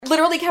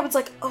literally Kevin's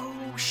like, oh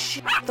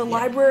shit, the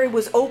library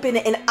was open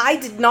and I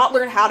did not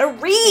learn how to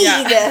read.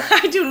 Yeah.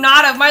 I do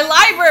not have my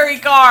library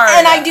card.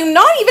 And I do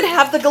not even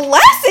have the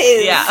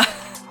glasses. Yeah.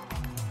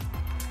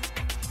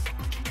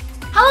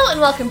 Hello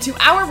and welcome to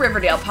our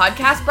Riverdale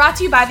podcast, brought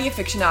to you by the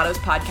AFICTIONADOS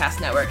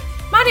podcast network.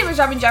 My name is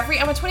Robin Jeffrey.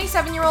 I'm a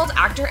 27-year-old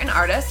actor and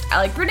artist. I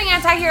like brooding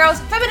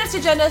anti-heroes, feminist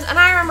agendas, and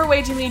I remember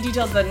way too many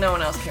details that no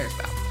one else cares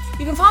about.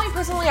 You can follow me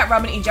personally at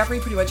Robin E. Jeffrey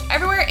pretty much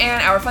everywhere,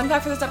 and our fun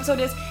fact for this episode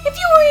is, if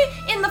you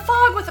were in the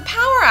fog with a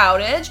power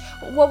outage,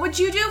 what would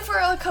you do for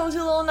a cozy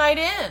little night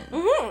in?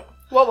 Mm-hmm.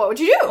 Well, what would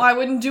you do? Well, I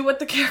wouldn't do what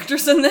the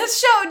characters in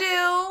this show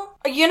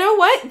do. You know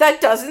what?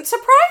 That doesn't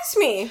surprise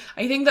me.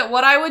 I think that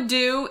what I would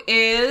do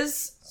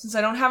is, since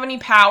I don't have any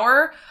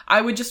power,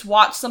 I would just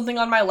watch something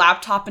on my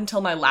laptop until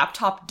my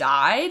laptop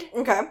died.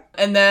 Okay.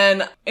 And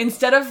then,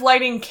 instead of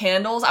lighting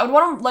candles, I would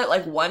want to light,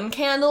 like, one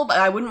candle, but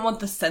I wouldn't want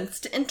the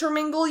scents to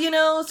intermingle, you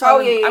know? So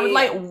I would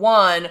light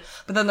one,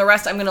 but then the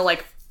rest I'm gonna,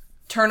 like,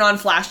 turn on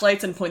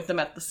flashlights and point them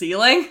at the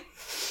ceiling.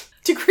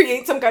 To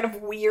create some kind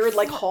of weird,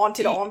 like,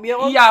 haunted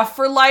ambiance? Yeah,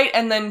 for light,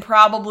 and then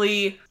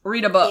probably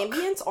read a book.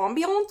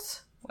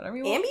 Ambience? Whatever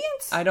you want.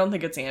 Ambience? I don't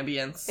think it's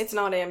ambience. It's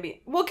not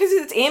ambient. Well, because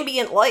it's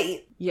ambient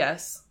light.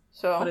 Yes.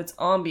 So. But it's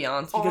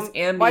ambiance, because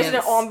ambience... Why isn't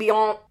it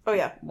ambient? Oh,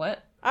 yeah.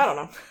 What? I don't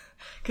know.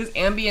 Because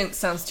ambient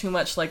sounds too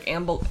much like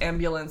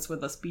ambulance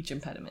with a speech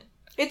impediment.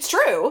 It's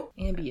true.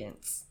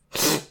 Ambience.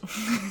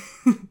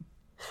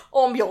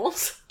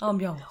 Ambiance.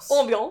 Ambiance.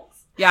 Ambiance.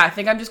 Yeah, I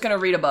think I'm just gonna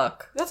read a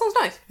book. That sounds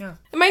nice. Yeah.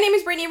 My name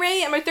is Brittany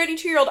Ray. I'm a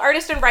 32-year-old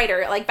artist and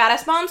writer. I like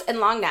badass moms and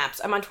long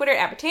naps. I'm on Twitter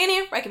at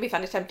Britannia, where I can be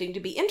found attempting to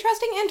be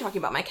interesting and talking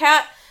about my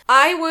cat.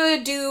 I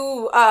would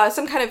do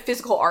some kind of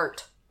physical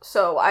art.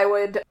 So I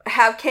would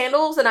have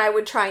candles and I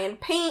would try and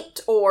paint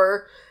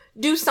or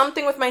do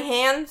something with my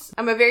hands.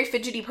 I'm a very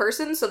fidgety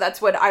person, so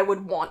that's what I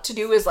would want to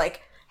do, is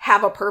like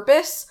have a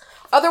purpose.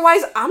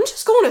 Otherwise, I'm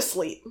just going to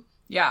sleep.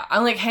 Yeah,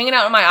 I'm like hanging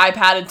out on my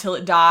iPad until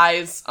it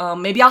dies.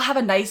 Maybe I'll have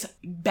a nice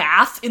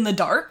bath in the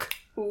dark.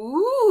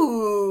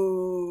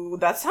 Ooh,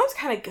 that sounds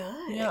kind of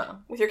good. Yeah.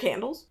 With your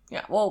candles?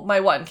 Yeah, well, my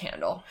one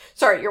candle.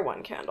 Sorry, your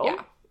one candle.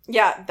 Yeah.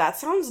 Yeah, that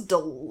sounds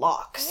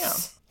deluxe. Yeah.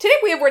 Today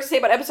we have more to say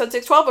about episode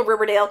 612 of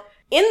Riverdale,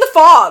 In the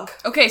Fog.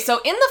 Okay, so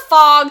In the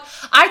Fog,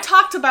 I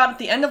talked about at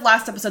the end of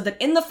last episode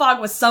that In the Fog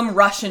was some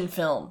Russian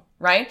film,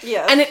 right?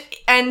 Yeah.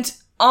 And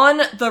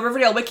on the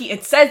Riverdale wiki,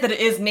 it says that it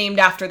is named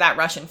after that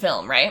Russian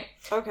film, right?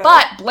 Okay.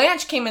 But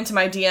Blanche came into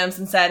my DMs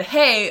and said,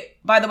 hey,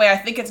 by the way, I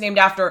think it's named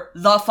after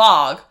The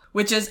Fog,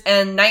 which is a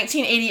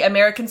 1980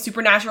 American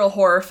supernatural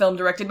horror film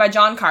directed by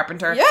John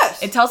Carpenter.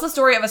 Yes. It tells the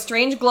story of a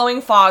strange glowing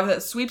fog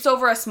that sweeps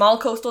over a small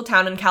coastal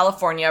town in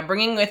California,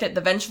 bringing with it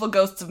the vengeful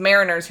ghosts of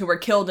mariners who were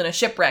killed in a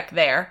shipwreck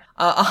there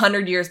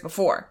 100 years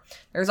before.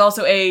 There's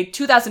also a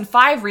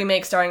 2005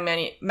 remake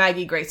starring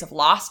Maggie Grace of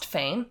Lost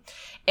fame.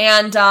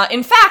 And,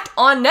 in fact,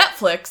 on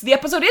Netflix, the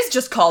episode is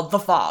just called The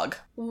Fog.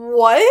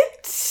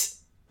 What?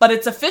 But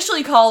it's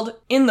officially called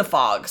In the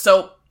Fog,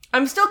 so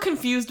I'm still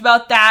confused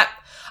about that.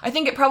 I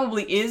think it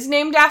probably is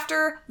named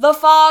after The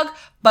Fog,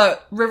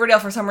 but Riverdale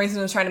for some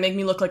reason was trying to make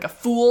me look like a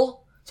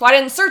fool. So I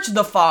didn't search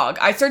The Fog.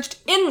 I searched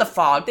In the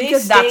Fog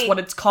because that's what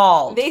it's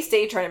called. They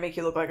stay trying to make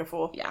you look like a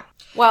fool. Yeah.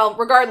 Well,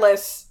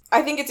 regardless,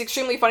 I think it's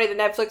extremely funny that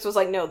Netflix was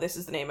like, no, this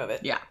is the name of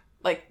it. Yeah.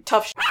 Like,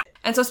 tough shit.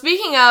 And so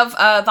speaking of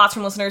thoughts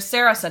from listeners,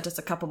 Sarah sent us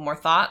a couple more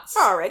thoughts.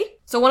 Alrighty.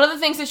 So one of the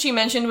things that she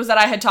mentioned was that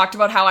I had talked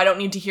about how I don't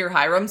need to hear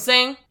Hiram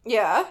sing.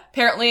 Yeah.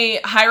 Apparently,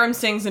 Hiram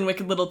sings in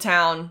Wicked Little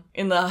Town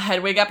in the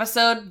Hedwig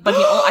episode, but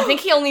I think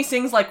he only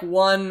sings like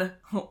one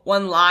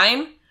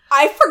line.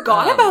 I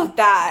forgot about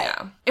that.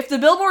 Yeah. If the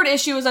Billboard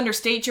issue is under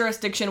state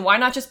jurisdiction, why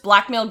not just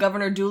blackmail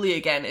Governor Dooley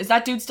again? Is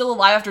that dude still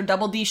alive after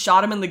Double D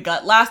shot him in the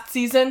gut last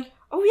season?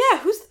 Oh yeah,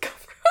 who's the governor?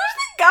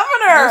 Who's the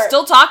governor? They're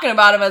still talking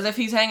about him as if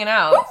he's hanging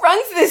out. Who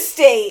runs this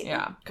state?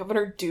 Yeah.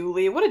 Governor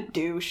Dooley, what a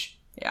douche.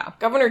 Yeah.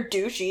 Governor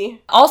Douchey.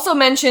 Also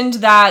mentioned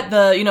that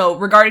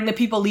regarding the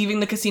people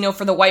leaving the casino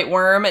for the White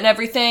Worm and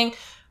everything,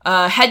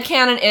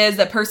 headcanon is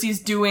that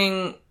Percy's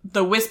doing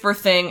the whisper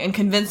thing and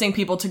convincing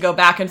people to go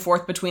back and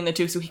forth between the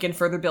two so he can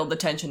further build the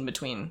tension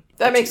between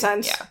That makes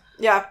sense. Yeah.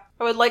 Yeah.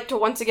 I would like to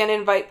once again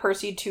invite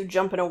Percy to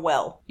jump in a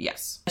well.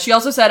 Yes. She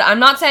also said, I'm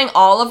not saying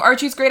all of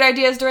Archie's great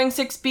ideas during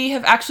 6B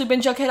have actually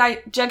been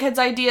Jughead's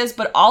ideas,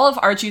 but all of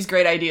Archie's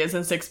great ideas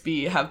in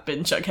 6B have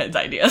been Jughead's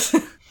ideas.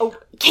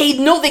 Okay,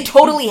 no, they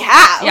totally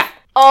have. Yeah.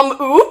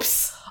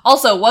 Oops.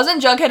 Also,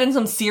 wasn't Jughead in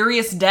some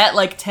serious debt,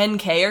 like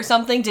 $10K or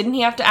something? Didn't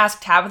he have to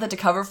ask Tabitha to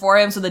cover for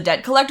him so the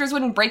debt collectors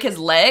wouldn't break his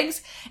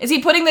legs? Is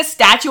he putting this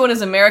statue on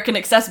his American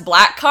Access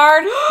Black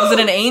card? Was it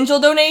an angel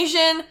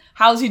donation?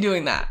 How's he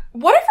doing that?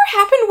 Whatever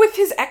happened with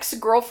his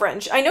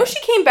ex-girlfriend? I know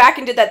she came back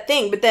and did that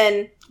thing, but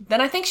then...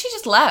 Then I think she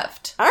just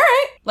left.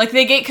 Alright. Like,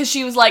 because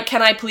she was like,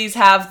 can I please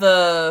have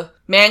the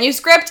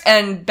manuscript?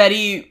 And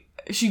Betty,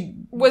 she...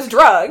 was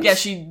drugged. Yeah,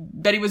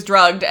 Betty was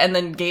drugged and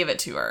then gave it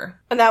to her.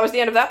 And that was the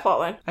end of that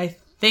plotline. I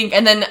think,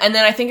 and then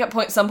I think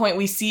at some point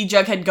we see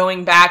Jughead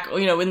going back,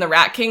 in the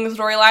Rat King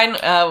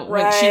storyline,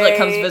 when she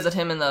comes visit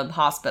him in the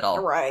hospital.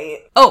 Right.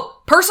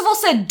 Oh, Percival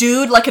said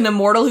dude like an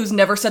immortal who's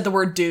never said the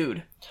word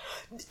dude.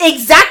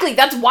 Exactly.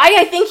 That's why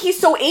I think he's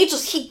so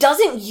ageless. He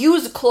doesn't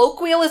use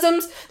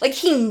colloquialisms. Like,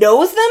 he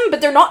knows them,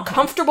 but they're not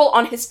comfortable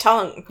on his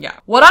tongue. Yeah.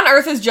 What on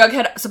earth is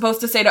Jughead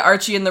supposed to say to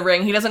Archie in the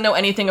ring? He doesn't know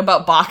anything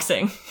about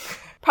boxing.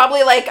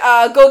 Probably like,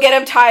 go get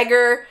him,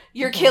 Tiger.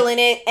 You're killing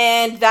it,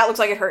 and that looks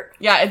like it hurt.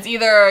 Yeah, it's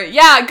either,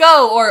 yeah,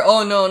 go, or,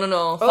 oh,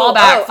 no. Fall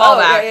back.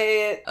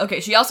 Yeah. Okay,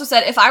 she also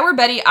said, if I were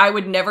Betty, I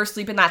would never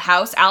sleep in that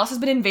house. Alice has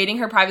been invading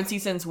her privacy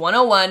since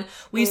 101.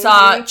 We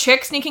saw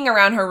Chick sneaking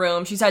around her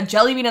room. She saw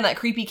Jellybean and that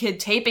creepy kid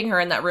taping her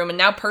in that room. And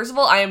now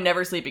Percival, I am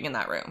never sleeping in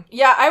that room.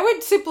 Yeah, I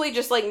would simply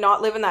just, like,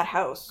 not live in that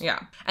house.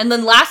 Yeah. And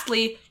then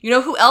lastly, you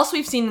know who else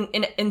we've seen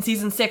in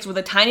season 6 with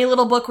a tiny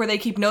little book where they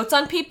keep notes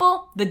on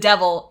people? The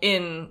devil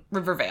in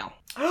Riverdale.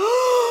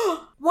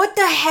 What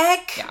the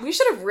heck? Yeah. We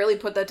should have really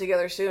put that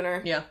together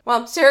sooner. Yeah.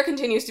 Well, Sarah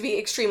continues to be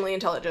extremely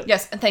intelligent.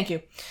 Yes, and thank you.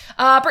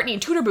 Brittany,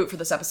 tutor boot for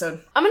this episode.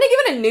 I'm gonna give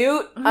it a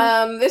newt.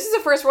 Mm-hmm. This is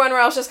the first one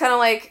where I was just kind of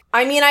like,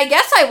 I mean, I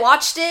guess I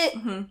watched it.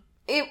 Mm-hmm.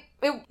 It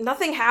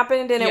nothing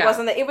happened, and it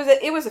wasn't that.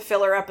 It was a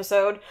filler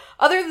episode,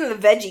 other than the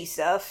veggie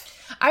stuff.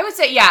 I would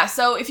say, yeah,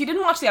 so if you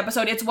didn't watch the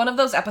episode, it's one of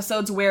those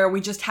episodes where we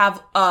just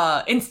have,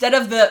 instead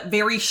of the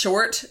very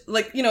short,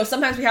 like, you know,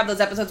 sometimes we have those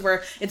episodes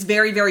where it's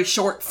very, very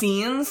short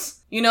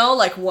scenes, you know,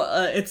 like,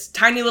 it's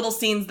tiny little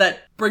scenes that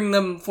bring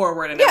them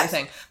forward and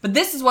everything. But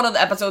this is one of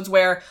the episodes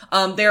where,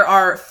 there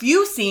are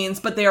few scenes,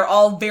 but they are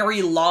all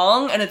very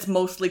long, and it's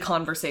mostly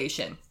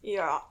conversation.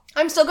 Yeah.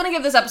 I'm still gonna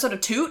give this episode a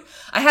toot.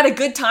 I had a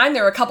good time.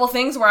 There were a couple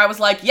things where I was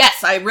like,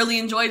 yes, I really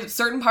enjoyed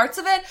certain parts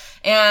of it,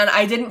 and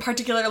I didn't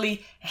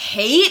particularly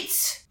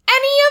hate any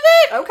of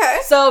it. Okay.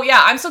 So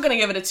yeah, I'm still gonna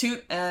give it a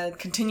toot and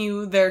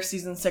continue their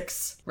season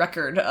 6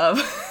 record of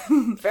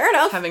fair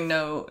enough having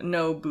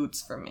no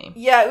boots for me.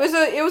 Yeah,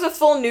 it was a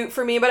full newt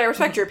for me, but I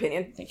respect your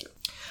opinion. Thank you.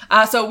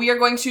 So we are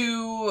going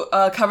to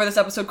cover this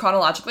episode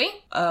chronologically.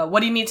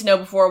 What do you need to know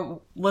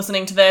before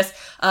listening to this?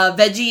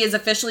 Veggie is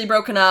officially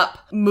broken up.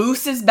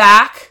 Moose is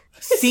back.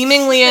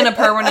 Seemingly in a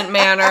permanent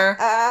manner.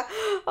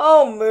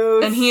 Oh,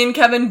 Moose. And he and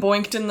Kevin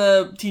boinked in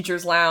the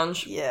teacher's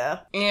lounge. Yeah.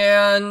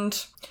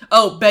 And,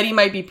 Betty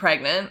might be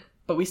pregnant,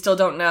 but we still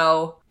don't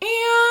know.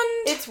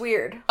 And... it's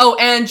weird. Oh,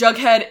 and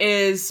Jughead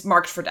is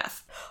marked for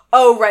death.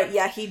 Oh, right.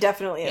 Yeah, he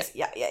definitely is.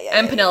 Yeah.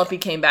 And Penelope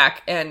came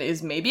back and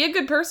is maybe a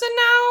good person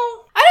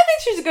now? I don't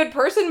think she's a good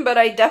person, but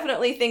I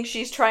definitely think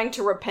she's trying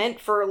to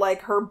repent for,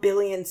 like, her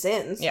billion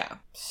sins. Yeah.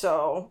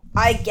 So,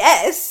 I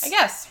guess.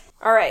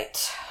 All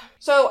right.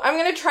 So, I'm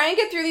gonna try and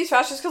get through these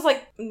fast just because,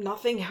 like,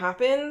 nothing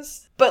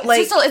happens. But, like...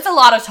 it's a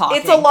lot of talking.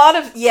 It's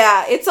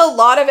a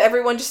lot of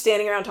everyone just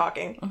standing around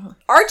talking. Uh-huh.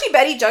 Archie,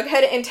 Betty,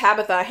 Jughead, and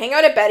Tabitha hang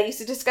out at Betty's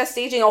to discuss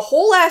staging a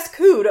whole-ass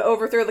coup to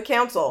overthrow the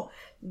council.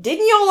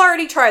 Didn't y'all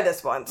already try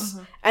this once?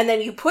 Mm-hmm. And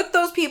then you put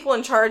those people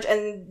in charge,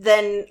 and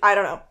then, I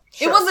don't know.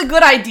 Sure. It was a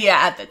good idea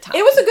at the time.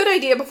 It was a good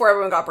idea before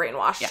everyone got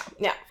brainwashed.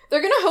 Yeah.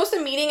 They're gonna host a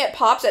meeting at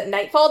Pop's at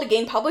nightfall to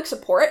gain public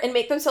support and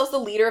make themselves the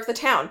leader of the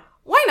town.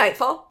 Why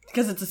nightfall?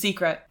 Because it's a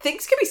secret.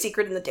 Things can be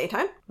secret in the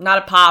daytime. Not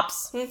at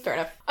Pop's. Fair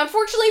enough.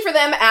 Unfortunately for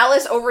them,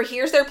 Alice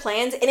overhears their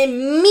plans and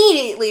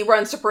immediately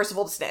runs to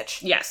Percival to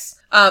snitch. Yes.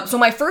 So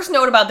my first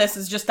note about this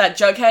is just that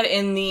Jughead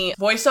in the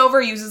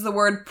voiceover uses the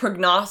word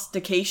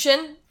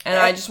prognostication. And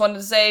I just wanted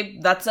to say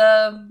that's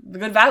a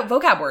good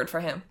vocab word for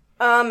him.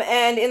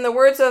 And in the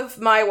words of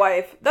my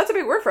wife, that's a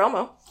big word for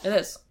Elmo. It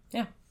is.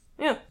 Yeah.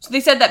 Yeah. So they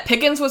said that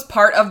Pickens was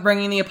part of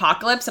bringing the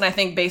apocalypse, and I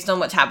think based on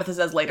what Tabitha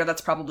says later, that's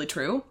probably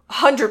true.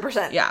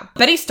 100%. Yeah.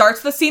 Betty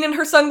starts the scene in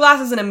her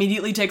sunglasses and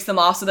immediately takes them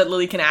off so that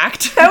Lily can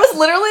act. That was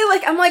literally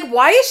like, I'm like,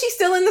 why is she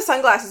still in the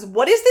sunglasses?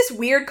 What is this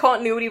weird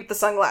continuity with the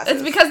sunglasses?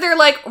 It's because they're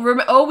like,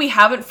 we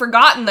haven't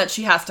forgotten that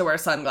she has to wear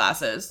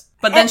sunglasses.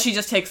 But then she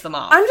just takes them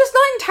off. I'm just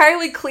not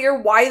entirely clear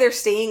why they're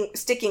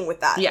sticking with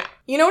that. Yeah.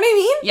 You know what I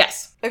mean?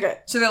 Yes. Okay.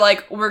 So they're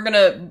like,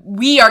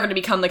 we are gonna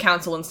become the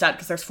council instead,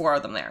 because there's 4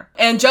 of them there.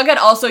 And Jughead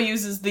also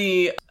uses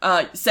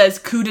says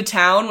coup de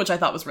town, which I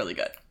thought was really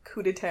good.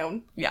 Coup de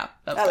town. Yeah.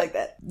 I like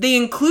that. They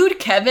include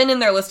Kevin in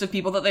their list of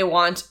people that they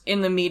want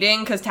in the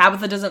meeting, because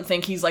Tabitha doesn't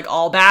think he's, like,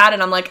 all bad,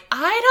 and I'm like,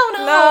 I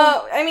don't know.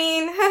 No,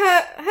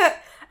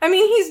 I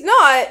mean, he's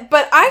not,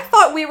 but I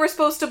thought we were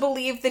supposed to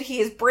believe that he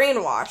is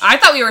brainwashed. I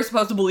thought we were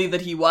supposed to believe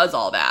that he was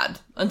all bad,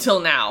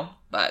 until now,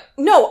 but...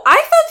 No, I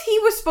thought he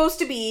was supposed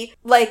to be,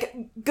 like,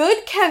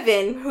 good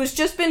Kevin, who's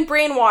just been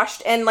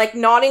brainwashed and, like,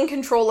 not in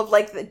control of,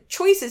 like, the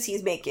choices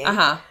he's making.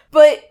 Uh-huh.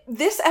 But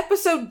this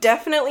episode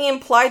definitely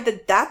implied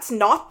that that's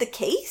not the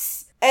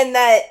case, and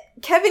that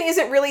Kevin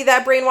isn't really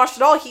that brainwashed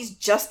at all, he's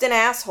just an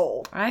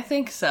asshole. I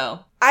think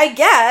so. I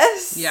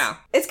guess. Yeah.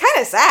 It's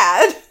kind of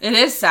sad. It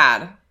is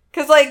sad.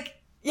 'Cause, like...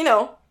 You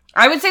know.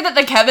 I would say that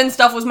the Kevin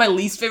stuff was my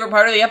least favorite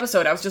part of the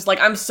episode. I was just like,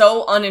 I'm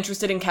so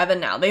uninterested in Kevin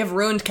now. They have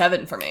ruined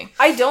Kevin for me.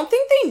 I don't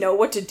think they know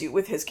what to do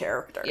with his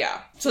character. Yeah.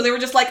 So they were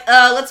just like,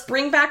 let's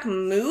bring back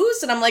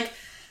Moose? And I'm like,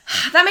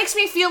 that makes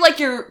me feel like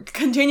you're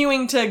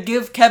continuing to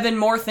give Kevin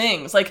more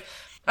things. Like,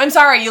 I'm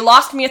sorry, you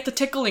lost me at the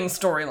tickling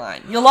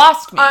storyline. You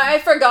lost me. I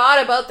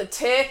forgot about the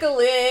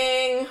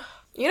tickling.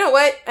 You know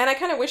what? And I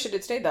kind of wish it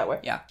had stayed that way.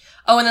 Yeah.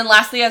 Oh, and then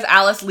lastly, as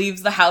Alice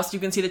leaves the house, you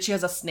can see that she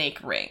has a snake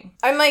ring.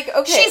 I'm like,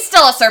 okay. She's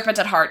still a serpent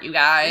at heart, you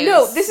guys.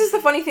 No, this is the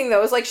funny thing,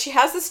 though, is like, she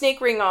has the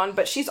snake ring on,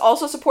 but she's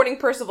also supporting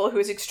Percival, who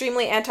is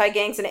extremely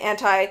anti-gangs and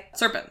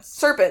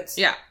anti-serpents.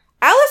 Yeah.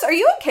 Alice, are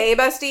you okay,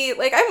 bestie?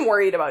 Like, I'm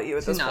worried about you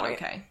at this point. Not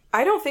okay.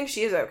 I don't think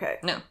she is okay.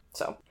 No.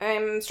 So,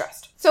 I'm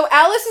stressed. So,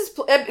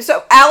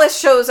 Alice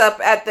shows up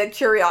at the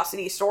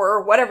Curiosity Store,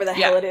 or whatever the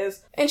hell it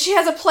is. And she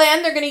has a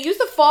plan. They're going to use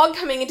the fog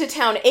coming into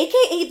town,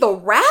 aka the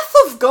Wrath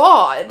of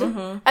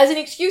God, as an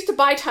excuse to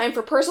buy time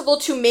for Percival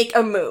to make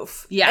a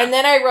move. Yeah. And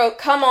then I wrote,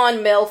 come on,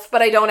 MILF,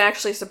 but I don't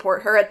actually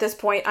support her at this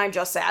point. I'm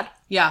just sad.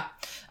 Yeah.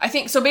 I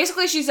think, so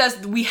basically she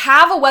says, we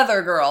have a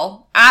weather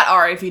girl at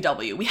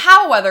RAVW. We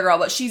have a weather girl,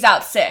 but she's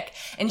out sick.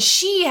 And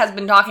she has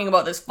been talking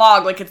about this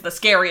fog like it's the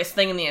scariest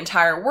thing in the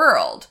entire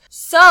world.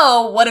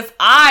 So, what if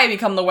I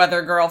become the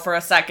weather girl for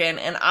a second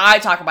and I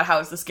talk about how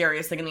it's the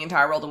scariest thing in the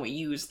entire world and we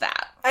use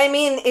that? I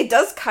mean, it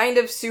does kind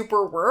of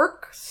super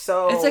work,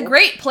 so... It's a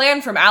great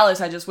plan from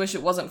Alice, I just wish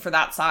it wasn't for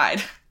that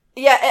side.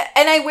 Yeah,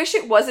 and I wish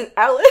it wasn't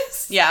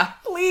Alice. Yeah.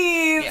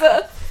 Please.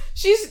 Yeah.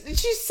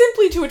 She's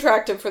simply too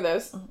attractive for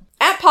this.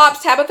 At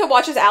Pops, Tabitha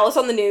watches Alice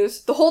on the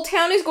news. The whole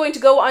town is going to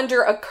go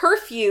under a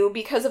curfew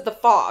because of the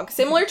fog,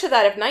 similar to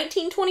that of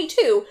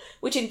 1922,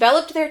 which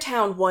enveloped their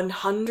town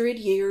 100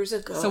 years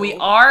ago. So we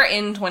are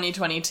in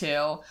 2022.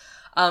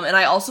 And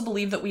I also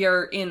believe that we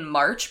are in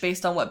March,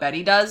 based on what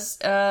Betty does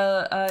in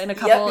a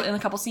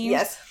couple scenes.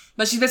 Yes.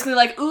 But she's basically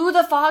like, ooh,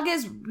 the fog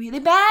is really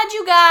bad,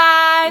 you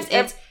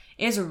guys.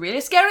 It's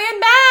really scary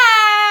and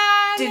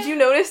bad. Did you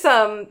notice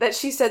that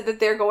she said that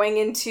they're going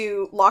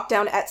into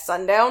lockdown at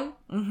sundown?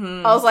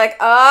 Mm-hmm. I was like,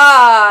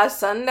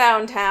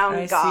 sundown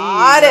town.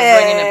 Got it.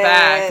 They're bringing it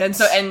back.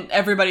 And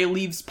everybody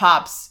leaves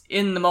Pops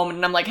in the moment.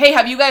 And I'm like, hey,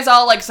 have you guys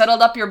all like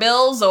settled up your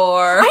bills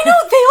or? I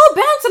know, they all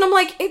bounce. And I'm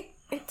like,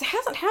 it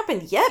hasn't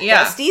happened yet,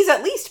 besties.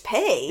 At least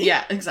pay.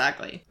 Yeah,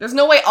 exactly. There's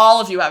no way all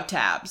of you have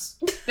tabs.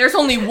 There's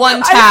only one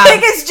tab. I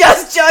think it's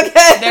just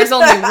Jughead. There's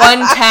only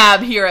one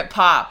tab here at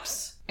Pops.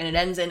 And it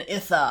ends in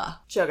Itha.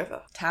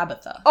 Jughead.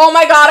 Tabitha. Oh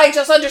my god, I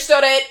just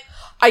understood it.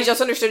 I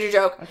just understood your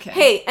joke. Okay.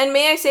 Hey, and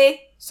may I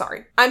say,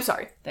 sorry. I'm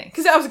sorry. Thanks.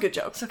 Because that was a good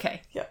joke. It's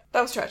okay. Yeah, that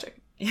was tragic.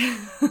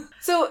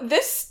 So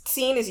this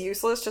scene is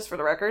useless, just for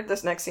the record.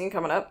 This next scene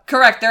coming up.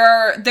 Correct.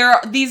 There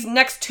are these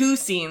next two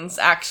scenes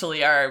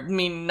actually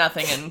mean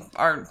nothing and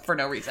are for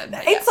no reason.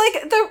 It's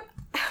like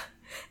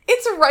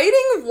it's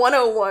writing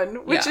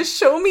 101, which is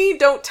show me,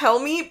 don't tell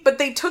me, but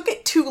they took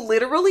it too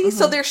literally,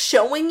 so they're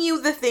showing you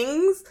the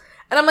things.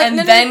 And I'm like,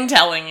 and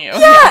telling you. Yeah, and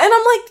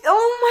I'm like,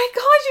 oh my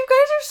gosh, you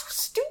guys are so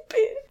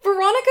stupid.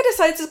 Veronica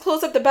decides to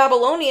close up the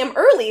Babylonium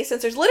early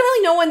since there's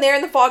literally no one there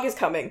and the fog is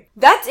coming.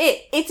 That's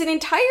it. It's an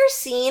entire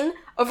scene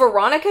of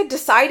Veronica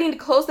deciding to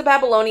close the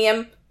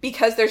Babylonium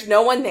because there's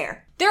no one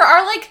there. There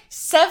are, like,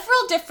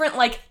 several different,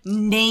 like,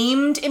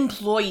 named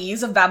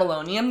employees of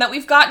Babylonium that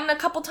we've gotten a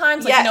couple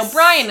times. Like, you know,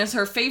 Brian is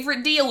her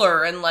favorite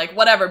dealer, and, like,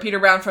 whatever. Peter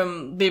Brown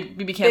from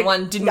BB Can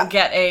 1 didn't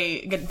get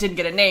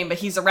a name, but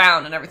he's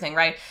around and everything,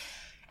 right?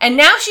 And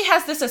now she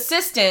has this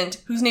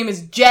assistant whose name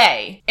is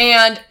Jay,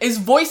 and is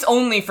voice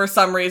only for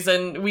some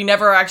reason. We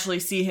never actually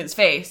see his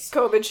face.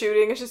 COVID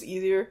shooting, it's just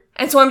easier.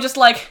 And so I'm just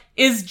like,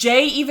 is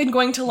Jay even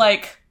going to,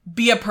 like,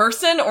 be a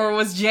person? Or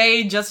was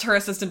Jay just her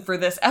assistant for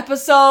this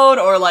episode?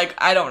 Or, like,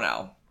 I don't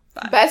know.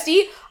 But.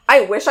 Bestie, I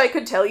wish I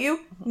could tell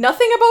you.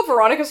 Nothing about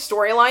Veronica's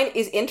storyline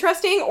is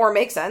interesting or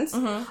makes sense.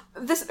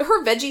 Mm-hmm. The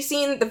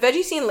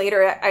veggie scene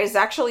later is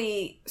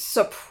actually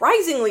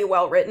surprisingly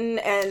well written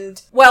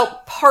and,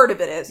 well, part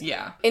of it is.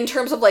 Yeah. In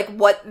terms of, like,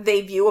 what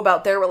they view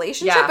about their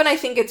relationship, and I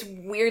think it's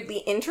weirdly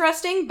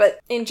interesting, but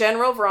in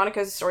general,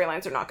 Veronica's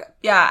storylines are not good.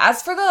 Yeah,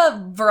 as for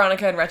the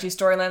Veronica and Reggie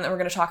storyline that we're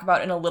going to talk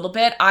about in a little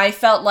bit, I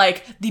felt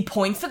like the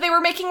points that they were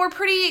making were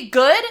pretty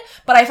good,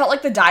 but I felt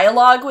like the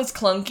dialogue was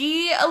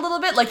clunky a little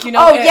bit, like, you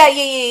know. Oh, yeah.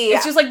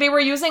 It's just like they were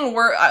using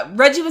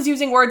Reggie was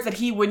using words that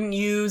he wouldn't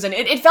use, and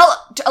it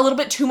felt a little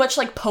bit too much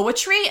like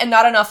poetry and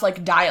not enough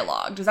like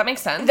dialogue. Does that make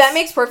sense? That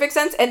makes perfect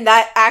sense, and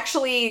that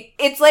actually,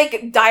 it's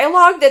like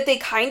dialogue that they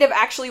kind of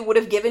actually would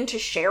have given to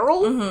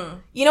Cheryl. Mm-hmm.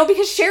 You know,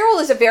 because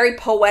Cheryl is a very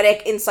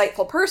poetic,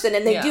 insightful person,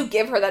 and they do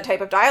give her that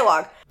type of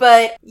dialogue.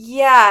 But,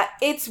 yeah,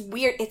 it's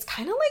weird. It's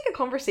kind of like a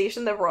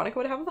conversation that Veronica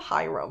would have with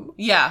Hiram.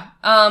 Yeah.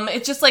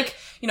 It's just like,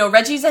 you know,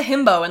 Reggie's a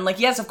himbo, and like,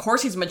 yes, of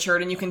course he's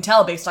matured, and you can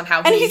tell based on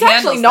how he handles this. And he's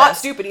actually not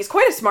stupid. He's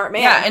quite a smart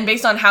man. Yeah, and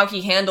based on how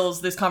he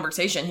handles this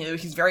conversation,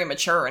 he's very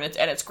mature, and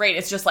it's great.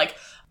 It's just like,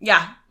 no,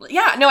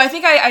 I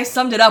think I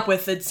summed it up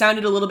with it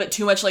sounded a little bit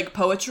too much like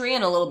poetry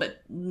and a little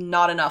bit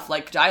not enough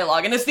like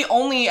dialogue. And it's the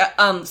only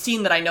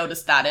scene that I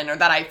noticed that in, or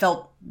that I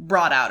felt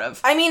brought out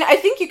of. I mean, I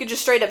think you could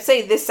just straight up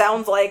say this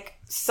sounds like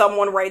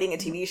someone writing a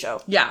TV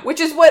show. Yeah.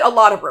 Which is what a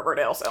lot of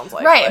Riverdale sounds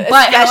like. Right,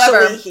 but especially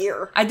however,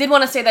 here. I did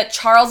want to say that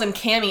Charles and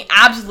Cammy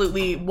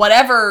absolutely,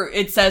 whatever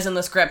it says in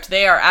the script,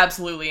 they are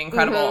absolutely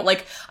incredible. Mm-hmm.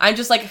 Like, I'm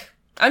just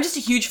a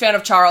huge fan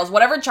of Charles.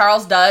 Whatever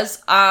Charles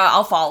does,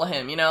 I'll follow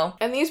him, you know?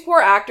 And these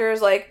poor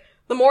actors, like,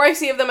 The more I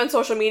see of them on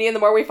social media and the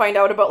more we find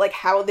out about, like,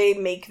 how they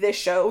make this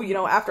show, you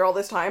know, after all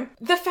this time,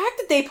 the fact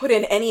that they put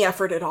in any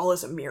effort at all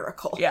is a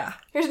miracle. Yeah.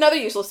 Here's another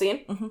useless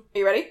scene. Mm-hmm. Are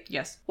you ready?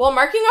 Yes. While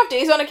marking off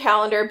days on a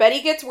calendar,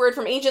 Betty gets word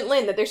from Agent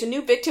Lynn that there's a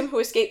new victim who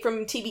escaped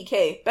from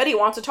TBK. Betty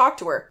wants to talk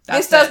to her.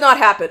 This does not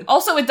happen.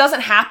 Also, it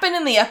doesn't happen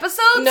in the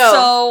episode. No.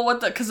 So,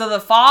 because of the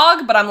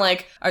fog, but I'm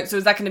like, all right, so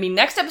is that going to be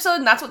next episode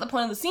and that's what the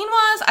point of the scene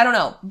was? I don't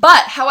know.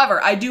 But,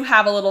 however, I do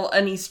have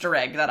an Easter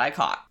egg that I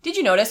caught. Did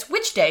you notice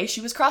which day she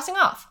was crossing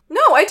off?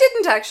 No, I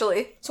didn't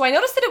actually. So I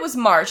noticed that it was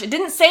March. It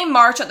didn't say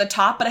March at the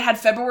top, but it had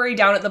February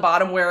down at the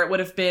bottom where it would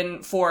have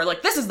been for,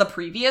 like, this is the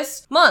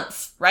previous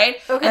month, right?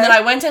 Okay. And then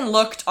I went and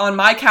looked on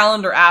my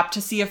calendar app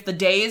to see if the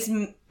days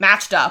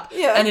matched up.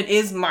 Yeah. And it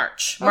is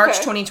March. March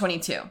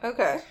 2022.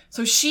 Okay.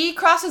 So she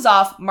crosses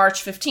off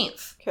March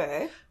 15th.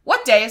 Okay.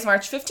 What day is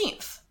March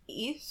 15th?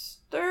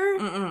 Easter?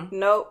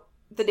 Nope.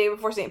 The day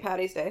before St.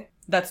 Patty's Day.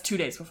 That's 2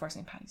 days before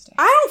St. Patty's Day.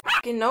 I don't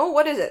fucking know.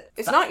 What is it?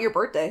 It's not your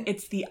birthday.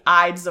 It's the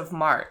Ides of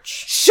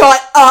March. Shut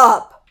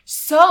up!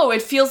 So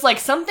it feels like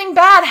something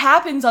bad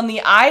happens on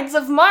the Ides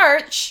of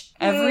March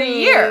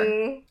every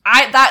year.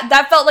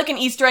 That felt like an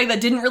Easter egg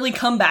that didn't really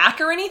come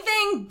back or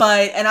anything,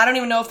 and I don't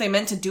even know if they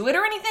meant to do it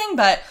or anything,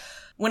 but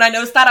when I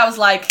noticed that, I was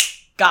like,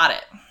 got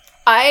it.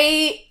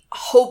 I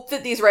hope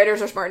that these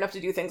writers are smart enough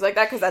to do things like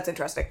that, because that's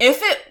interesting.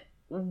 If it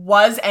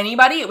was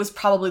anybody, it was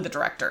probably the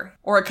director.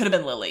 Or it could have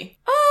been Lily.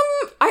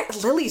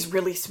 Lily's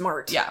really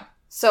smart. Yeah.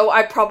 So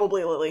I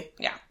probably Lily.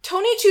 Yeah.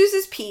 Tony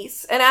chooses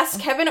peace and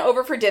asks Kevin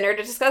over for dinner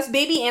to discuss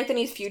baby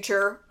Anthony's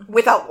future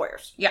without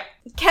lawyers. Yeah.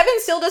 Kevin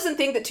still doesn't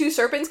think that two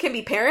serpents can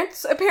be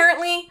parents,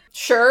 apparently.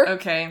 Sure.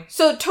 Okay.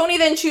 So Tony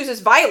then chooses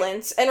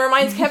violence and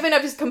reminds Kevin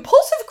of his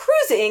compulsive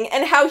cruising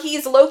and how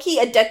he's low-key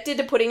addicted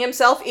to putting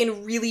himself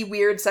in really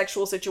weird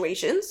sexual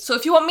situations. So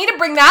if you want me to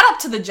bring that up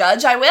to the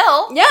judge, I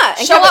will. Yeah.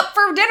 And Show up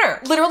for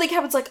dinner. Literally,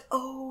 Kevin's like,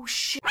 oh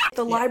shit,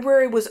 the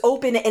library was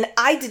open and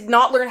I did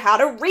not learn how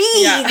to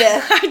read.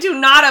 Yeah. I do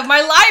not have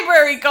my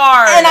library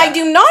card. And I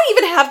do not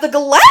even have the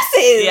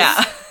glasses.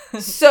 Yeah.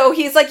 So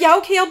he's like, yeah,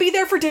 okay, I'll be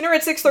there for dinner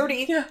at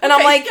 6:30. Yeah, and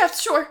I'm like, yeah,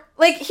 sure.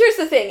 Like, here's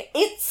the thing.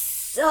 It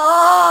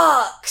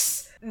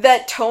sucks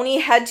that Tony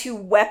had to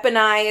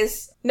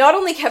weaponize not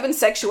only Kevin's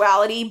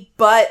sexuality,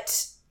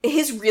 but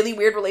his really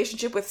weird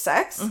relationship with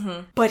sex.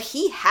 Mm-hmm. But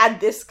he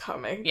had this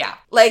coming. Yeah.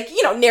 Like,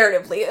 you know,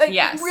 narratively. Like,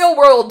 yes. Real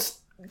world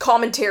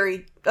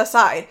commentary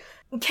aside.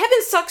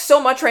 Kevin sucks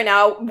so much right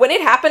now. When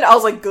it happened, I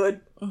was like,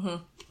 good. Mm-hmm.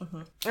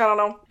 Mm-hmm. I don't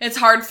know. It's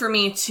hard for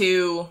me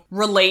to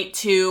relate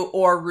to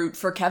or root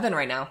for Kevin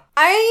right now.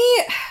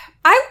 I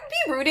would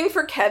be rooting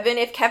for Kevin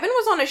if Kevin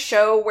was on a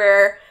show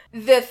where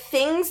the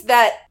things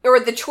that, or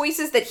the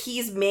choices that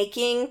he's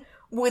making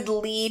would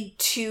lead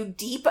to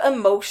deep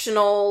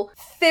emotional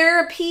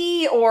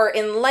therapy or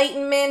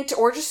enlightenment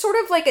or just sort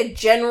of like a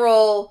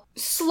general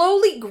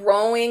slowly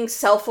growing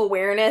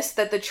self-awareness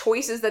that the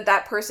choices that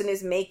that person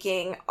is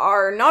making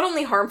are not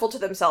only harmful to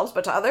themselves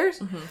but to others.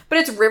 Mm-hmm. But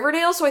it's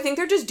Riverdale, so I think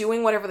they're just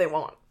doing whatever they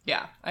want.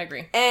 Yeah, I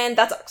agree. And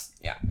that sucks.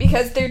 Yeah.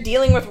 Because they're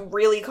dealing with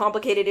really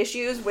complicated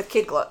issues with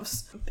kid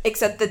gloves,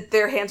 except that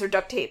their hands are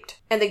duct taped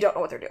and they don't know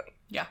what they're doing.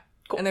 Yeah.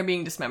 Cool. And they're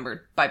being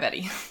dismembered by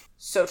Betty.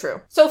 So true.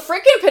 So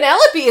frickin'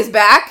 Penelope is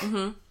back.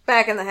 Mm-hmm.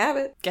 Back in the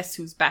habit. Guess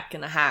who's back in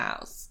the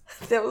house?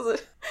 That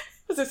was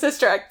a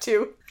Sister Act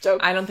 2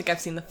 joke. I don't think I've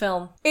seen the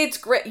film. It's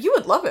great. You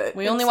would love it.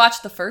 We only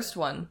watched the first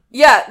one.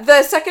 Yeah,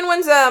 the second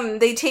one's,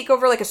 they take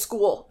over like a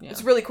school. Yeah.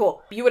 It's really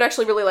cool. You would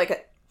actually really like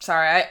it.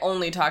 Sorry, I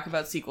only talk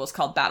about sequels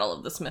called Battle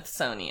of the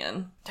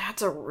Smithsonian.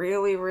 That's a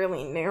really,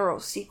 really narrow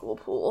sequel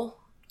pool.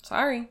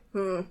 Sorry.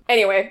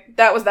 Anyway,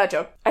 that was that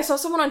joke. I saw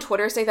someone on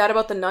Twitter say that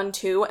about the Nun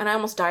 2, and I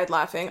almost died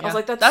laughing. Yeah. I was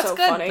like, that's so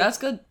good. funny. That's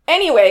good.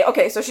 Anyway,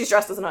 okay, so she's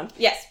dressed as a nun.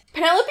 Yes.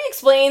 Penelope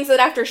explains that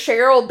after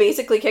Cheryl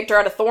basically kicked her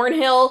out of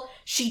Thornhill,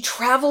 she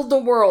traveled the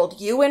world.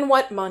 You and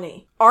what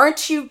money?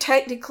 Aren't you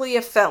technically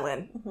a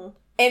felon? Mm-hmm.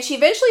 And she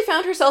eventually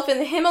found herself in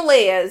the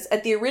Himalayas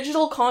at the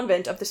original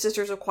convent of the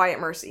Sisters of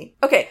Quiet Mercy.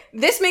 Okay,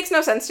 this makes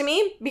no sense to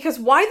me, because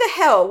why the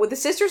hell would the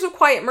Sisters of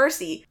Quiet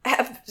Mercy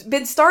have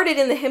been started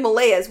in the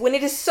Himalayas when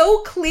it is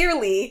so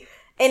clearly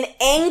an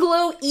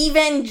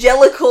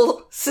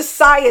Anglo-evangelical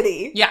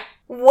society? Yeah.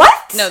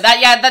 What? No,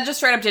 that just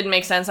straight up didn't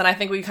make sense, and I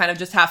think we kind of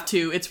just have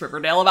to, it's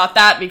Riverdale about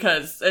that,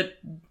 because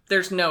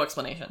there's no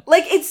explanation.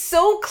 Like, it's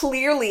so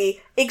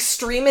clearly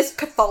extremist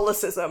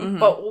Catholicism,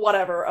 but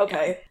whatever,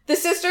 okay. Yeah. The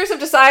sisters have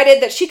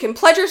decided that she can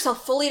pledge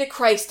herself fully to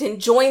Christ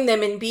and join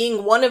them in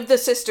being one of the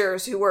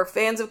sisters who are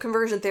fans of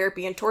conversion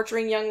therapy and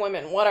torturing young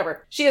women,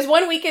 whatever. She has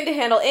 1 weekend to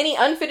handle any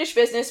unfinished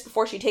business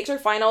before she takes her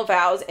final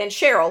vows, and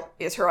Cheryl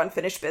is her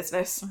unfinished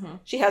business. Mm-hmm.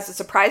 She has a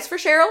surprise for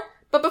Cheryl,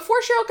 but before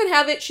Cheryl can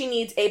have it, she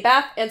needs a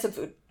bath and some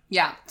food.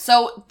 Yeah,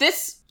 so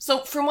this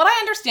So from what I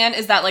understand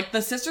is that, like,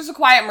 the Sisters of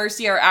Quiet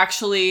Mercy are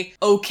actually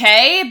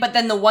okay, but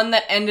then the one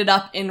that ended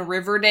up in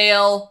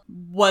Riverdale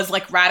was,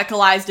 like,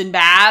 radicalized and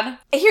bad.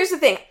 Here's the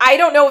thing. I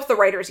don't know if the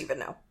writers even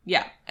know.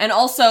 Yeah. And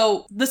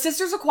also, the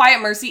Sisters of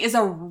Quiet Mercy is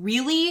a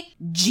really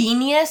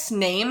genius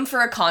name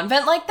for a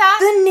convent like that.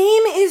 The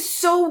name is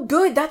so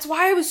good. That's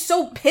why I was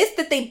so pissed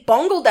that they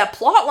bungled that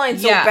plot line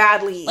so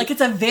badly. Like,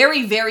 it's a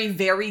very, very,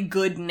 very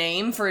good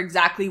name for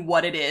exactly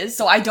what it is.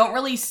 So I don't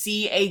really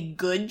see a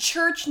good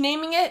church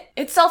naming it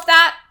itself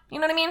that. You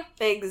know what I mean?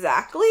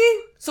 Exactly.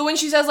 So when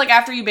she says, like,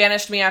 after you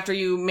banished me, after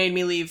you made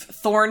me leave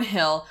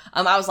Thornhill,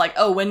 I was like,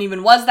 oh, when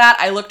even was that?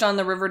 I looked on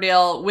the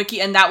Riverdale wiki,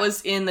 and that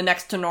was in the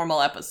Next to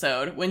Normal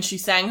episode, when she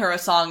sang her a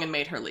song and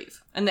made her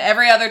leave. And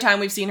every other time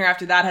we've seen her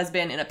after that has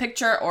been in a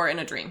picture or in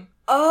a dream.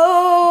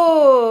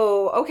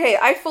 Oh, okay.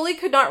 I fully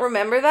could not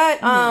remember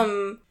that.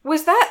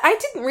 Was that... I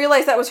didn't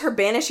realize that was her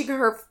banishing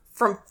her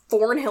from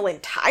Thornhill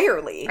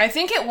entirely. I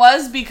think it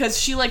was because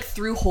she, like,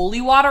 threw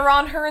holy water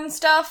on her and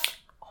stuff.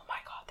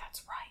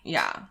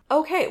 Yeah.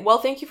 Okay, well,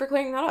 thank you for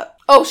clearing that up.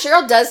 Oh,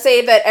 Cheryl does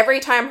say that every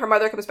time her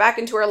mother comes back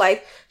into her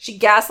life, she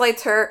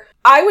gaslights her.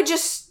 I would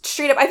just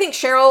straight up, I think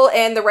Cheryl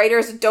and the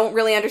writers don't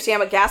really understand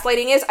what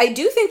gaslighting is. I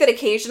do think that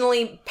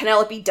occasionally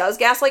Penelope does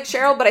gaslight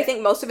Cheryl, but I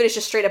think most of it is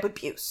just straight up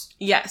abuse.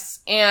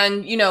 Yes,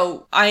 and, you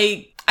know,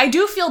 I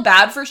do feel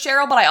bad for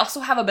Cheryl, but I also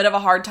have a bit of a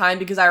hard time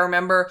because I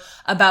remember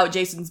about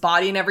Jason's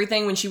body and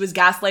everything when she was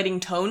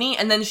gaslighting Tony,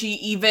 and then she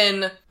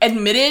even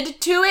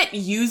admitted to it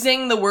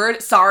using the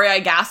word, sorry, I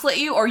gaslit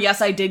you, or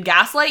yes, I did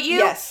gaslight you.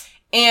 Yes.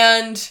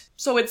 And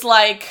so it's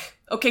like,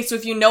 okay, so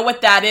if you know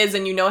what that is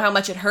and you know how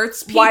much it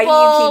hurts people, why do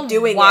you keep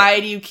doing it? Why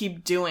do you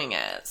keep doing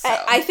it? So.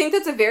 I think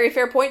that's a very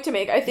fair point to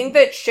make. I think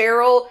that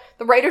Cheryl,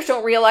 the writers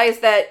don't realize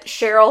that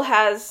Cheryl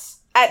has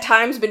at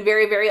times been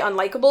very, very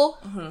unlikable.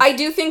 I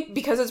do think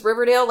because it's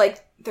Riverdale,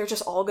 like, they're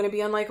just all going to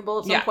be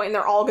unlikable at some point, and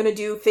they're all going to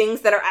do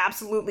things that are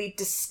absolutely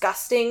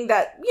disgusting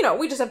that, you know,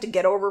 we just have to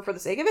get over for the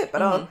sake of it.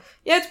 But,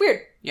 yeah, it's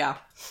weird. Yeah.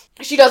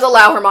 She does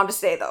allow her mom to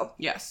stay, though.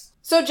 Yes.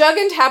 So Jug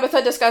and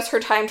Tabitha discuss her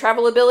time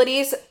travel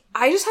abilities.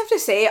 I just have to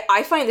say,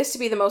 I find this to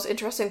be the most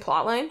interesting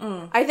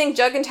plotline. I think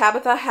Jug and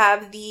Tabitha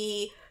have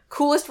the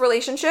coolest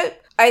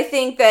relationship. I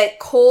think that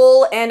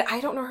Cole and,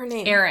 I don't know her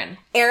name.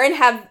 Erin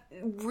have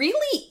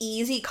really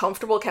easy,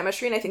 comfortable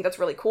chemistry, and I think that's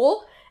really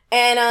cool.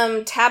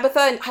 And Tabitha,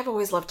 and I've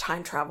always loved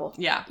time travel.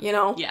 Yeah. You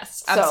know?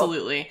 Yes,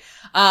 absolutely.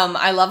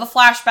 I love a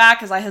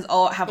flashback, as I have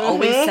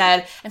always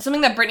said. And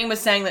something that Brittany was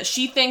saying, that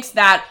she thinks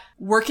that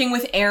working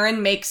with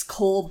Erin makes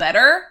Cole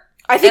better.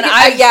 I think,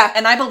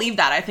 and I believe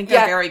that. I think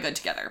they're very good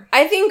together.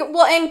 I think,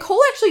 well, and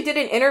Cole actually did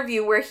an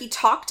interview where he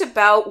talked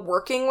about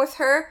working with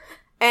her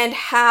and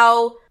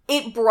how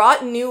it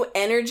brought new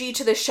energy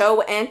to the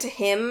show and to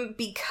him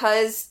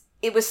because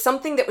it was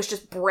something that was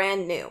just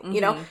brand new, you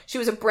know? She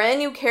was a brand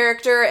new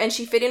character and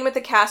she fit in with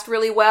the cast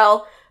really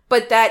well,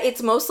 but that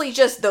it's mostly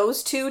just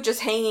those two just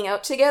hanging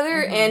out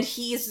together and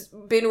he's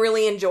been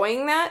really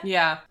enjoying that.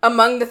 Yeah.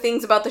 Among the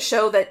things about the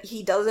show that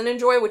he doesn't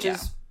enjoy, which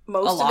is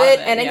most of it.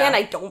 And again,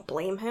 I don't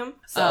blame him.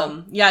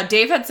 So yeah,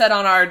 Dave had said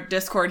on our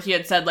Discord, he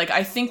had said, like,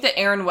 I think that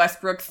Erin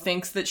Westbrook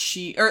thinks that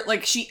she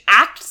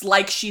acts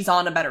like she's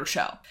on a better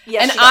show.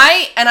 Yes,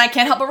 and I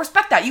can't help but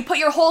respect that. You put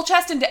your whole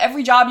chest into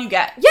every job you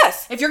get.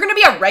 Yes. If you're going to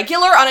be a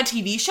regular on a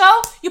TV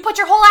show, you put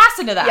your whole ass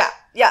into that. Yeah.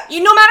 Yeah.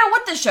 No matter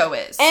what the show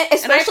is. And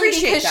especially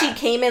because she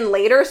came in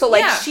later, so,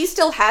 like, she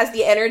still has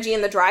the energy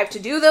and the drive to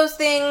do those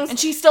things. And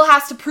she still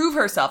has to prove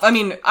herself. I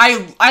mean, I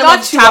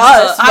love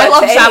Tabitha. I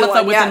love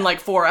Tabitha within, like,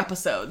 4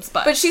 episodes.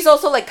 But she's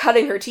also, like,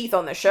 cutting her teeth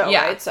on the show,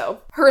 right?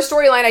 So her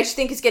storyline, I just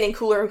think, is getting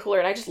cooler and cooler,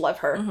 and I just love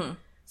her.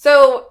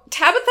 So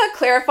Tabitha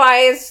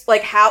clarifies,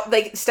 like, how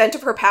the extent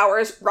of her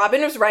powers.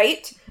 Robin was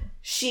right.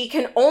 She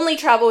can only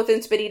travel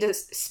within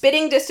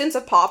spitting distance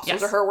of Pops.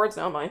 Those are her words,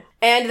 not mine.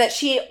 And that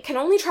she can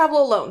only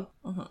travel alone.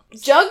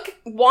 Jug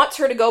wants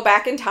her to go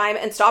back in time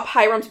and stop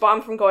Hiram's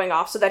bomb from going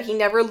off so that he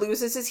never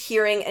loses his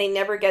hearing and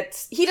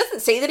he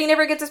doesn't say that he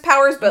never gets his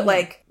powers, but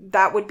like,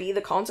 that would be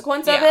the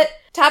consequence of it.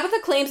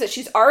 Tabitha claims that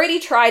she's already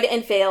tried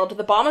and failed.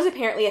 The bomb is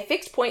apparently a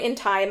fixed point in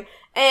time,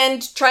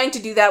 and trying to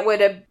do that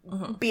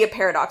would be a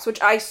paradox,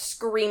 which I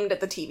screamed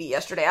at the TV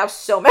yesterday. I was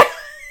so mad.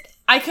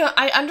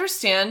 I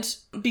understand,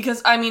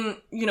 because, I mean,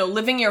 you know,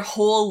 living your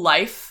whole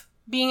life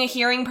being a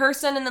hearing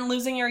person and then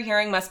losing your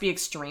hearing must be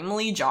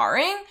extremely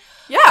jarring.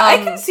 Yeah, I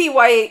can see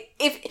why,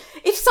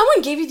 if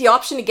someone gave you the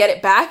option to get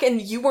it back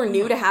and you were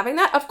new to having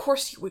that, of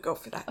course you would go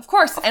for that. Of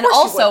course. And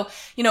also,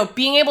 you know,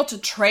 being able to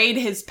trade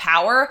his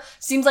power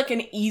seems like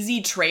an easy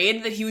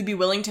trade that he would be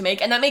willing to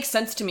make. And that makes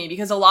sense to me,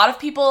 because a lot of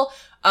people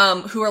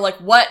who are like,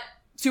 what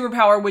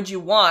superpower would you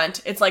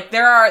want? It's like,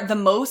 the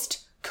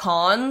most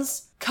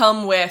cons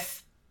come with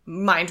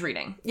mind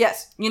reading.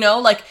 Yes. You know,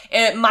 like,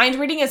 mind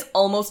reading is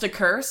almost a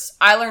curse.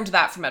 I learned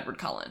that from Edward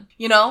Cullen,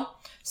 you know?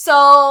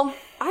 So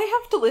I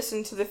have to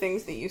listen to the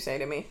things that you say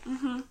to me.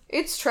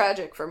 It's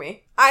tragic for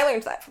me. I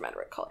learned that from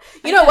Edward Cullen.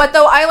 You know what,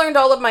 though? I learned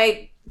all of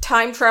my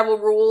time travel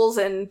rules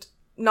and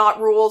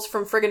not rules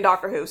from friggin'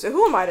 Doctor Who, so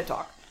who am I to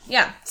talk?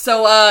 Yeah.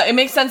 So it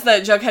makes sense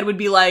that Jughead would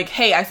be like,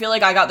 hey, I feel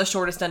like I got the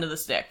shortest end of the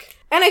stick.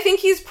 And I think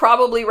he's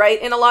probably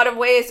right in a lot of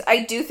ways.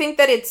 I do think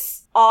that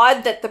it's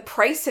odd that the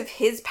price of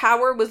his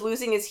power was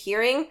losing his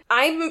hearing.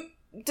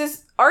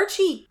 Does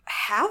Archie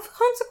have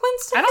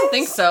consequence to I don't his?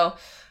 think so.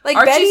 Like,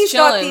 Archie's Betty's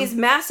chilling. got these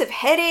massive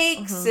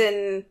headaches,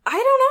 and I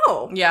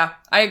don't know. Yeah,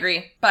 I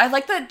agree. But I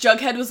like that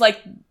Jughead was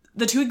like,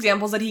 the two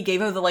examples that he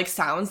gave of the like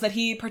sounds that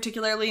he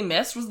particularly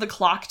missed was the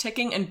clock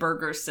ticking and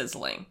burgers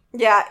sizzling.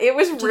 Yeah, it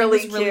was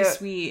really cute. Really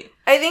sweet.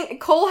 I think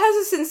Cole has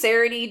a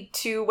sincerity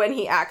to when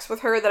he acts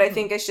with her that I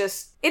think is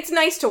just, it's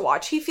nice to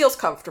watch. He feels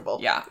comfortable.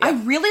 Yeah. I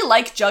really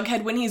like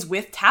Jughead when he's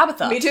with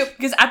Tabitha. Me too.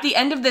 Because at the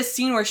end of this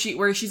scene where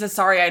she says,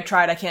 sorry, I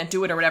tried, I can't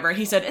do it or whatever,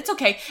 he said, it's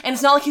okay. And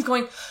it's not like he's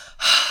going,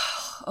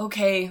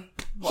 okay.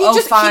 He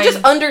just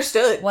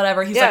understood.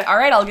 Whatever. He's like, all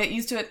right, I'll get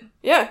used to it.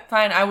 Yeah.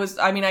 Fine. I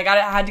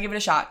had to give it a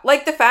shot.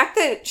 Like, the fact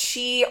that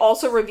she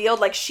also revealed,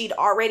 like, she'd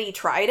already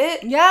tried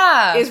it.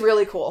 Yeah. Is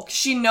really cool.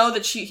 She know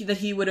that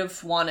he would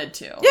have wanted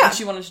to. Yeah. And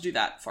she wanted to do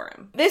that for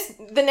him.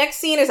 The next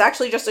scene is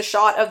actually just a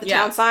shot of the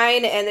town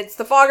sign, and it's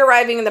the fog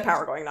arriving and the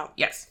power going out.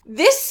 Yes.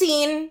 This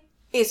scene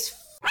is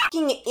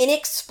fucking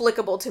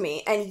inexplicable to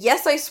me. And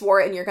yes, I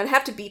swore it, and you're gonna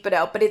have to beep it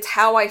out, but it's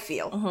how I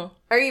feel. Mm-hmm.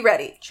 Are you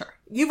ready? Sure.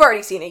 You've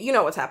already seen it. You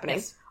know what's happening.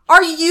 Yes.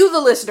 Are you,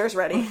 the listeners,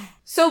 ready?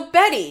 So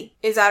Betty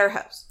is at her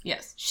house.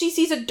 Yes. She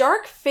sees a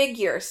dark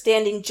figure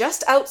standing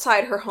just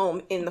outside her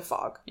home in the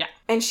fog. Yeah.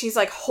 And she's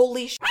like,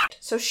 holy shit.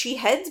 So she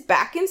heads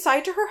back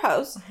inside to her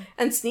house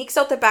and sneaks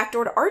out the back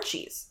door to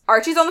Archie's.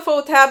 Archie's on the phone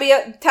with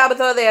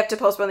Tabitha. They have to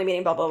postpone the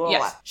meeting, blah, blah, blah,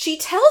 blah. She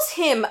tells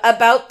him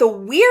about the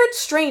weird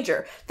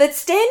stranger that's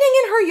standing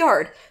in her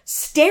yard,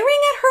 staring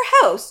at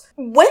her house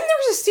when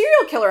there's a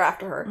serial killer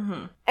after her.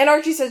 Mm-hmm. And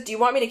Archie says, do you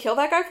want me to kill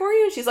that guy for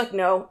you? And she's like,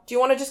 no. Do you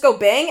want to just go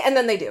bang? And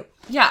then they do.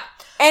 Yeah.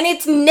 And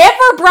it's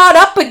never brought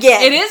up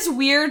again. It is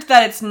weird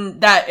that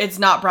it's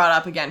not brought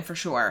up again, for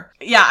sure.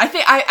 Yeah, I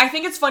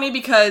think it's funny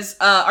because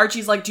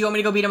Archie's like, do you want me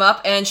to go beat him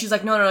up? And she's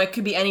like, no, it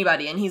could be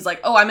anybody. And he's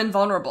like, oh, I'm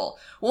invulnerable.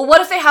 Well,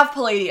 what if they have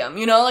palladium?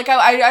 You know, like,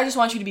 I just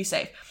want you to be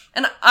safe.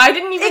 And I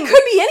didn't even... It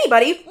could be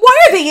anybody. Why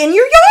are they in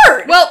your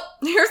yard? Well,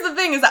 here's the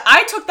thing, is that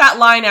I took that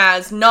line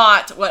as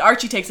not what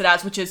Archie takes it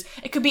as, which is,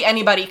 it could be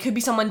anybody, it could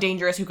be someone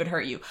dangerous who could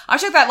hurt you. I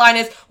took that line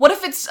as, what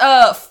if it's,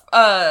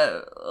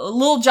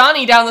 little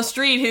Johnny down the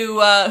street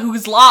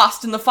who's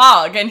lost in the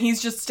fog, and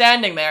he's just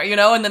standing there, you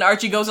know, and then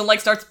Archie goes and, like,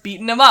 starts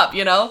beating him up,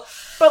 you know?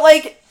 But,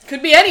 like...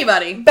 Could be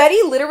anybody.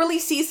 Betty literally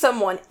sees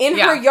someone in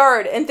her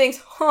yard and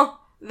thinks,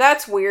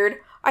 that's weird.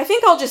 I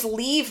think I'll just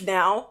leave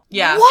now.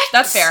 Yeah, what?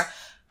 That's fair.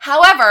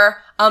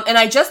 However, and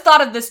I just thought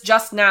of this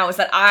just now, is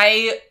that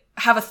I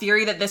have a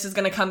theory that this is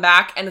going to come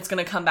back, and it's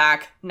going to come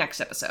back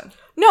next episode.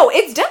 No,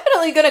 it's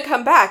definitely going to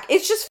come back.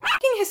 It's just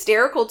fucking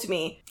hysterical to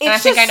me. It's and I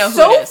think I know who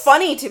so it is.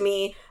 Funny to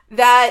me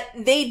that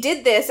they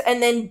did this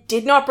and then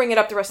did not bring it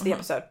up the rest of the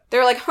episode.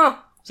 They're like, it's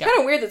kind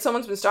of weird that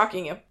someone's been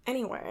stalking you.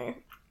 Anyway.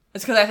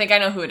 It's because I think I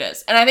know who it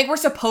is. And I think we're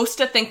supposed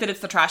to think that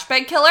it's the trash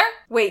bag killer.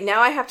 Wait,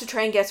 now I have to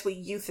try and guess what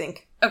you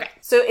think. Okay.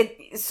 So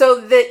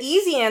the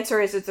easy answer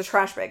is it's a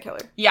trash bag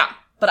killer. Yeah,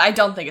 but I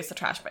don't think it's the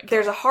trash bag killer.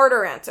 There's a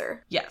harder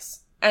answer.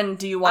 Yes. And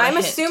do you want I'm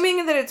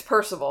assuming that it's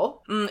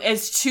Percival.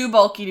 It's too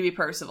bulky to be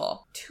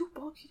Percival. Too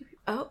bulky to be...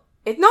 Oh.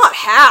 It's not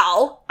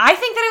Hal. I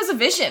think that it was a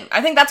vision.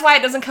 I think that's why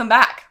it doesn't come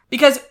back.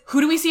 Because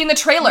who do we see in the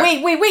trailer?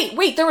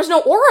 Wait. There was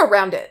no aura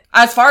around it.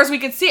 As far as we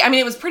could see. I mean,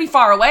 it was pretty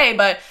far away,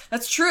 but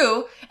that's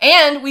true.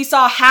 And we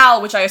saw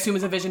Hal, which I assume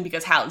is a vision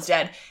because Hal is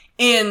dead,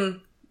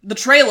 in the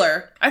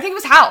trailer. I think it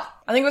was Hal.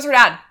 I think it was her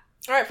dad.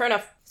 All right, fair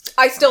enough.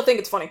 I still think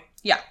it's funny.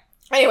 Yeah.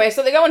 Anyway,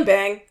 so they go and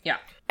bang. Yeah.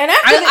 And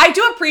after I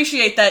do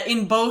appreciate that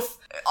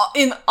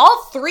in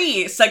all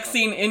three sex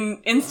scene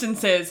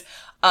instances,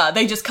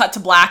 they just cut to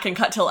black and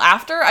cut till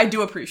after. I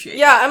do appreciate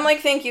that. I'm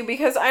like, thank you,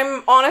 because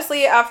I'm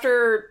honestly,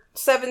 after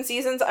 7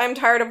 seasons, I'm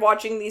tired of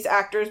watching these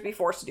actors be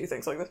forced to do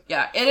things like this.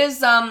 Yeah, it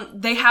is,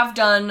 they have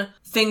done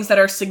things that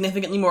are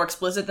significantly more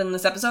explicit than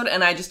this episode,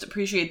 and I just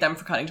appreciate them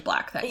for cutting to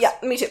black. Thanks. Yeah,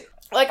 me too.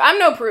 Like, I'm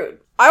no prude.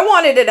 I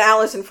wanted an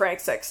Alice and Frank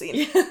sex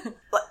scene.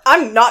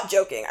 I'm not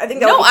joking. I think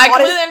that would be I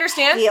completely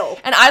understand. Hell.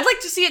 And I'd like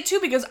to see it too,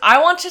 because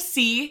I want to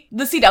see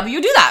the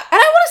CW do that. And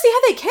I want to see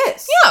how they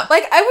kiss. Yeah.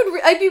 Like,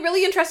 I'd be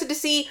really interested to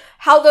see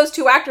how those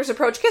two actors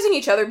approach kissing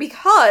each other,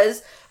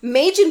 because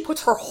Majin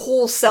puts her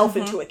whole self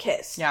into a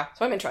kiss. Yeah.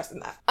 So I'm interested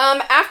in that.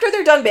 After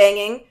they're done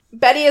banging,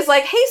 Betty is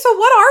like, hey, so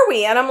what are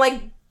we? And I'm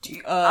like, should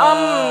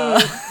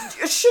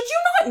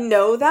you not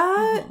know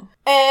that? Mm-hmm.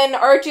 And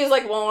Archie's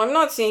like, well, I'm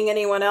not seeing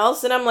anyone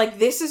else. And I'm like,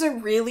 this is a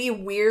really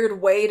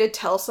weird way to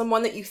tell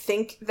someone that you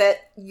think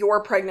that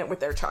you're pregnant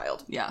with their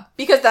child. Yeah.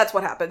 Because that's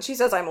what happened. She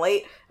says, I'm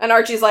late. And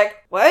Archie's like,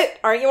 what?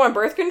 Aren't you on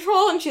birth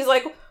control? And she's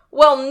like,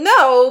 well,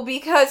 no,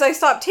 because I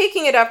stopped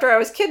taking it after I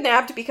was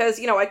kidnapped because,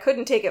 I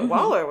couldn't take it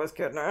while I was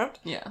kidnapped.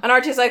 Yeah. And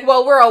Archie's like,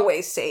 well, we're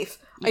always safe.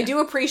 I do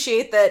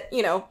appreciate that,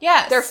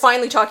 Yes. they're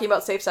finally talking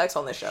about safe sex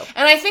on this show.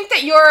 And I think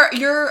that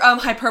you're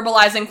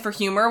hyperbolizing for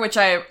humor, which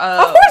I of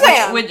course I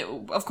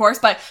am. Of course,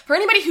 but for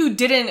anybody who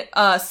didn't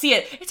see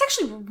it, it's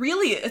actually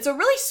it's a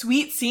really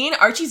sweet scene.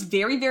 Archie's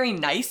very, very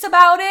nice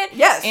about it.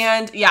 Yes.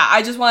 And yeah,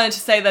 I just wanted to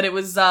say that it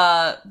was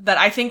that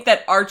I think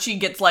that Archie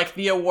gets like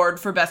the award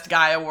for best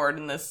guy award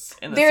in this.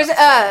 There's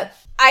episode.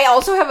 I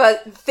also have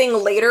a thing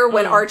later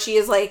when Archie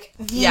is like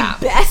the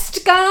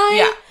best guy.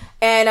 Yeah.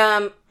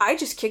 And I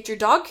just kicked your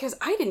dog because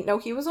I didn't know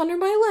he was under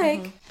my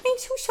leg. I'm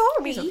so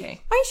sorry. He's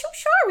okay. I'm so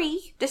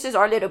sorry. This is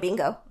our little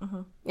Bingo.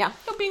 Yeah.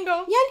 Little Bingo.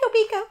 Yeah, little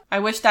Bingo. I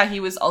wish that he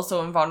was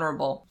also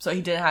invulnerable, so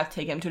he didn't have to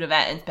take him to the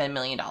vet and spend $1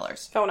 million.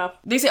 Fair enough.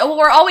 They say, oh, well,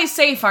 we're always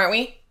safe, aren't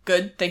we?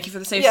 Good. Thank you for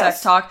the safe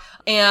sex talk.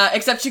 And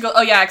except she goes,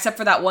 oh yeah, except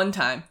for that one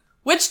time.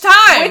 Which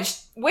time?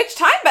 Which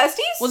time,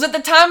 besties? Was it the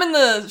time in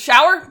the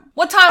shower?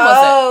 What time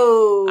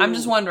was it? I'm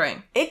just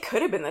wondering. It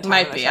could have been the time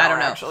Might in the be, shower, I don't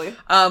know. Actually.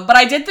 But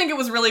I did think it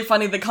was really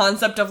funny, the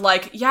concept of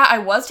like, yeah, I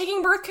was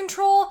taking birth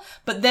control,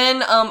 but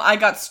then I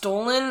got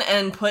stolen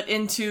and put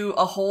into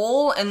a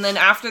hole, and then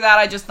after that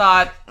I just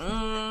thought,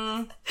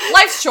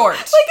 life's short.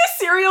 Like a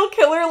serial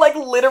killer, like,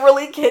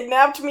 literally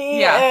kidnapped me.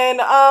 Yeah.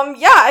 And,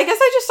 I guess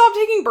I just stopped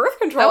taking birth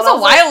control. That was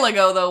a while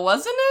ago, though,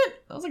 wasn't it?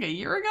 That was like a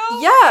year ago?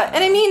 Yeah,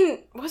 and I mean,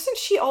 wasn't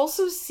she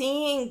also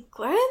seeing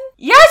Glenn?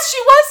 Yes, she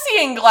was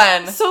seeing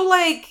Glenn! So,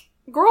 like,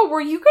 girl,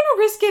 were you gonna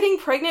risk getting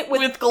pregnant with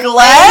Glenn's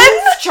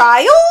Glenn's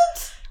child?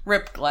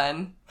 Rip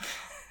Glenn.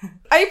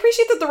 I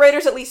appreciate that the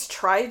writers at least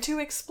tried to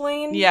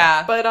explain.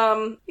 Yeah. But,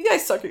 you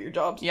guys suck at your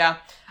jobs. Yeah.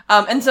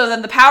 And so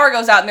then the power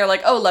goes out and they're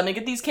like, oh, let me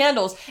get these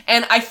candles.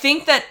 And I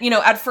think that,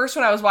 at first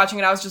when I was watching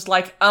it, I was just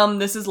like,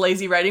 this is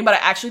lazy writing, but I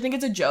actually think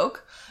it's a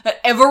joke. That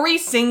every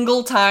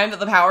single time that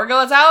the power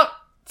goes out,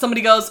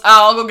 somebody goes, oh,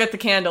 I'll go get the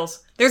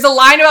candles. There's a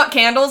line about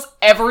candles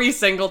every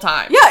single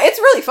time. Yeah, it's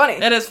really funny.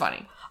 It is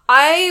funny.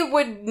 I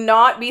would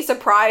not be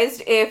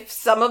surprised if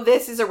some of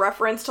this is a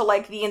reference to,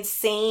 like,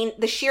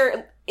 the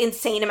sheer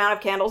insane amount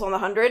of candles on the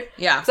 100.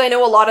 Yeah. Because I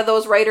know a lot of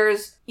those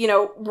writers,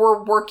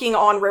 were working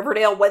on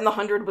Riverdale when the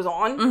 100 was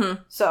on.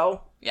 Mm-hmm.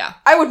 So, yeah.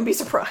 I wouldn't be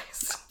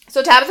surprised.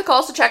 So Tabitha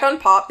calls to check on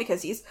Pop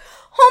because he's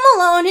home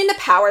alone and the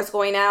power's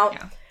going out.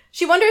 Yeah.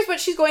 She wonders what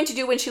she's going to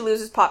do when she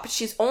loses Pop, but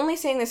she's only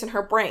saying this in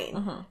her brain.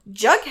 Mm-hmm.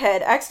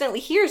 Jughead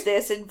accidentally hears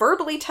this and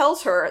verbally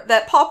tells her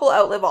that Pop will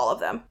outlive all of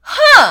them.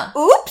 Huh!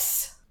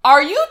 Oops!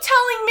 Are you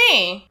telling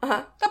me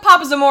that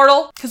Pop is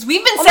immortal? Because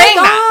we've been saying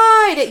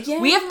that.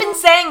 Yeah. We have been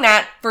saying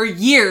that for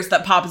years,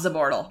 that Pop is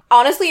immortal.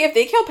 Honestly, if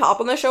they kill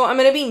Pop on the show, I'm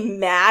going to be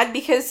mad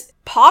because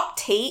Pop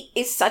Tate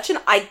is such an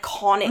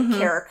iconic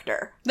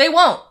character. They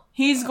won't.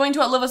 He's going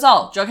to outlive us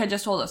all. Jughead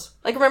just told us.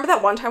 Like, remember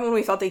that one time when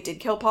we thought they did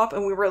kill Pop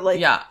and we were, like,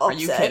 yeah. upset? Are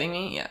you kidding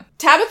me? Yeah.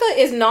 Tabitha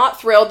is not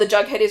thrilled that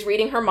Jughead is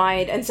reading her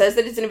mind and says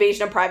that it's an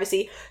invasion of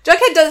privacy.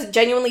 Jughead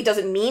genuinely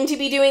doesn't mean to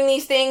be doing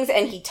these things,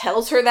 and he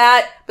tells her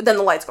that, but then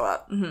the lights go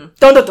out. Mm-hmm.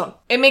 Dun dun dun.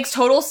 It makes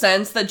total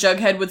sense that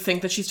Jughead would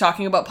think that she's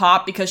talking about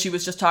Pop because she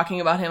was just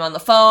talking about him on the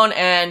phone,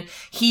 and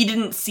he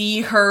didn't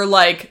see her,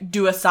 like,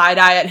 do a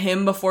side-eye at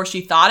him before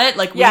she thought it,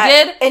 like we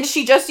did. And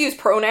she just used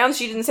pronouns.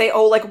 She didn't say,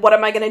 oh, like, what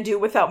am I gonna do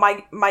without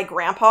my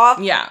grandpa?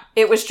 Yeah.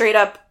 It was straight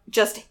up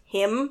just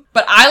him.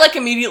 But I, like,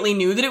 immediately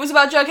knew that it was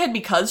about Jughead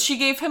because she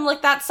gave him,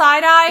 like, that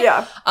side-eye.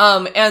 Yeah.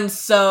 And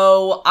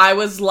so I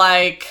was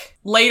like,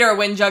 later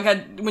when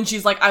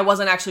she's like, I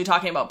wasn't actually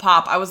talking about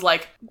Pop, I was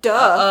like,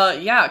 duh.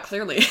 Yeah,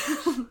 clearly.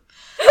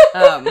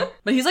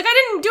 But he's like,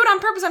 I didn't do it on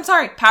purpose, I'm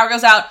sorry. Power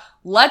goes out,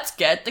 let's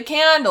get the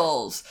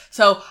candles.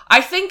 So I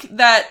think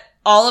that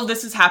all of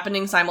this is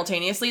happening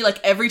simultaneously. Like,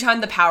 every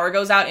time the power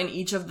goes out in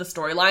each of the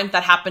storylines,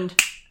 that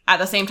happened at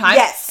the same time.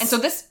 Yes. And so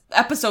this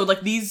episode,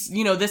 like,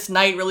 this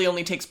night really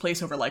only takes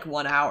place over, like,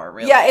 1 hour,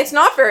 really. Yeah, it's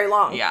not very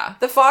long. Yeah.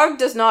 The fog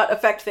does not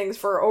affect things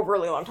for a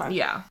overly long time.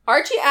 Yeah.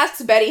 Archie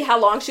asks Betty how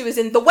long she was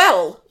in the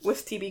well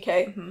with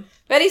TBK. Mm-hmm.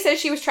 Betty says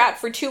she was trapped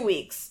for 2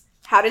 weeks.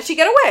 How did she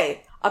get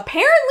away?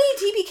 Apparently,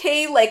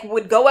 TBK, like,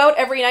 would go out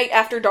every night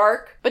after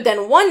dark, but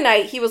then one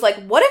night he was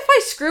like, what if I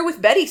screw with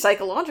Betty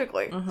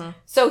psychologically? Mm-hmm.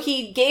 So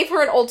he gave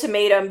her an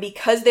ultimatum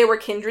because they were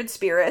kindred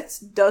spirits.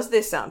 Does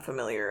this sound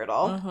familiar at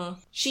all? Mm-hmm.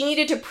 She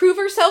needed to prove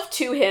herself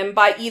to him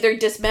by either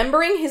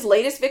dismembering his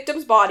latest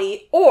victim's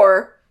body,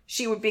 or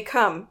she would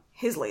become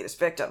his latest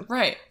victim.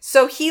 Right.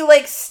 So he,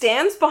 like,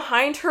 stands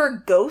behind her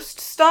ghost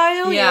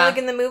style, yeah. Like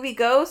in the movie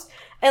Ghost,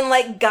 and,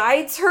 like,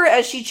 guides her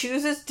as she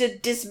chooses to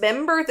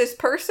dismember this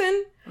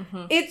person.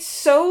 Mm-hmm. It's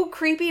so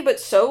creepy, but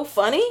so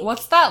funny.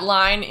 What's that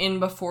line in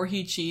Before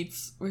He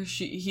Cheats where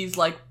he's,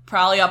 like,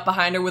 probably up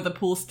behind her with a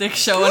pool stick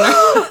showing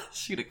her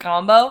shoot a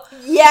combo?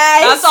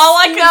 Yes! That's all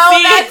I can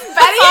see. That's Betty.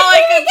 That's all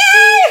I can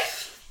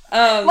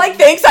see. Like,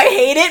 thanks, I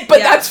hate it, but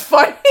that's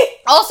funny.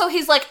 Also,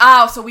 he's like,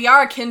 oh, so we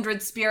are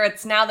kindred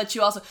spirits now that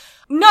you also...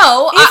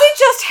 No. Is it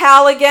just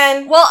Hal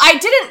again? Well, I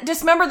didn't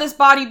dismember this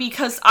body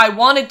because I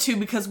wanted to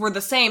because we're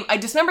the same. I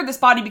dismembered this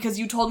body because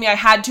you told me I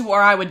had to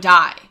or I would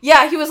die.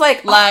 Yeah, he was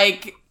like...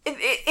 Like,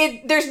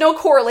 there's no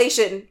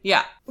correlation.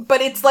 Yeah.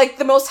 But it's, like,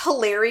 the most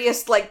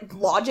hilarious, like,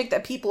 logic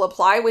that people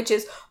apply, which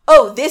is,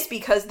 oh, this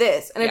because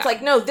this. And it's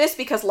like, no, this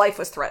because life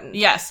was threatened.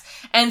 Yes.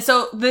 And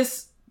so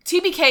this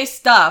TBK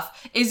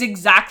stuff is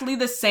exactly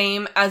the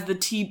same as the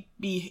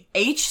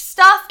TBH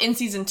stuff in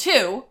season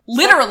 2.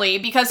 Literally,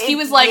 because he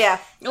was like,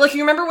 like,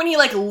 you remember when he,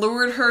 like,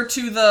 lured her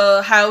to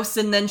the house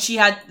and then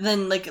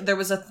there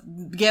was a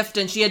gift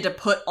and she had to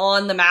put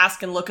on the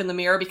mask and look in the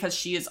mirror because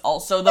she is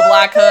also the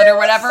Black Hood or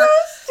whatever?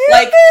 So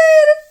like,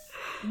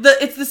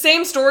 it's the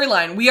same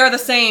storyline. We are the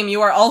same.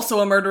 You are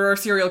also a murderer,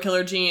 serial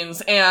killer,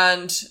 Jeans.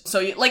 And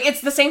so, like,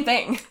 it's the same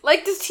thing.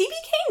 Like, does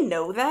TBK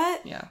know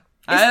that? Yeah.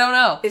 I don't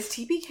know. Is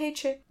TBK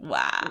Chick?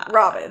 Wow.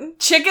 Robin.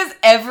 Chick is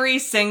every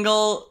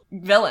single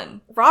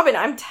villain. Robin,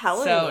 I'm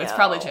telling you. So it's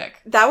probably Chick.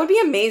 That would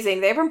be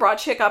amazing. They haven't brought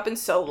Chick up in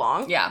so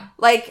long. Yeah.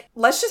 Like,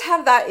 let's just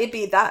have it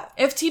be that.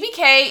 If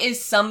TBK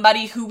is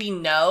somebody who we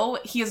know,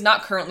 he is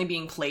not currently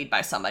being played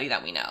by somebody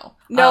that we know.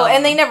 No,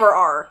 and they never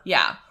are.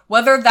 Yeah.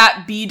 Whether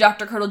that be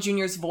Dr. Curdle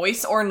Jr.'s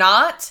voice or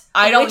not,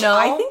 I don't know.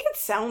 I think it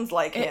sounds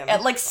like him.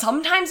 Like,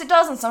 sometimes it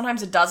does and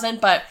sometimes it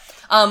doesn't, but...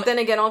 then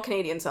again, all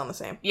Canadians sound the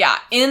same. Yeah.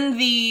 In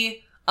the,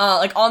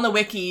 like, on the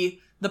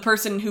wiki, the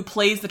person who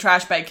plays the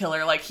trash bag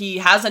killer, like, he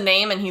has a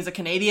name and he's a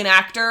Canadian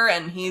actor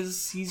and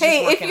he's just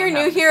Hey, if you're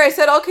new here, I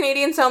said all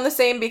Canadians sound the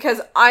same because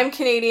I'm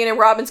Canadian and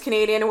Robin's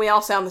Canadian and we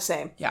all sound the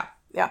same. Yeah.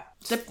 Yeah.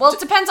 Well, it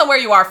depends on where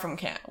you are from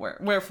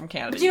We're from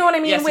Canada. But you know what I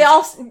mean? Yes,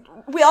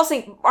 we all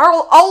think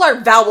all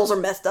our vowels are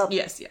messed up.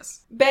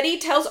 Yes. Betty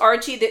tells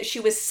Archie that she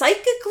was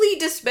psychically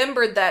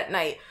dismembered that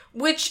night,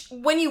 which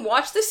when you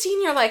watch the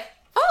scene, you're like,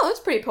 oh,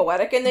 that's pretty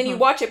poetic. And then you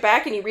watch it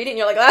back and you read it and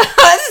you're like,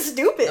 ah, this is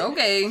stupid.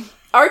 Okay.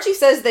 Archie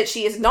says that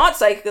she is not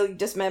psychically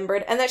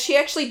dismembered and that she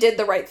actually did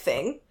the right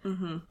thing.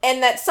 Mm-hmm.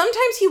 And that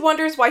sometimes he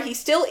wonders why he's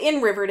still in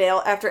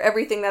Riverdale after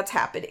everything that's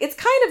happened. It's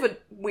kind of a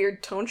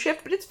weird tone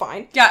shift, but it's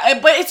fine. Yeah,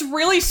 but it's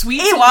really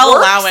sweet, so I'll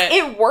allow it.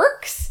 It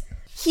works.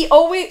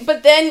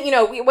 But then, you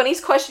know, when he's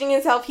questioning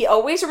himself, he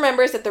always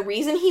remembers that the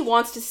reason he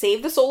wants to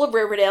save the soul of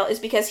Riverdale is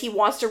because he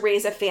wants to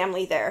raise a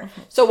family there.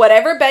 Mm-hmm. So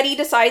whatever Betty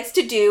decides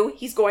to do,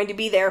 he's going to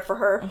be there for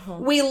her.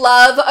 Mm-hmm. We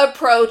love a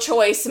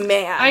pro-choice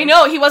man. I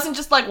know, he wasn't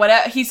just like,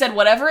 whatever. He said,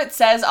 whatever it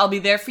says, I'll be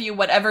there for you,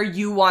 whatever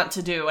you want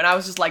to do. And I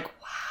was just like,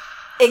 wow.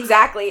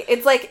 Exactly.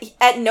 It's like,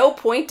 at no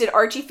point did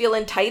Archie feel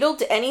entitled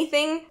to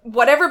anything.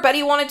 Whatever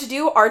Betty wanted to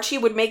do, Archie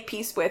would make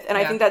peace with. And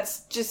I think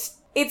that's just...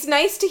 It's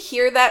nice to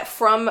hear that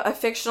from a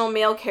fictional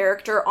male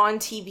character on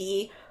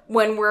TV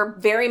when we're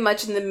very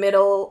much in the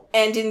middle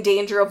and in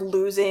danger of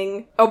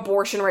losing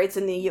abortion rights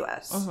in the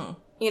U.S. Mm-hmm.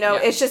 You know,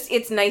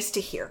 it's nice to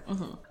hear.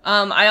 Mm-hmm.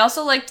 I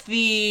also liked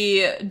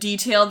the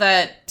detail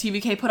that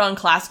TBK put on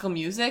classical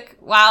music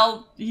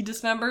while he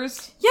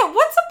dismembers. Yeah,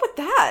 what's up with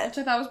that? Which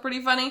I thought was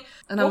pretty funny.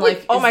 And I'm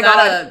like, oh is my that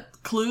God. a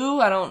clue?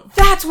 I don't...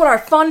 That's what our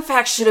fun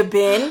fact should have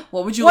been.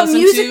 What would you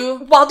listen to?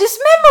 While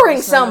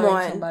dismembering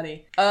someone.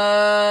 Somebody.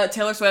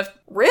 Taylor Swift.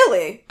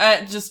 Really?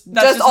 That's just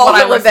all what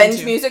the I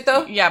revenge music,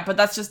 though? Yeah, but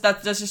that's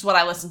just what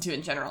I listen to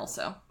in general,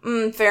 so.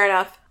 Fair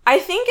enough. I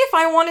think if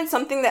I wanted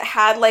something that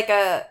had, like,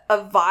 a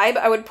vibe,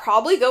 I would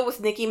probably go with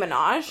Nicki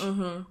Minaj.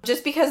 Mm-hmm.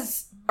 Just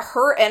because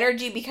her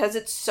energy,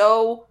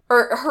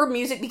 her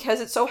music, because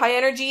it's so high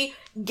energy,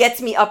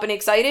 gets me up and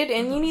excited,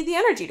 and you need the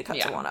energy to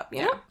cut someone up,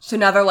 you know? So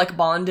now they're, like,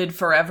 bonded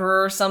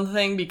forever or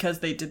something because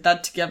they did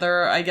that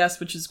together, I guess,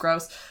 which is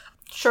gross.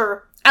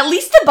 Sure. At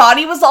least the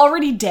body was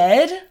already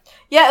dead.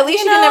 Yeah, at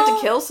least you didn't have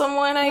to kill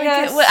someone, I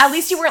guess. At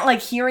least you weren't,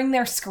 like, hearing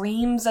their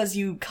screams as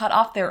you cut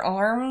off their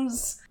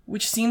arms.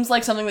 Which seems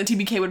like something that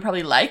TBK would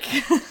probably like.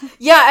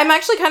 Yeah, I'm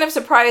actually kind of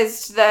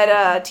surprised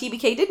that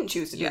TBK didn't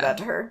choose to do that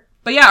to her.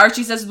 But yeah,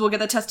 Archie says we'll get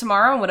the test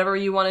tomorrow, and whatever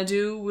you want to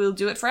do, we'll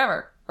do it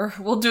forever. Or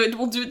we'll do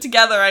it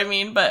together, I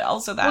mean, but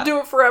also that. We'll do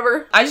it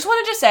forever. I just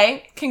wanted to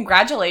say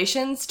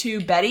congratulations to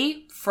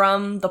Betty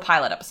from the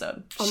pilot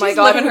episode. Oh my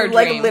God, living her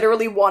dream. Like,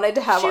 literally wanted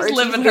to have Archie's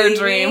living her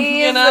dream,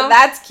 you know?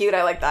 That's cute,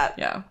 I like that.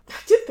 Yeah. I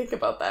did think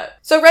about that.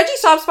 So Reggie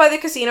stops by the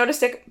casino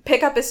to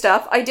pick up his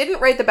stuff. I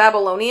didn't write the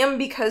Babylonium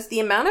because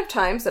the amount of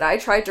times that I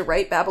tried to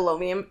write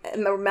Babylonium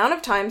and the amount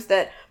of times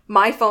that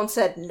my phone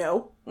said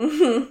no.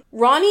 Mm-hmm.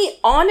 Ronnie,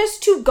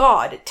 honest to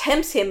God,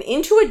 tempts him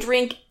into a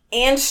drink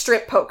and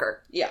strip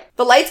poker. Yeah.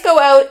 The lights go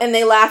out and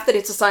they laugh that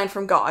it's a sign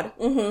from God.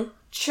 Mm-hmm.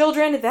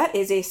 Children, that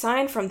is a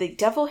sign from the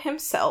devil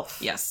himself.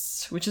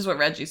 Yes, which is what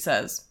Reggie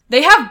says.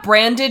 They have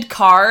branded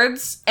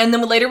cards, and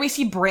then later we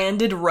see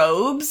branded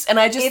robes, and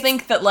I just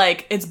think that,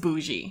 like, it's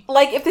bougie.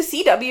 Like, if the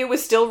CW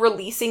was still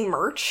releasing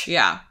merch...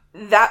 Yeah.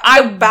 That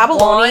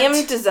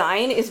Babylonium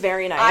design is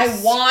very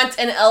nice. I want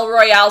an El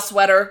Royale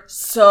sweater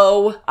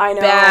so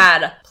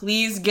bad.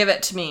 Please give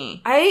it to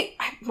me. I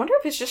wonder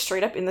if it's just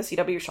straight up in the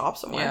CW shop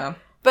somewhere. Yeah.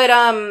 But,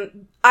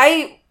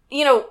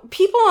 you know,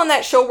 people on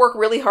that show work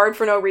really hard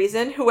for no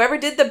reason. Whoever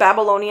did the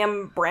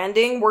Babylonium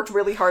branding worked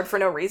really hard for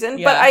no reason.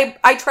 Yeah. But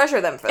I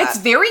treasure them for that. It's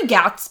very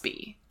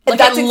Gatsby. Like,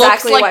 that's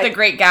exactly looks like the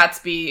Great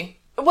Gatsby.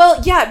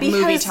 Well, yeah,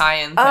 because movie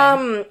tie-in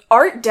thing.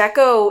 Art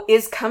Deco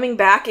is coming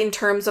back in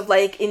terms of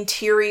like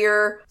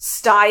interior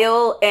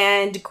style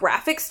and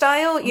graphic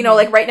style. You know,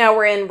 like right now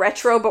we're in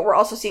retro, but we're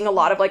also seeing a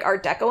lot of like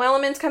Art Deco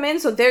elements come in.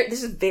 So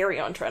this is very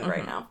on trend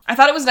right now. I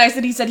thought it was nice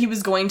that he said he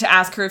was going to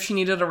ask her if she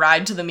needed a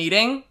ride to the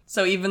meeting.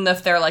 So even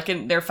if they're like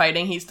they're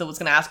fighting, he still was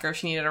going to ask her if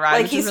she needed a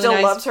ride. Like he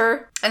still loves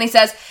her. And he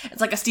says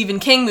it's like a Stephen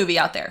King movie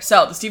out there.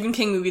 So the Stephen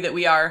King movie that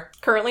we are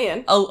currently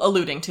in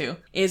alluding to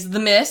is The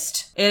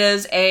Mist. It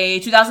is a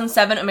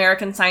 2007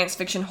 American science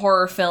fiction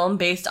horror film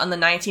based on the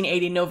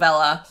 1980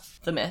 novella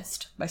The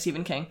Mist by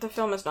Stephen King. The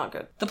film is not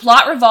good. The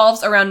plot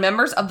revolves around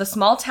members of the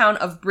small town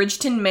of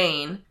Bridgeton,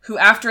 Maine, who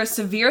after a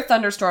severe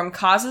thunderstorm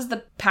causes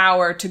the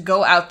power to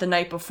go out the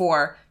night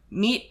before,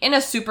 meet in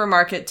a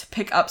supermarket to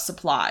pick up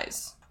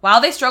supplies. While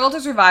they struggle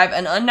to survive,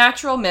 an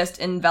unnatural mist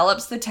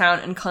envelops the town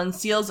and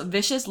conceals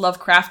vicious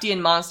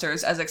Lovecraftian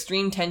monsters as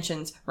extreme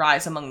tensions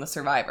rise among the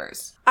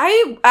survivors.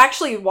 I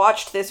actually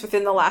watched this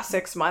within the last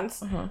 6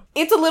 months.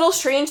 It's a little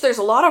strange. There's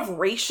a lot of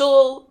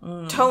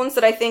racial tones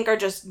that I think are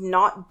just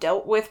not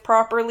dealt with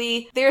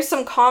properly. There's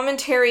some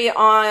commentary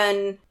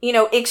on, you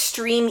know,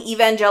 extreme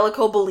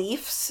evangelical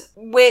beliefs,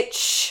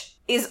 which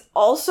is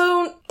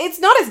also,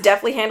 it's not as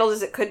deftly handled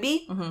as it could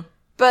be.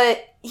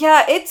 But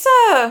yeah, it's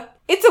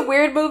a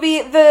weird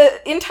movie. The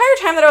entire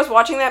time that I was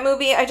watching that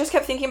movie, I just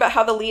kept thinking about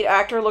how the lead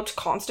actor looked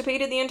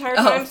constipated the entire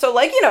time. So,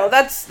 like, you know,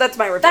 that's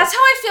my review. That's how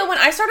I feel when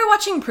I started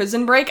watching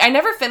Prison Break. I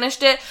never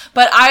finished it,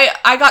 but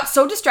I got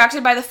so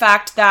distracted by the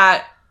fact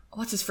that,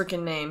 what's his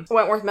freaking name?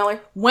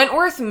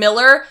 Wentworth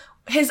Miller,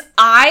 his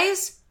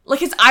eyes,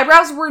 like his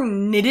eyebrows were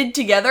knitted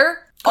together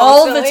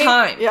all the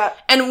time. Yeah.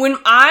 And when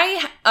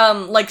I,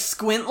 like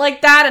squint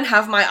like that and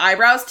have my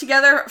eyebrows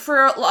together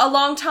for a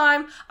long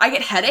time, I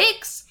get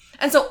headaches.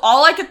 And so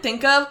all I could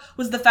think of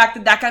was the fact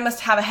that that guy must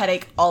have a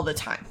headache all the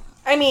time.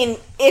 I mean,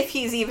 if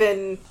he's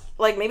even,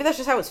 like, maybe that's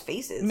just how his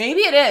face is.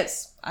 Maybe it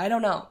is. I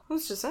don't know.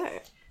 Who's to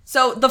say?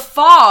 So the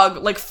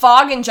fog, like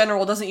fog in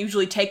general doesn't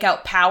usually take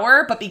out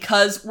power, but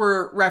because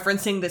we're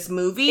referencing this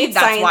movie,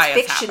 that's why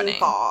it's happening.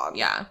 Fog.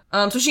 Yeah.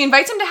 So she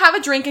invites him to have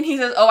a drink and he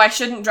says, oh, I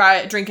shouldn't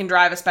drink and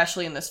drive,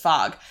 especially in this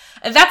fog.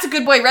 And that's a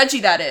good boy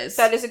Reggie, that is.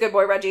 That is a good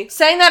boy Reggie.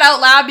 Saying that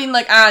out loud, being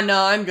like,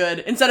 no, I'm good.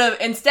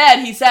 Instead,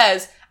 he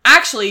says,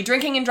 actually,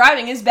 drinking and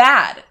driving is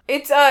bad.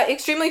 It's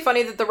extremely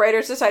funny that the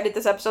writers decided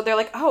this episode, they're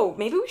like, oh,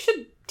 maybe we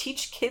should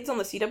teach kids on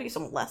the CW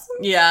some lessons?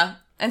 Yeah.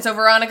 And so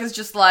Veronica's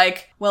just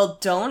like, well,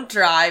 don't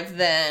drive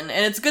then.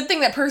 And it's a good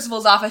thing that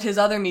Percival's off at his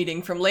other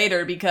meeting from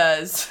later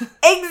because...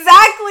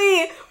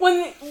 Exactly!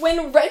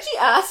 When Reggie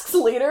asks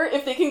later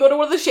if they can go to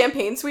one of the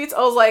champagne suites,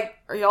 I was like,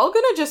 are y'all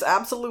gonna just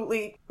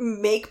absolutely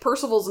make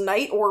Percival's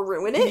night or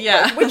ruin it?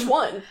 Yeah. Like, which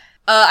one?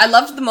 I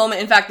loved the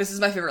moment. In fact, this is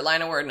my favorite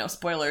line of word. No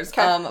spoilers.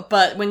 Okay.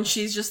 But when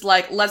she's just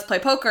like, let's play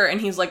poker.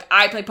 And he's like,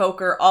 I play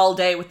poker all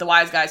day with the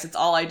wise guys. It's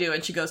all I do.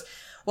 And she goes,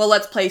 well,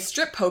 let's play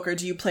strip poker.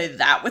 Do you play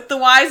that with the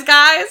wise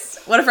guys?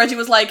 What if Reggie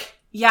was like,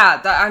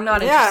 yeah, I'm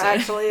not interested. Yeah,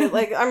 actually,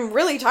 like, I'm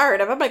really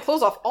tired. I've had my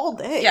clothes off all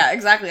day. Yeah,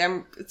 exactly.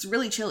 It's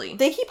really chilly.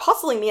 They keep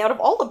hustling me out of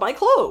all of my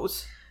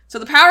clothes. So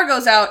the power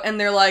goes out and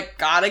they're like,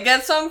 gotta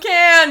get some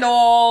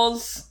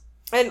candles.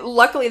 And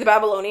luckily the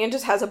Babylonian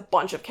just has a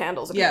bunch of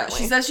candles, apparently. Yeah,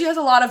 she says she has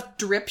a lot of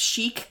drip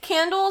chic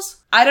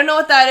candles. I don't know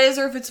what that is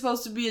or if it's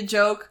supposed to be a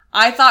joke.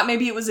 I thought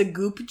maybe it was a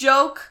goop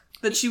joke.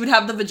 That she would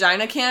have the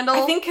vagina candle?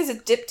 I think because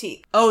it's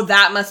Diptyque. Oh,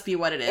 that must be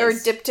what it is. Or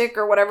Diptyque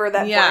or whatever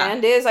that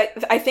brand is. I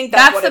think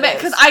that's what it is.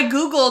 Because I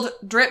googled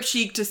drip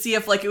chic to see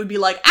if like it would be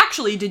like,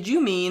 actually, did you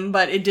mean?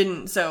 But it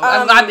didn't, so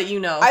I'm glad that you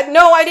know.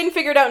 I didn't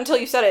figure it out until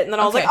you said it. And then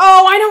I was like,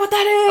 oh, I know what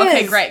that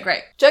is! Okay,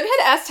 great.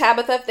 Jughead asks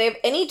Tabitha if they have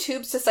any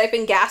tubes to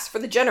siphon gas for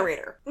the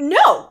generator.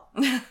 No!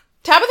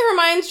 Tabitha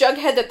reminds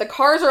Jughead that the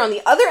cars are on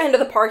the other end of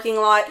the parking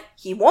lot.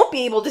 He won't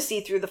be able to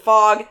see through the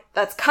fog.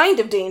 That's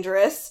kind of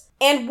dangerous.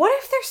 And what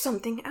if there's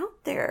something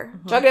out there?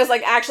 Jughead's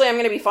like, actually, I'm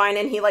gonna be fine,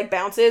 and he, like,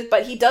 bounces,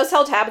 but he does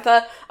tell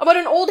Tabitha about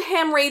an old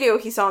ham radio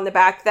he saw in the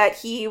back that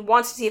he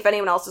wants to see if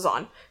anyone else is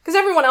on. Because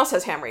everyone else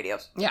has ham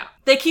radios. Yeah.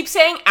 They keep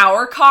saying,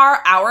 our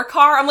car.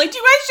 I'm like, do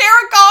you guys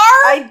share a car?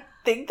 I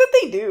think that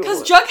they do.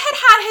 Because Jughead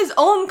had his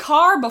own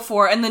car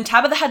before, and then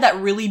Tabitha had that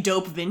really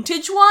dope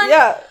vintage one.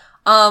 Yeah.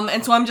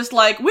 And so I'm just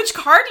like, which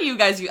car do you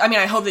guys use? I mean,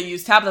 I hope they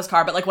used Tabitha's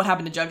car, but like, what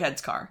happened to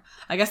Jughead's car?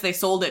 I guess they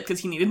sold it because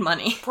he needed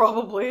money.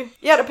 Probably.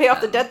 Yeah, to pay off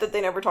the debt that they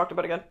never talked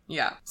about again.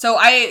 Yeah. So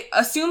I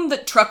assume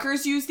that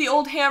truckers use the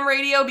old ham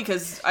radio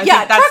because I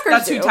think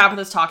that's who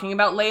Tabitha's talking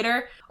about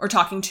later, or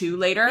talking to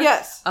later.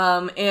 Yes.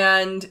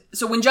 And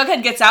so when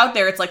Jughead gets out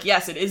there, it's like,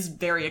 yes, it is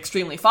very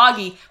extremely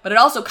foggy, but it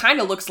also kind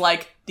of looks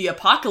like the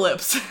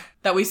apocalypse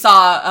that we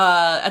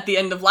saw at the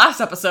end of last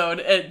episode.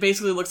 It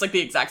basically looks like the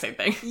exact same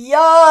thing.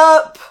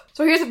 Yup!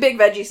 So here's a big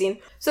veggie scene.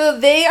 So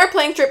they are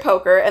playing strip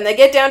poker, and they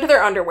get down to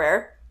their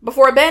underwear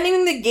before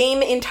abandoning the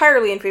game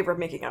entirely in favor of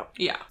making out.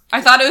 Yeah.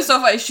 I thought it was so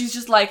funny. She's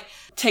just like,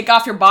 take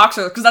off your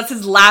boxer, because that's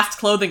his last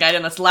clothing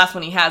item. That's the last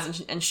one he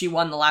has, and she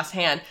won the last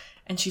hand.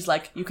 And she's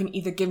like, you can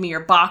either give me your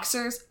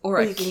boxers or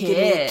a you can give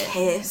me a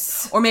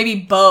kiss. Or maybe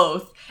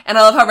both. And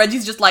I love how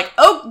Reggie's just like,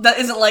 oh, that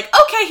isn't like,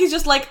 okay. He's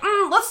just like,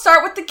 let's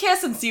start with the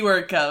kiss and see where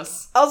it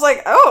goes. I was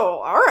like,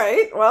 oh, all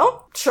right,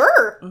 well,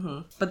 sure.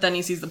 But then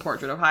he sees the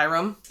portrait of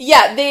Hiram.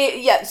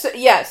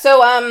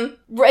 So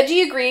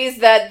Reggie agrees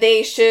that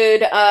they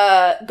should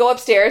go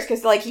upstairs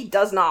because, like, he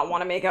does not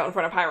want to make out in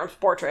front of Hiram's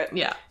portrait.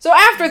 Yeah. So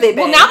after they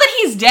bang... Well, now that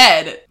he's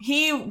dead,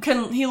 he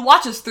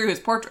watches through his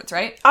portraits,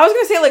 right? I was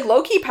gonna say, like,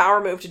 low-key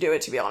power move to do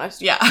it, to be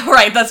honest. Yeah,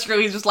 right, that's true.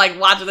 He's just like,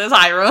 watch this,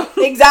 Hiram.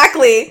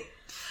 Exactly.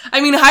 I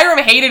mean,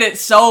 Hiram hated it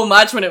so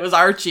much when it was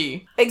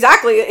Archie.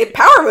 Exactly.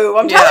 Power move,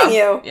 I'm telling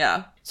you.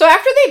 Yeah. So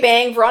after they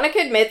bang, Veronica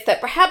admits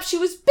that perhaps she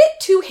was a bit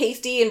too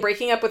hasty in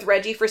breaking up with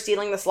Reggie for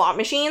stealing the slot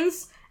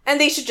machines, and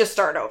they should just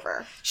start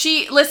over.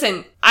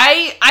 Listen,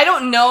 I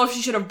don't know if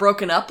she should have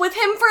broken up with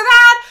him for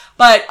that,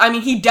 but, I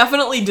mean, he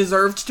definitely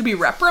deserved to be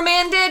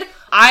reprimanded.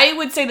 I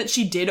would say that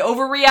she did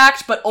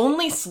overreact, but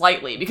only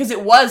slightly, because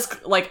it was,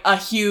 like, a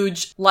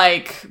huge,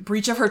 like,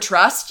 breach of her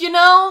trust, you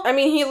know? I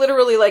mean, he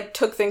literally, like,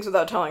 took things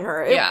without telling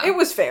her. It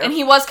was fair. And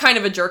he was kind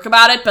of a jerk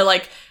about it, but,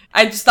 like,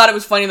 I just thought it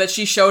was funny that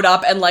she showed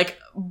up and, like,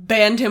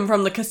 banned him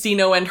from the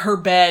casino and her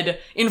bed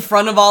in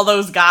front of all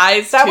those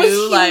guys, That too.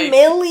 was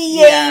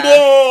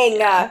humiliating!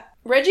 Yeah.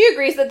 Reggie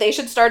agrees that they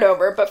should start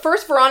over, but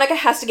first Veronica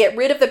has to get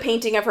rid of the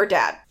painting of her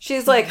dad.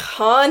 She's like,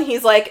 huh? And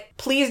he's like,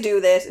 please do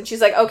this. And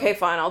she's like, okay,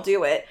 fine, I'll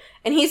do it.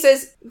 And he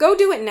says, go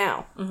do it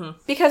now.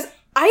 Because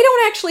I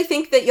don't actually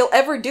think that you'll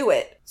ever do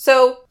it.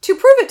 So, to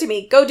prove it to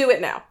me, go do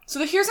it now.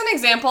 So here's an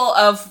example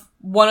of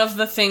one of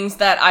the things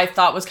that I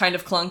thought was kind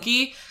of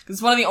clunky, because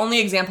it's one of the only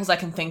examples I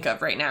can think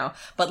of right now.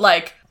 But,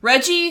 like,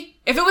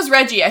 Reggie, if it was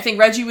Reggie, I think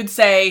Reggie would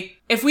say,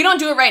 if we don't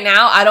do it right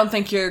now, I don't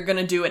think you're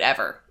gonna do it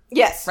ever.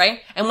 Yes.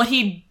 Right? And what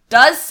he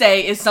does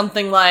say is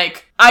something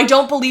like, I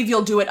don't believe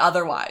you'll do it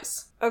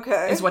otherwise.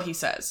 Okay. Is what he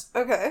says.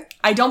 Okay.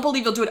 I don't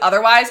believe you'll do it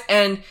otherwise,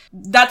 and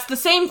that's the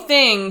same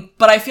thing,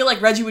 but I feel like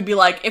Reggie would be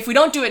like, if we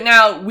don't do it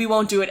now, we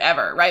won't do it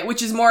ever, right?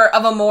 Which is more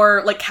of a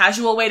more, like,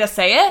 casual way to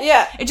say it.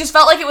 Yeah. It just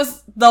felt like it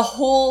was, the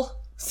whole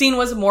scene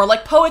was more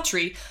like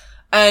poetry,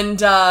 and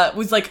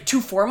was, like,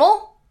 too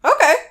formal.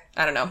 Okay.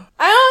 I don't know.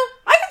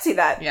 I can see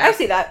that. Yeah. I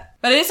see that.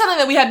 But it is something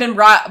that we had been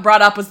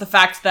brought up was the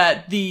fact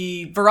that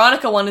the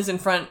Veronica one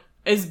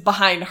is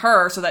behind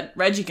her so that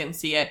Reggie can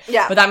see it.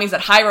 Yeah. But that means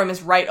that Hiram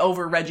is right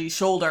over Reggie's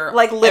shoulder,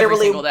 like, literally every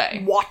single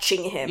day.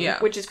 watching him, yeah.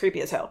 Which is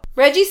creepy as hell.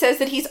 Reggie says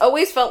that he's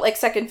always felt like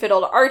second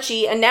fiddle to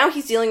Archie, and now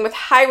he's dealing with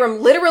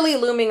Hiram literally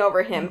looming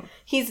over him.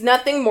 He's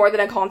nothing more than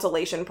a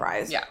consolation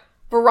prize. Yeah.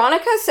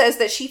 Veronica says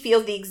that she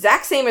feels the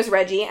exact same as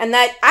Reggie, and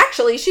that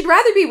actually she'd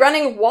rather be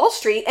running Wall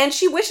Street, and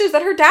she wishes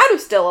that her dad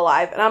was still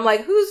alive. And I'm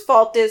like, whose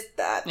fault is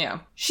that? Yeah.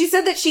 She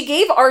said that she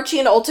gave Archie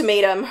an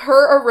ultimatum,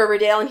 her or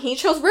Riverdale, and he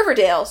chose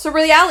Riverdale. So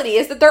reality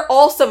is that they're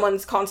all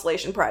someone's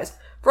consolation prize.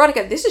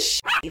 Veronica, this is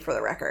shitty for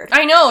the record.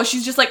 I know.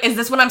 She's just like, is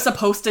this what I'm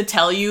supposed to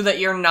tell you, that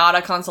you're not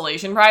a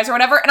consolation prize or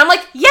whatever? And I'm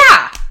like,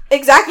 yeah!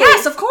 Exactly.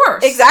 Yes, of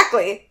course.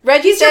 Exactly.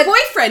 He's your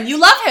boyfriend. You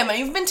love him, and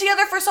you've been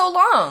together for so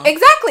long.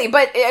 Exactly,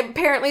 but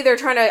apparently they're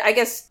trying to, I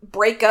guess,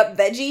 break up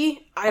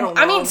Veggie. I don't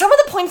know. I mean, some of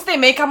the points they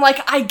make, I'm like,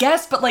 I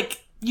guess, but,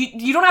 like,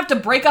 you don't have to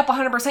break up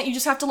 100%. You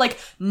just have to, like,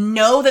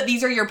 know that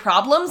these are your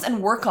problems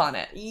and work on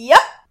it. Yep.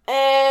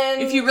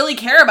 And if you really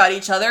care about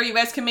each other, you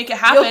guys can make it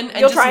happen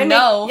and just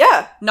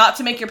know not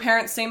to make your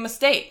parents' same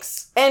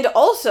mistakes. And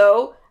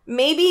also,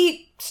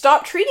 maybe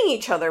stop treating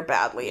each other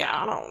badly. Yeah.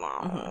 I don't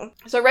know.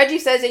 So Reggie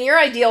says, in your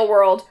ideal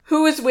world,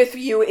 who is with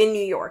you in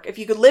New York? If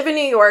you could live in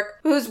New York,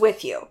 who's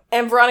with you?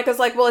 And Veronica's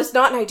like, well, it's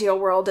not an ideal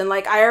world. And,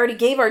 like, I already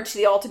gave Archie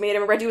the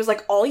ultimatum. And Reggie was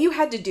like, all you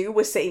had to do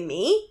was say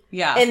me?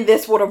 Yeah. And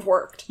this would have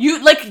worked.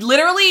 You, like,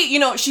 literally, you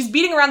know, she's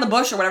beating around the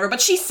bush or whatever,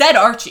 but she said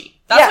Archie.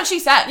 That's what she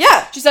said.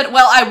 Yeah. She said,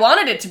 well, I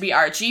wanted it to be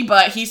Archie,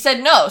 but he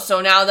said no, so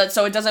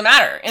it doesn't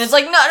matter. And it's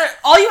like, no,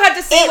 all you had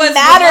to say was... It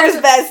matters,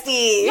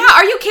 bestie! Yeah,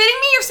 are you kidding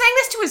me? You're saying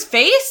this to his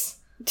face?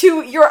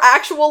 To your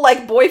actual,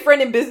 like,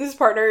 boyfriend and business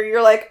partner,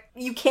 you're like,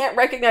 you can't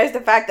recognize the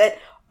fact that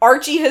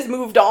Archie has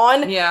moved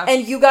on. Yeah.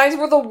 And you guys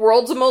were the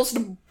world's most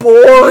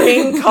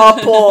boring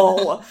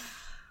couple.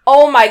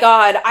 Oh my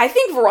god. I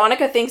think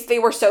Veronica thinks they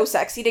were so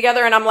sexy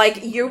together, and I'm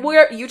like,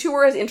 you two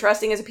were as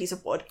interesting as a piece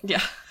of wood.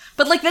 Yeah.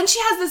 But, like, then she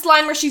has this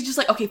line where she's just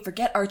like, okay,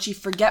 forget Archie,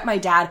 forget my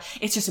dad.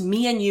 It's just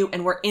me and you,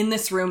 and we're in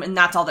this room, and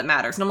that's all that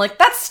matters. And I'm like,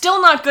 that's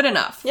still not good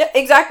enough. Yeah,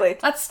 exactly.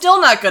 That's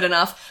still not good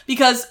enough,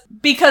 because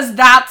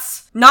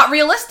that's not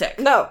realistic.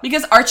 No.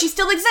 Because Archie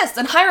still exists,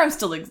 and Hiram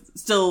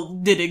still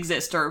did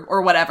exist,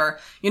 or whatever.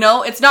 You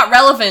know, it's not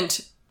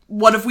relevant.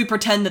 What if we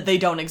pretend that they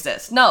don't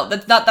exist? No,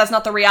 that's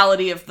not the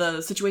reality of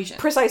the situation.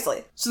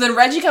 Precisely. So then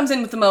Reggie comes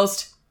in with the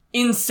most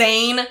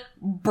insane,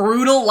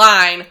 brutal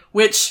line,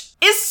 which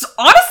is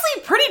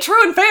honestly pretty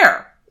true and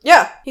fair.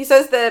 Yeah. He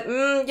says that,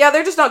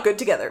 they're just not good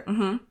together.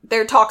 Mm-hmm.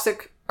 They're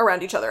toxic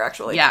around each other,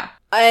 actually. Yeah.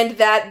 And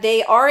that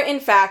they are, in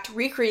fact,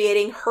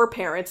 recreating her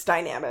parents'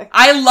 dynamic.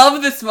 I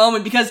love this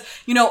moment because,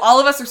 you know, all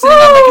of us are sitting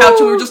on the couch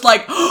and we're just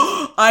like,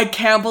 oh, I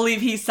can't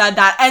believe he said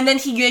that. And then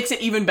he makes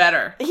it even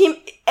better.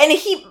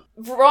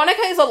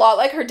 Veronica is a lot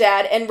like her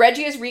dad, and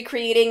Reggie is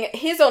recreating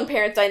his own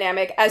parent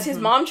dynamic as his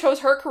mom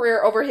chose her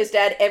career over his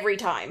dad every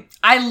time.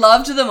 I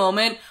loved the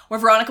moment where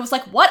Veronica was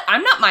like, what?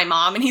 I'm not my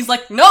mom. And he's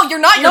like, no, you're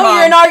not your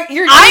mom. No,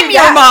 you're not. I'm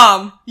your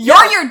mom.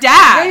 You're your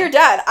dad. You're your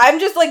dad. I'm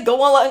just like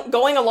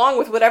going along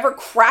with whatever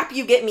crap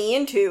you get me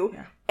into.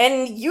 Yeah.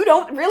 And you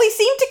don't really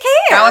seem to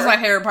care. That was my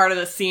favorite part of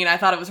the scene. I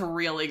thought it was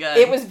really good.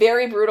 It was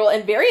very brutal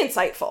and very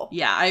insightful.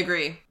 Yeah, I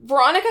agree.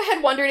 Veronica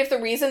had wondered if the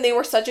reason they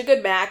were such a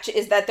good match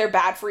is that they're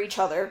bad for each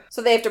other.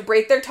 So they have to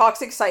break their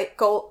toxic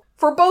cycle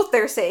for both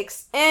their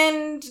sakes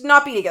and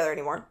not be together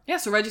anymore. Yeah,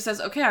 so Reggie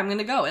says, okay, I'm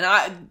gonna go.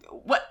 And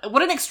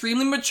what an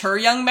extremely mature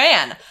young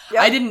man.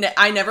 Yep.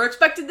 I never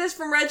expected this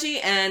from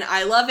Reggie, and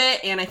I love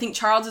it, and I think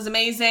Charles is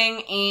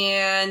amazing,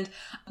 and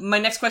my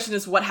next question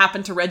is, what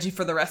happened to Reggie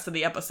for the rest of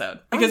the episode?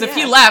 Because if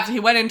he left, he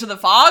went into the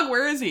fog,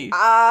 where is he?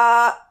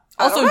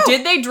 Also,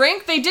 did they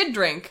drink? They did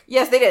drink.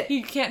 Yes, they did.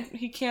 He can't,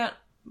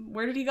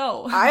 where did he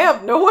go? I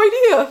have no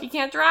idea. He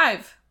can't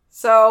drive.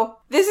 So,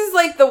 this is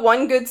like the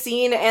one good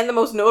scene and the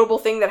most notable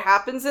thing that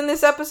happens in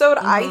this episode,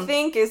 I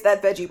think, is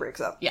that Veggie breaks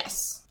up.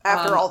 Yes.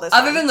 After all this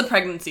Other than the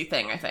pregnancy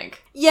thing, I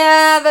think.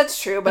 Yeah,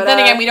 that's true. But then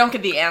again, we don't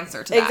get the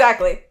answer to that.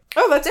 Exactly.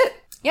 Oh, that's it.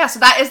 Yeah, so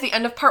that is the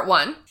end of part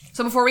 1.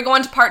 So before we go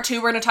on to part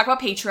 2, we're going to talk about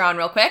Patreon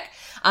real quick.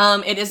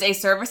 It is a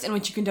service in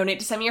which you can donate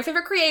to some of your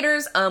favorite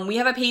creators. We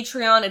have a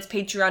Patreon. It's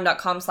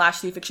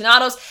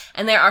patreon.com/theafictionados.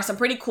 And there are some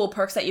pretty cool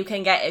perks that you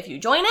can get if you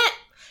join it.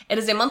 It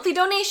is a monthly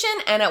donation,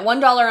 and at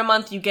 $1 a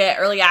month, you get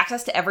early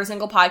access to every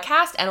single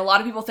podcast, and a lot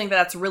of people think that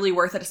that's really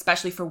worth it,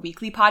 especially for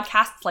weekly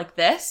podcasts like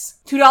this.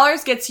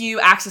 $2 gets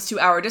you access to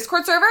our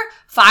Discord server.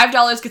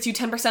 $5 gets you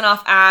 10%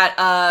 off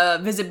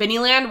at Visit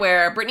Binnyland,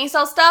 where Brittany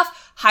sells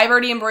stuff, High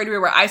Birdie Embroidery,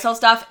 where I sell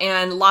stuff,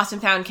 and Lost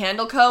and Found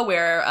Candle Co.,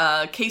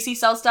 where Casey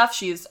sells stuff.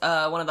 She's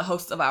one of the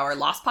hosts of our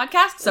Lost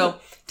podcast. So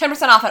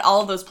 10% off at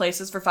all of those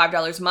places for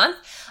 $5 a month.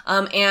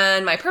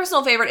 And my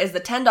personal favorite is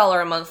the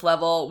 $10 a month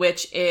level,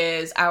 which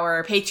is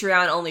our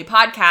Patreon-only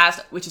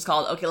podcast, which is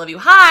called Okay, Love You,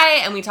 Hi,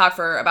 and we talk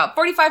for about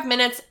 45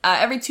 minutes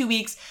every 2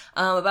 weeks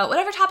about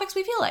whatever topics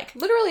we feel like.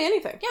 Literally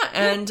anything. Yeah,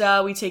 and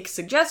we take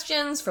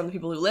suggestions from the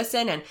people who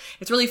listen, and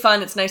it's really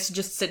fun. It's nice to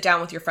just sit down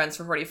with your friends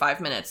for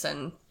 45 minutes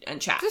and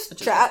chat. Just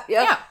chat,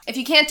 yeah. If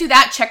you can't do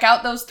that, check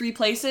out those 3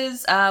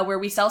 places where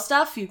we sell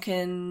stuff. You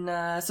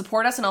can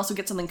support us and also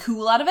get something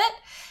cool out of it.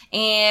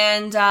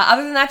 And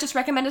other than that, just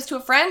recommend us to a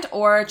friend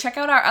or check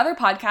out our other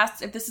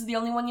podcasts if this is the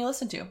only one you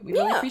listen to. We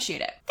really appreciate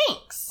it.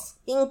 Thanks.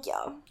 Thank you.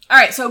 All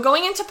right, so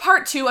going into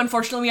part 2,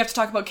 unfortunately, we have to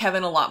talk about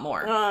Kevin a lot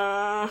more.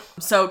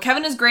 So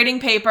Kevin is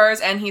grading papers,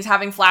 and he's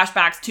having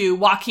flashbacks to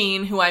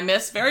Joaquin, who I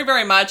miss very,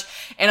 very much,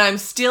 and I'm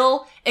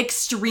still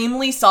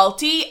extremely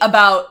salty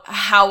about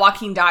how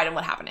Joaquin died and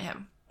what happened to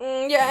him.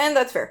 Yeah, and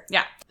that's fair.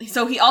 Yeah.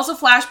 So he also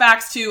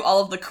flashbacks to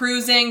all of the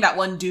cruising, that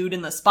one dude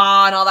in the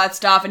spa and all that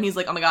stuff, and he's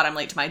like, oh my god, I'm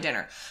late to my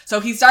dinner. So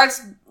he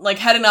starts, like,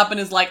 heading up and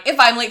is like, if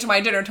I'm late to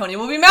my dinner, Tony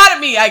will be mad at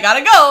me, I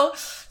gotta go.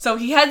 So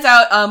he heads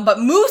out, but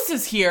Moose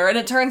is here, and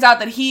it turns out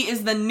that he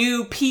is the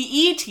new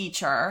PE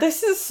teacher.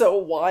 This is so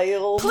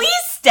wild. Please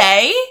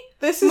stay!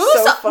 This is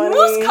so funny.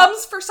 Moose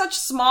comes for such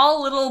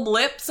small little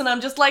blips, and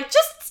I'm just like,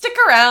 just stick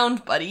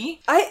around,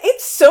 buddy.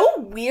 It's so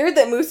weird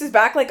that Moose is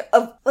back, like,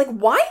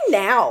 why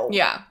now?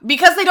 Yeah,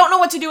 because they don't know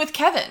what to do with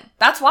Kevin.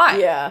 That's why.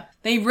 Yeah.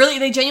 They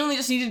genuinely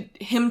just needed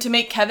him to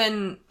make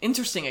Kevin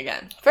interesting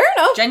again. Fair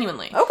enough.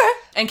 Genuinely. Okay.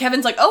 And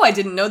Kevin's like, oh, I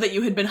didn't know that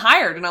you had been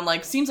hired. And I'm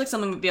like, seems like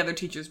something that the other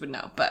teachers would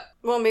know, but...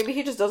 Well, maybe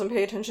he just doesn't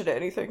pay attention to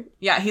anything.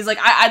 Yeah, he's like,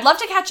 I'd love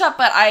to catch up,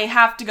 but I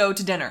have to go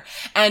to dinner.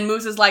 And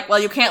Moose is like, well,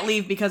 you can't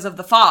leave because of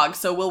the fog,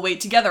 so we'll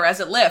wait together as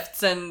it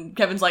lifts. And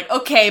Kevin's like,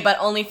 okay, but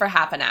only for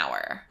half an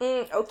hour.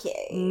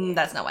 Okay.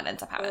 That's not what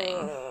ends up happening.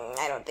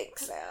 I don't think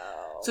so.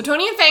 So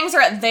Tony and Fangs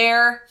are at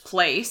their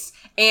place,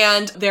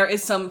 and there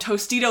is some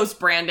Tostitos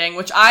branding,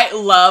 which I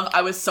love.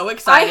 I was so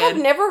excited. I have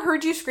never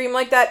heard you scream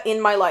like that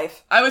in my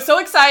life. I was so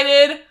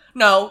excited.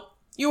 No,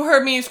 you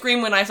heard me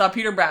scream when I saw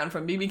Peter Brown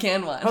from BB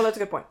Can 1. Oh, that's a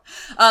good point.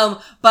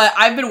 But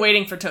I've been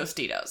waiting for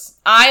Tostitos.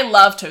 I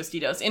love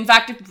Tostitos. In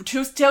fact, if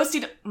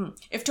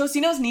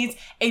Tostitos needs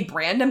a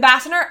brand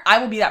ambassador, I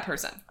will be that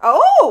person.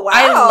 Oh, wow.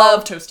 I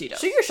love Tostitos.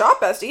 Shoot your shot,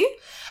 bestie.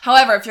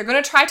 However, if you're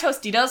going to try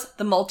Tostitos,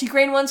 the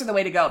multigrain ones are the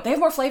way to go. They have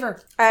more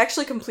flavor. I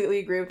actually completely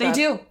agree with that.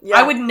 They do. Yeah.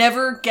 I would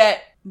never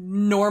get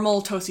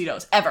normal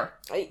Tostitos, ever.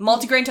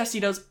 Multigrain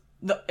Tostitos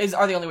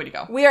are the only way to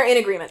go. We are in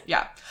agreement.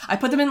 Yeah. I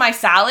put them in my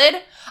salad.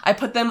 I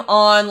put them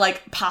on,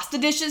 like, pasta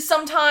dishes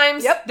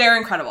sometimes. Yep. They're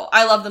incredible.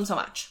 I love them so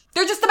much.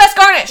 They're just the best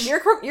garnish. You're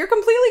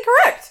completely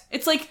correct.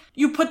 It's like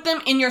you put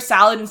them in your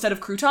salad instead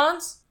of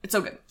croutons. It's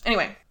so good.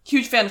 Anyway,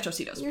 huge fan of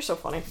Tostitos. You're so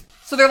funny.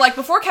 So they're like,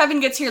 before Kevin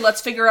gets here,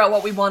 let's figure out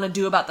what we want to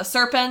do about the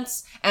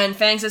serpents. And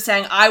Fangs is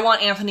saying, I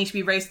want Anthony to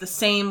be raised the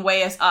same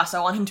way as us. I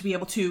want him to be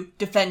able to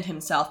defend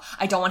himself.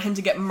 I don't want him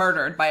to get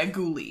murdered by a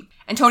ghoulie.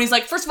 And Tony's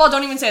like, first of all,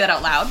 don't even say that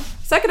out loud.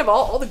 Second of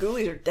all the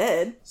ghoulies are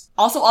dead.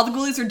 Also, all the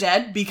ghoulies are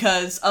dead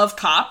because of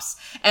cops.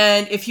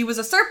 And if he was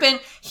a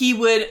serpent, he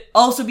would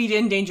also be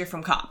in danger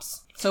from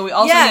cops. So we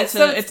also need to,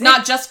 so it's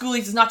not just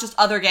Ghoulies, it's not just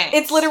other gangs.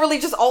 It's literally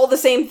just all the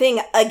same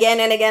thing again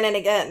and again and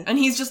again. And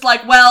he's just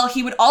like, well,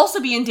 he would also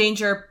be in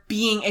danger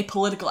being a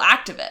political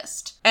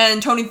activist.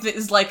 And Tony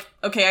is like,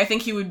 okay, I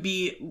think he would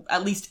be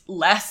at least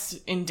less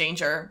in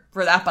danger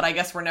for that, but I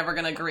guess we're never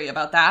going to agree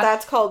about that.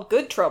 That's called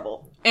good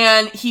trouble.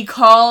 And he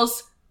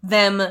calls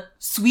them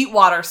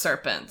Sweetwater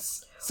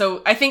serpents.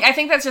 So I think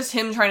that's just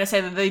him trying to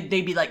say that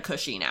they'd be like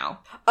cushy now.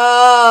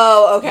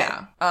 Oh, okay.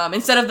 Yeah.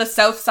 Instead of the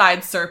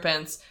Southside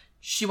serpents,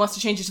 she wants to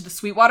change it to the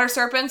Sweetwater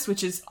serpents,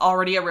 which is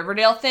already a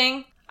Riverdale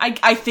thing.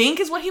 I think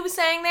is what he was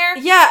saying there.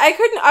 Yeah,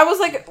 I was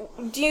like,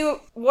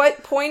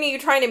 what point are you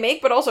trying to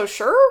make? But also,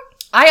 sure.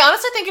 I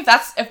honestly think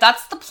if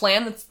that's the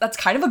plan, that's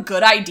kind of a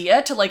good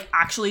idea to like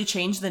actually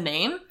change the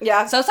name.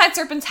 Yeah. Southside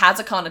serpents has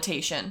a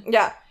connotation.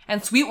 Yeah.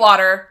 And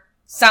Sweetwater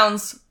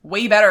sounds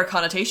way better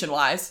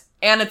connotation-wise.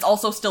 And it's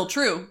also still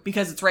true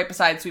because it's right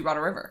beside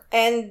Sweetwater River.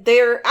 And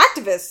they're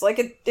activists.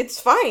 Like, it's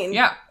fine.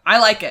 Yeah, I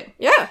like it.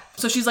 Yeah.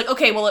 So she's like,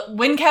 okay, well,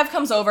 when Kev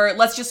comes over,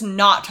 let's just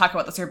not talk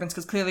about the serpents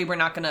because clearly we're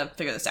not going to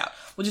figure this out.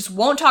 We'll just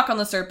won't talk on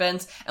the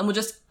serpents and we'll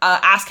just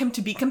ask him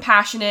to be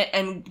compassionate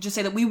and just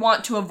say that we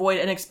want to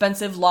avoid an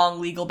expensive, long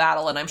legal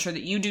battle, and I'm sure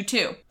that you do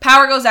too.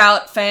 Power goes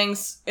out.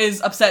 Fangs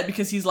is upset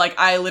because he's like,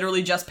 I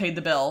literally just paid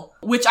the bill.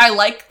 Which I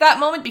like that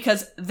moment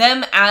because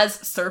them as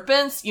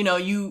serpents, you know,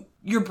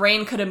 your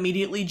brain could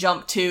immediately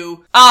jump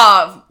to,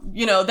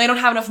 they don't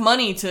have enough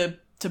money to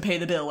pay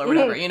the bill or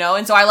whatever, you know?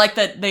 And so I like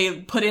that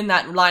they put in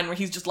that line where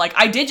he's just like,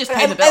 I did just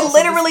pay the bill. I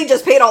literally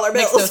just paid all our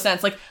bills. Makes no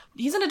sense. Like,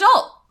 he's an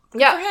adult.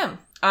 Yeah. Good for him.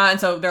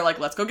 And so they're like,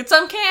 let's go get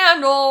some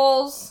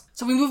candles.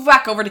 So we move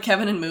back over to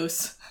Kevin and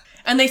Moose.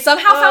 And they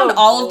somehow found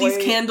all of these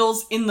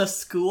candles in the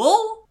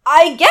school.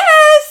 I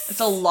guess! It's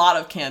a lot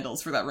of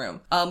candles for that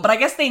room. But I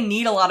guess they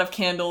need a lot of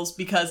candles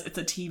because it's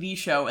a TV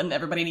show and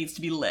everybody needs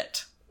to be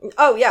lit.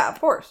 Oh, yeah,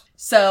 of course.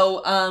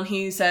 So,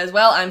 he says,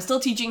 well, I'm still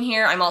teaching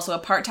here. I'm also a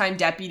part-time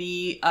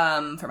deputy,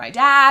 for my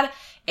dad.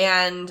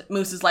 And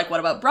Moose is like, what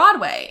about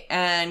Broadway?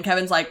 And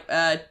Kevin's like,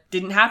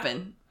 didn't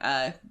happen.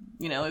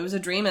 It was a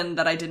dream and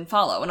that I didn't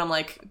follow. And I'm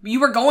like,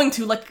 you were going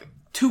to, like,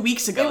 2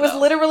 weeks ago, It was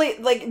literally,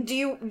 like, do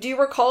you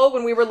recall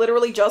when we were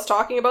literally just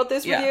talking about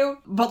this with you?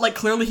 But, like,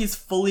 clearly he's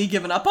fully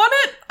given up on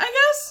it, I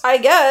guess? I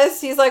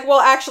guess. He's like, well,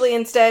 actually,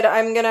 instead,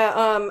 I'm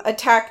gonna,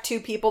 attack 2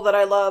 people that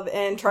I love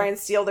and try and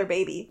steal their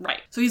baby.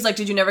 Right. So he's like,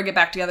 did you never get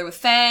back together with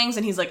Fangs?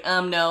 And he's like,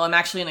 no, I'm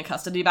actually in a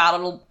custody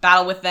battle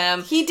with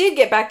them. He did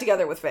get back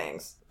together with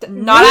Fangs.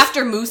 Not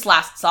after Moose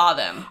last saw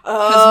them.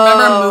 Because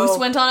remember Moose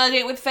went on a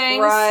date with Fangs?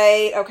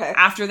 Right, okay.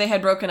 After they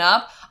had broken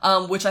up,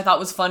 which I thought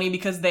was funny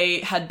because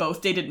they had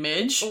both dated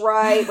Midge.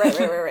 Right.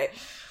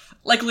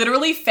 Like,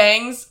 literally,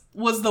 Fangs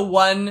was the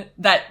one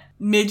that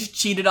Midge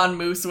cheated on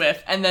Moose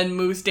with, and then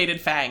Moose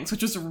dated Fangs,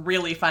 which was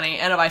really funny,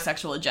 and a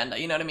bisexual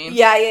agenda, you know what I mean?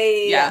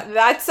 Yeah.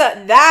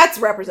 That's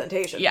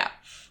representation. Yeah.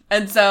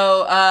 And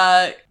so,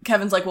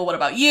 Kevin's like, well, what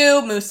about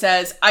you? Moose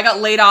says, I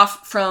got laid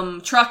off from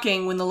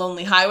trucking when the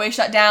Lonely Highway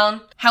shut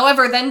down.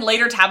 However, then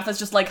later Tabitha's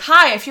just like,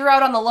 hi, if you're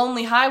out on the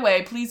Lonely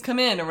Highway, please come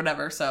in, or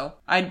whatever. So,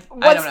 I don't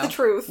know. What's the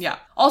truth? Yeah.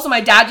 Also,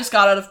 my dad just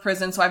got out of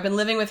prison, so I've been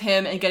living with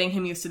him and getting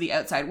him used to the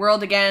outside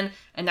world again.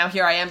 And now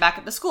here I am back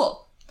at the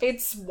school.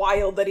 It's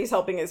wild that he's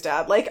helping his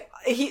dad. Like,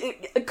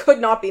 it could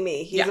not be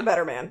me. He's a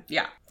better man.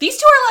 Yeah. These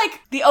two are like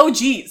the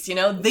OGs, you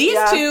know? These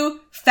two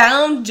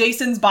found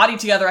Jason's body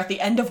together at the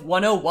end of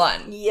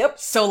 101. Yep.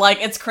 So,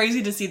 like, it's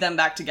crazy to see them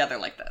back together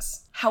like this.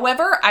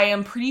 However, I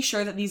am pretty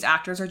sure that these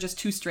actors are just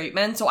 2 straight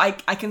men, so I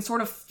can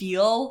sort of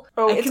feel...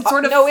 it's feel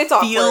awkward.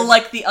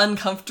 like the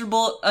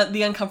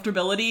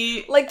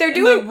uncomfortability like they're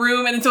in the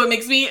room, and so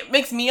it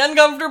makes me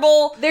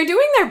uncomfortable. They're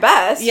doing their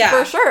best,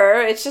 for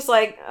sure. It's just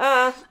like,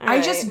 I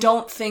just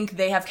don't think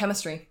they have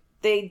chemistry.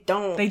 They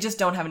don't. They just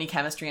don't have any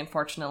chemistry,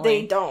 unfortunately.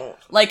 They don't.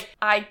 Like,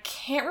 I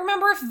can't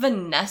remember if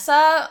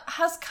Vanessa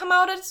has come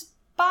out as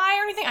bi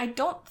or anything. I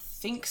don't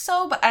think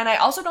so, and I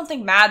also don't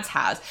think Mads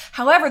has.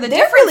 However, they're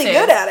really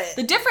good at it.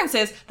 The difference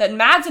is that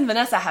Mads and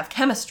Vanessa have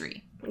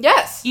chemistry.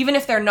 Yes. Even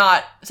if they're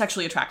not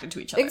sexually attracted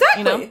to each other.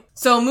 Exactly. You know?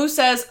 So Moose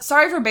says,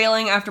 sorry for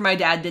bailing after my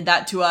dad did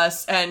that to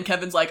us. And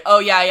Kevin's like, oh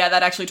yeah,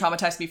 that actually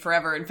traumatized me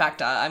forever. In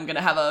fact, I'm gonna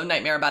have a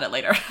nightmare about it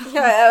later.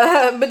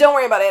 But don't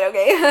worry about it,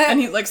 okay? And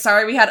he's like,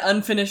 sorry we had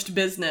unfinished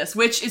business,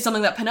 which is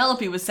something that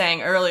Penelope was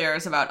saying earlier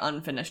is about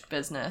unfinished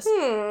business.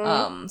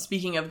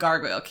 Speaking of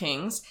Gargoyle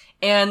Kings.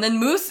 And then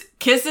Moose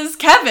kisses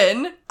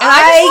Kevin. And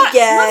I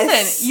guess.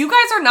 Listen, you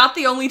guys are not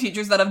the only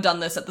teachers that have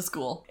done this at the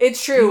school.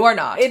 It's true. You are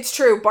not. It's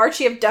true.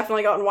 Barchi have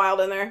definitely gotten wild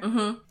in there.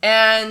 Mm-hmm.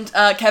 And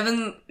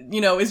Kevin,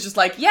 is just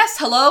like, yes,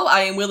 hello,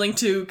 I am willing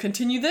to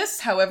continue this.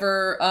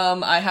 However,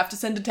 I have to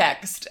send a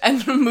text.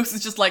 And Moose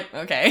is just like,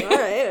 okay. All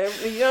right.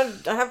 You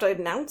don't have to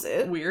announce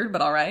it. Weird,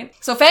 but all right.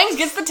 So Fangs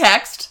gets the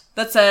text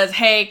that says,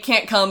 hey,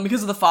 can't come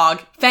because of the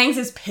fog. Fangs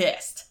is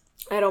pissed.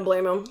 I don't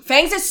blame him.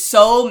 Fangs is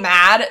so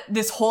mad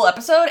this whole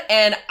episode,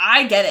 and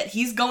I get it.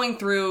 He's going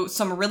through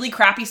some really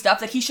crappy stuff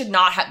that he should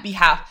not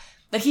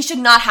that he should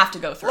not have to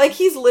go through. Like,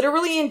 he's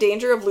literally in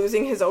danger of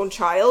losing his own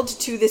child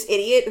to this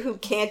idiot who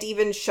can't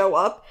even show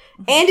up,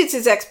 and it's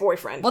his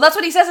ex-boyfriend. Well, that's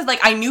what he says, is like,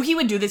 I knew he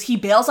would do this. He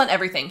bails on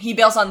everything. He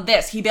bails on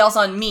this. He bails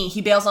on me.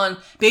 He bails on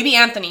baby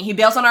Anthony. He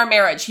bails on our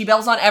marriage. He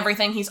bails on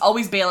everything. He's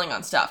always bailing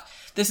on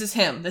stuff. This is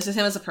him. This is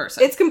him as a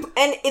person.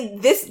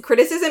 This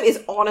criticism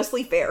is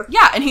honestly fair.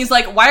 Yeah, and he's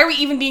like, why are we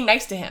even being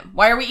nice to him?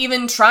 Why are we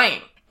even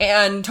trying?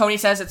 And Tony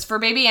says it's for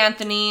baby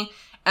Anthony,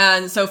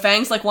 and so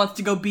Fangs, like, wants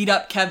to go beat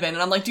up Kevin,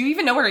 and I'm like, do you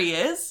even know where he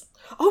is?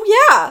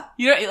 Oh, yeah.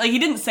 You know, like, he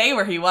didn't say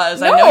where he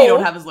was. No. I know you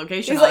don't have his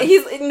location on.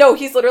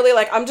 He's literally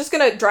like, I'm just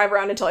gonna drive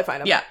around until I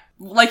find him. Yeah.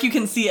 Like, you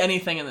can see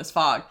anything in this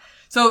fog.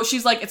 So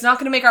she's like, it's not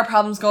gonna make our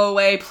problems go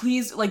away.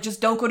 Please, like,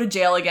 just don't go to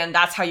jail again.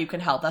 That's how you can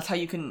help. That's how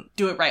you can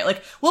do it right.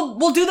 Like,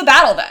 we'll do the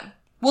battle then.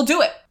 We'll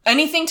do it.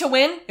 Anything to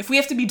win. If we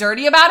have to be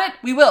dirty about it,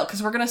 we will,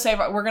 because we're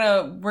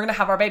gonna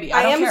have our baby.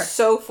 I don't care. I am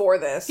so for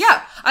this.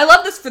 Yeah. I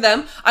love this for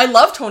them. I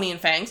love Tony and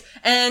Fangs,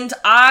 and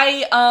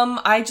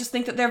I just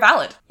think that they're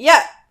valid.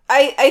 Yeah.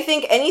 I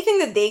think anything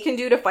that they can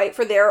do to fight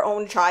for their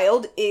own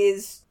child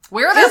is...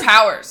 Where are their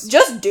powers?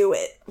 Just do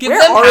it.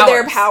 Where are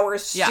their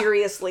powers?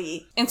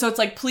 Seriously. And so it's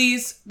like,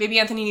 please, baby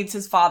Anthony needs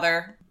his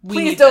father.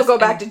 Please don't go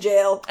back to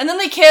jail. And then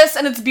they kiss,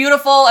 and it's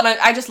beautiful, and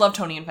I just love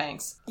Tony and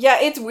Fangs.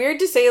 Yeah, it's weird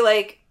to say,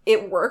 like,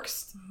 it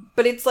works,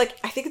 but it's like,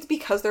 I think it's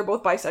because they're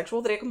both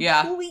bisexual that it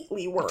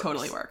completely works. It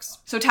totally works.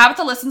 So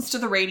Tabitha listens to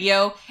the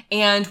radio,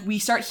 and we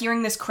start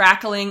hearing this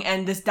crackling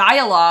and this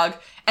dialogue,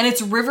 and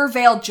it's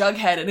Riverdale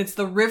Jughead, and it's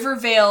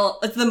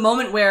the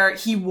moment where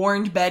he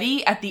warned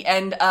Betty at the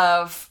end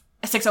of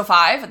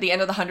 605, at the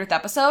end of the 100th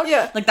episode.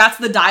 Yeah. Like, that's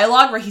the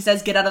dialogue where he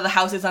says, get out of the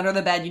house, it's under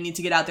the bed, you need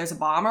to get out, there's a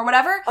bomb, or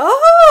whatever.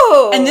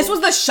 Oh! And this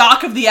was the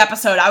shock of the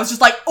episode. I was just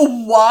like,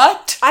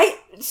 what?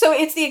 So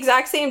it's the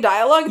exact same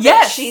dialogue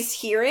that she's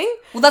hearing?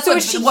 Well, that's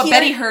what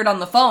Betty heard on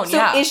the phone,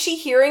 So is she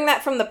hearing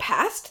that from the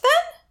past, then?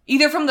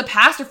 Either from the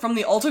past or from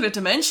the alternate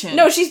dimension.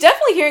 No, she's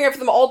definitely hearing it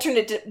from the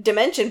alternate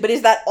dimension, but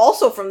is that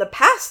also from the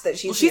past that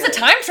she's hearing? She's a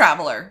time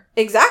traveler.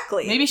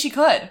 Exactly. Maybe she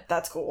could.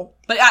 That's cool.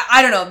 But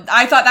I don't know.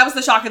 I thought that was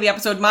the shock of the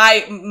episode.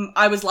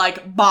 I was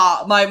like,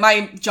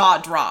 my jaw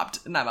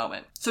dropped in that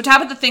moment. So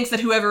Tabitha thinks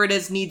that whoever it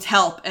is needs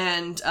help,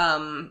 and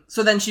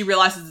so then she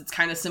realizes it's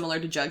kind of similar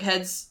to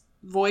Jughead's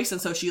voice, and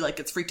so she, like,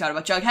 gets freaked out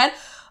about Jughead.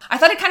 I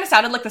thought it kind of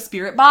sounded like the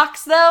Spirit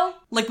Box, though.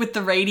 Like, with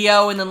the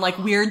radio and then, like,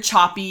 weird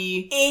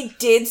choppy... It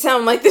did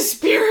sound like the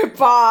Spirit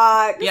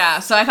Box! Yeah,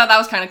 so I thought that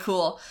was kind of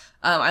cool.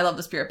 I love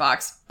the Spirit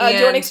Box. Do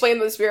you want to explain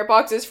what the Spirit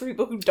Box is for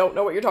people who don't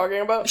know what you're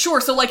talking about?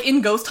 Sure, so, like, in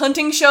ghost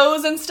hunting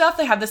shows and stuff,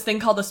 they have this thing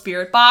called the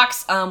Spirit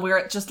Box, where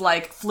it just,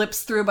 like,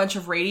 flips through a bunch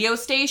of radio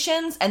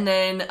stations, and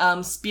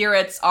then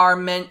spirits are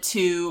meant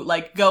to,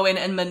 like, go in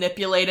and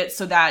manipulate it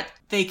so that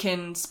they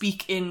can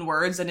speak in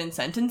words and in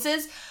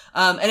sentences.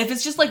 And if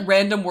it's just, like,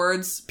 random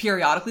words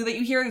periodically that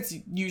you hear, it's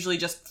usually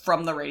just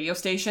from the radio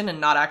station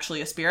and not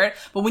actually a spirit.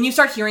 But when you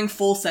start hearing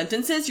full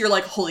sentences, you're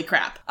like, holy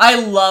crap.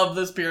 I love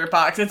the Spirit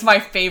Box. It's my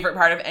favorite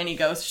part of any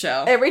ghost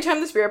show. Every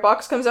time the Spirit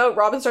Box comes out,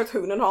 Robin starts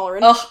hooting and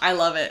hollering. Oh, I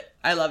love it.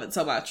 I love it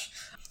so much.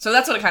 So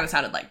that's what it kind of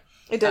sounded like.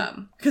 It did.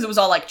 Because it was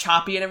all, like,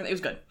 choppy and everything. It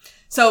was good.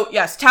 So,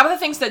 yes, Tabitha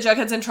thinks that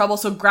Jughead's in trouble,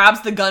 so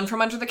grabs the gun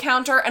from under the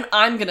counter, and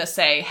I'm gonna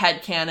say,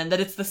 headcanon, that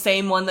it's the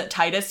same one that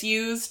Titus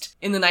used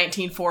in the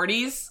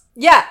 1940s.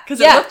 Yeah. Because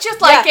it looked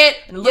just like it,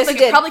 and it looked like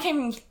it probably came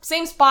from the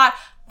same spot.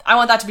 I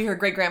want that to be her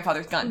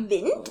great-grandfather's gun.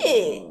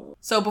 Vintage.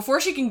 So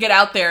before she can get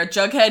out there,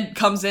 Jughead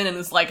comes in and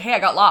is like, hey, I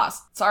got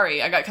lost.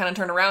 Sorry, I got kind of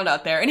turned around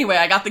out there. Anyway,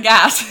 I got the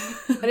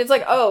gas. And it's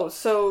like, oh,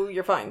 so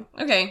you're fine.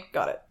 Okay.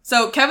 Got it.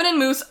 So Kevin and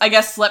Moose, I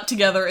guess, slept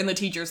together in the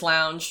teacher's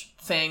lounge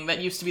thing that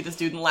used to be the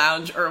student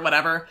lounge or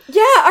whatever. Yeah,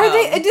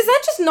 is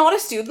that just not a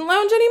student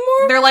lounge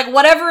anymore? They're like,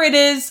 whatever it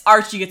is,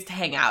 Archie gets to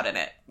hang out in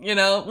it. You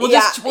know? We'll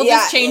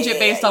just change it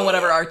based on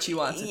whatever Archie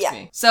wants it to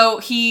be. So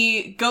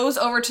he goes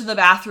over to the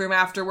bathroom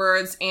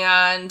afterwards,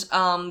 and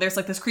there's,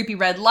 like, this creepy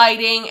red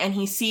lighting, and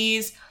he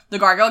sees the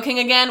Gargoyle King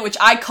again, which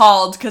I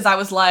called because I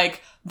was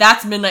like,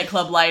 that's Midnight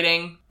Club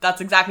lighting. That's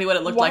exactly what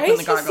it looked like when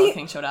the Gargoyle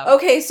King showed up.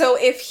 Okay, so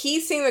if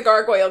he's seeing the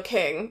Gargoyle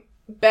King,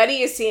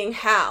 Betty is seeing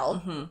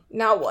Hal. Mm-hmm.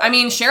 Now what? I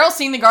mean, Cheryl's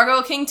seeing the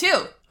Gargoyle King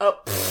too. Oh.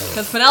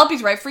 Because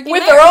Penelope's right freaking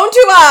with there. her own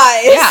two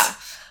eyes! Yeah.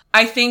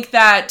 I think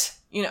that,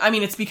 you know, I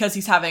mean, it's because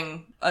he's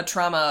having a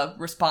trauma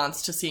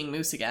response to seeing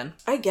Moose again.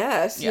 I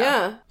guess,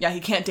 yeah. Yeah, he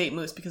can't date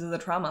Moose because of the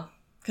trauma.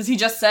 Because he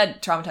just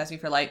said, traumatized me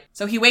for life.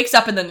 So he wakes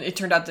up and then it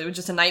turned out that it was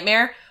just a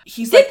nightmare.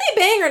 Did they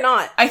bang or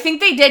not? I think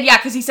they did, yeah,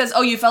 because he says,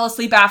 oh, you fell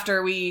asleep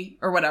after we,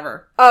 or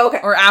whatever. Oh, okay.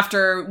 Or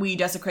after we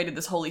desecrated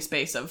this holy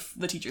space of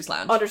the teacher's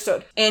lounge.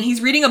 Understood. And he's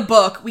reading a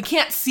book. We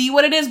can't see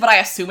what it is, but I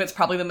assume it's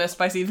probably The Mist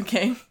by Stephen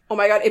King. Oh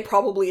my god, it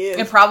probably is.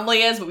 It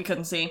probably is, but we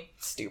couldn't see.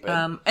 Stupid.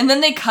 And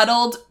then they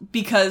cuddled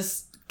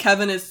because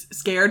Kevin is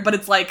scared, but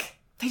it's like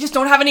they just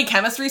don't have any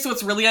chemistry, so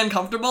it's really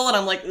uncomfortable, and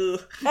I'm like,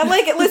 ugh. And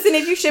like, listen,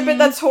 if you ship it,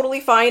 that's totally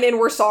fine, and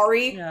we're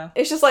sorry. Yeah.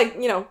 It's just like,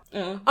 you know,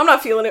 I'm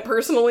not feeling it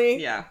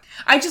personally. Yeah.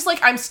 I just, like,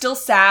 I'm still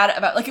sad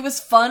about, like, it was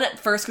fun at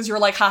first, because you were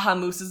like, haha,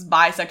 Moose is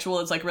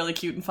bisexual, it's, like, really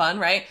cute and fun,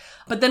 right?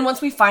 But then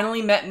once we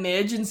finally met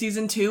Midge in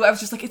season 2, I was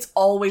just like, it's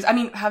always, I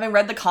mean, having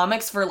read the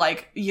comics for,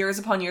 like, years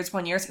upon years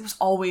upon years, it was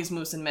always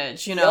Moose and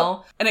Midge, you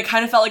know? Yep. And it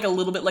kind of felt like a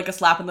little bit like a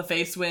slap in the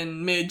face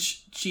when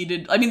Midge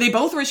cheated. I mean, they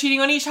both were cheating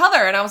on each other,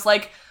 and I was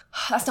like,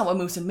 that's not what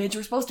Moose and Midge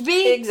were supposed to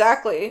be.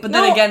 Exactly. But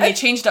then again, they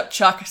changed up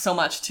Chuck so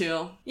much,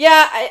 too.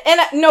 Yeah,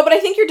 but I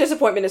think your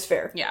disappointment is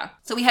fair. Yeah.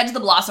 So we head to the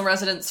Blossom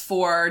residence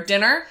for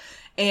dinner,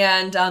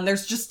 and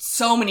there's just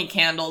so many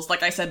candles,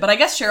 like I said, but I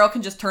guess Cheryl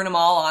can just turn them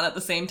all on at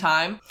the same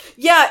time.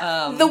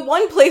 Yeah, the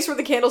one place where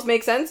the candles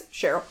make sense,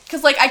 Cheryl.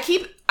 Because, like, I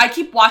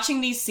keep watching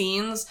these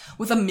scenes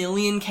with a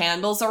million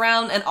candles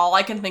around, and all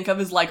I can think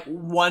of is, like,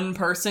 one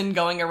person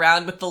going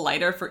around with the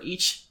lighter for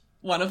each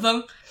one of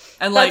them.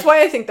 And that's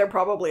why I think they're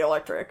probably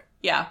electric.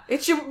 Yeah.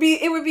 It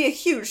would be a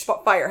huge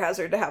fire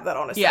hazard to have that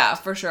on a set. Yeah,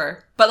 for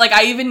sure. But, like,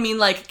 I even mean,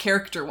 like,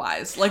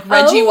 character-wise. Like,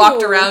 Reggie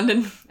walked around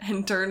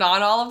and turned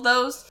on all of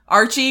those.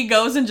 Archie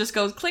goes and just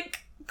goes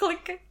click,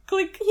 click,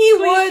 click. He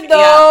click. would, though.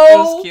 Yeah, it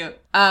was cute.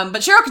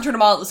 But Cheryl can turn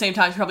them all at the same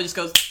time. She probably just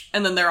goes,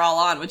 and then they're all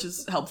on, which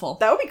is helpful.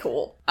 That would be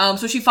cool.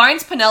 So she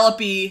finds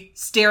Penelope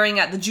staring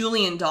at the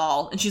Julian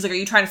doll, and she's like, are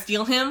you trying to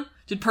steal him?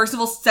 Did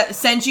Percival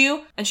send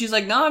you? And she's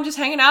like, no, I'm just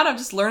hanging out. I'm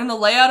just learning the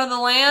layout of the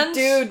land.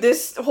 Dude,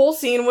 this whole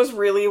scene was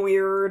really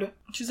weird.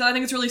 She said, I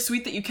think it's really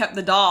sweet that you kept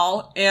the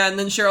doll. And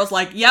then Cheryl's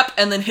like, yep,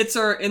 and then hits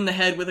her in the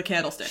head with a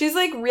candlestick. She's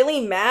like really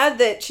mad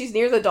that she's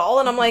near the doll,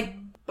 and I'm like,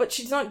 but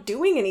she's not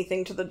doing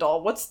anything to the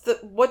doll.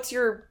 What's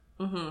your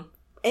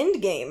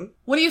end game?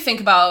 What do you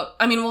think about,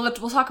 I mean, we'll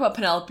talk about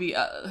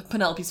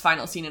Penelope's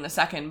final scene in a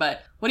second,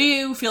 but what do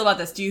you feel about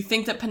this? Do you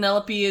think that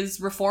Penelope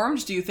is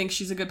reformed? Do you think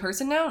she's a good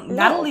person now?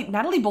 No.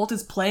 Natalie Bolt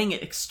is playing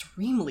it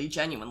extremely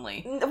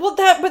genuinely. Well,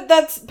 but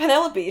that's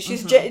Penelope.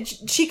 She's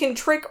she can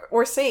trick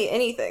or say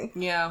anything.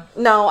 Yeah.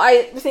 No,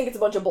 I think it's a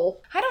bunch of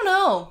bull. I don't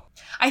know.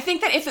 I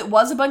think that if it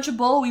was a bunch of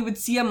bull, we would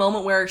see a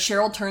moment where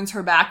Cheryl turns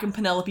her back and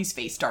Penelope's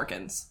face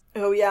darkens.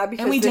 Oh yeah,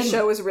 because this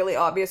show is really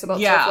obvious about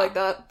stuff like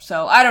that.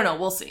 So, I don't know.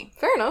 We'll see.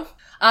 Fair enough.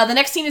 The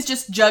next scene is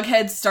just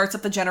Jughead starts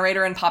up the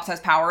generator and Pops has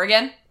power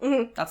again.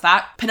 Mm-hmm. That's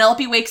that.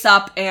 Penelope wakes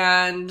up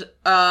and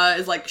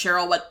is like,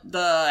 Cheryl, what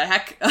the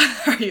heck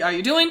are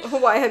you doing?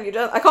 Why have you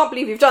done? I can't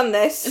believe you've done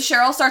this.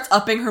 Cheryl starts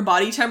upping her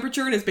body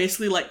temperature and is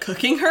basically like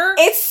cooking her.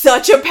 It's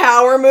such a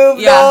power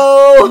move,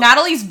 though.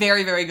 Natalie's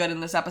very, very good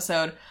in this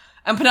episode.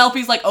 And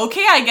Penelope's like,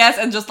 okay, I guess,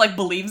 and just like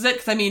believes it.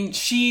 Because I mean,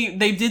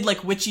 they did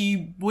like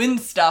witchy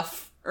wind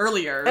stuff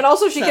earlier. And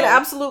also she can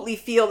absolutely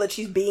feel that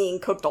she's being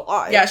cooked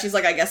alive. Yeah, she's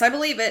like, I guess I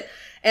believe it.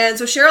 And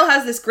so Cheryl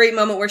has this great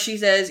moment where she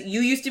says, you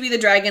used to be the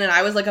dragon and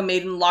I was like a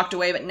maiden locked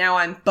away, but now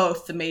I'm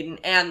both the maiden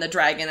and the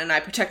dragon and I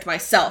protect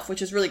myself,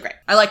 which is really great.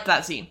 I liked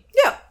that scene.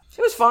 Yeah,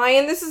 it was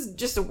fine. This is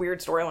just a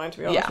weird storyline, to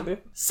be honest with you.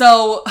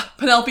 So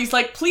Penelope's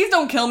like, please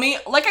don't kill me.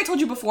 Like I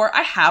told you before,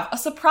 I have a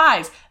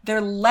surprise.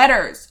 They're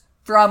letters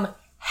from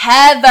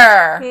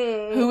Heather,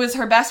 who is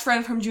her best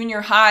friend from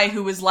junior high,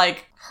 who was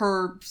like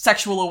her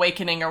sexual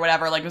awakening or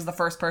whatever, like was the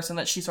first person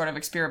that she sort of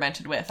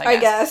experimented with, I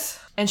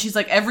guess. And she's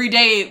like, every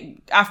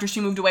day after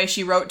she moved away,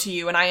 she wrote to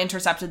you and I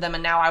intercepted them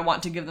and now I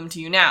want to give them to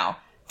you now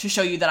to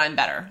show you that I'm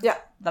better. Yeah.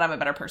 That I'm a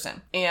better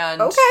person.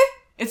 And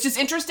it's just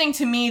interesting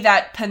to me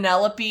that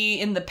Penelope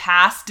in the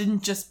past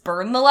didn't just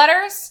burn the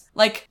letters.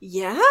 Like,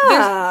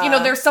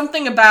 there's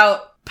something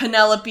about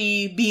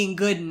Penelope being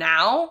good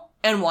now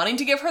and wanting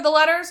to give her the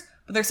letters.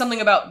 But there's something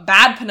about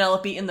bad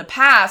Penelope in the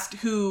past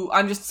who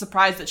I'm just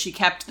surprised that she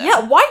kept them.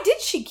 Yeah, why did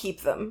she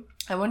keep them?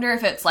 I wonder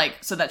if it's like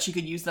so that she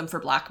could use them for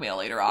blackmail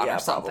later on or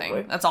something.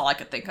 Probably. That's all I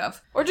could think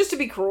of. Or just to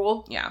be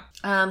cruel. Yeah.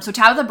 So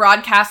Tabitha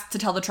broadcasts to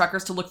tell the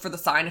truckers to look for the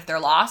sign if they're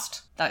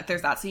lost.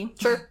 There's that scene.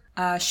 Sure.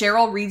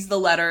 Cheryl reads the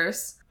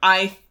letters.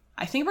 I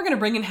think we're going to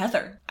bring in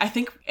Heather. I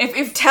think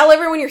if tell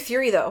everyone your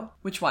theory though.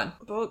 Which one?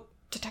 About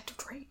Detective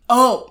Drake.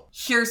 Oh,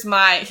 here's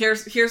what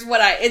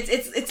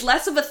it's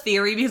less of a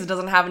theory because it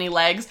doesn't have any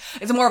legs.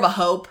 It's more of a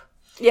hope.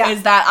 Yeah.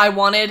 Is that I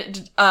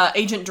wanted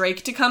Agent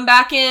Drake to come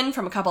back in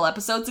from a couple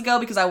episodes ago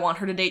because I want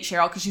her to date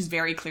Cheryl because she's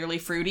very clearly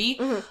fruity.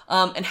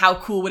 Mm-hmm. And how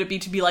cool would it be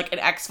to be like an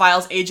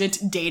X-Files agent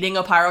dating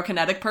a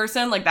pyrokinetic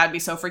person? Like that'd be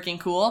so freaking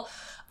cool.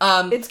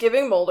 It's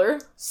giving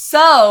Mulder.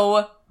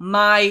 So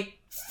my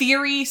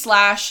theory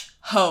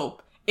 /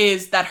 hope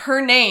is that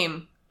her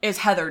name is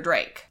Heather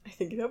Drake. I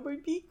think that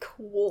would be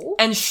cool.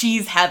 And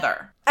she's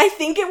Heather. I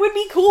think it would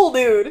be cool,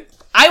 dude.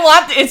 I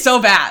want it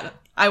so bad.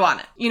 I want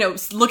it. You know,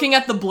 looking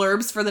at the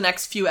blurbs for the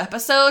next few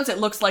episodes, it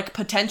looks like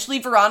potentially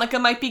Veronica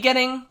might be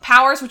getting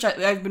powers, which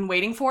I've been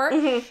waiting for.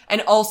 Mm-hmm.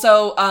 And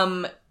also,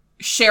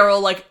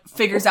 Cheryl, like,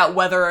 figures out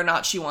whether or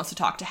not she wants to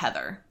talk to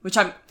Heather, which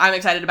I'm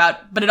excited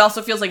about. But it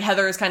also feels like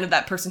Heather is kind of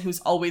that person who's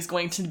always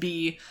going to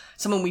be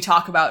someone we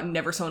talk about and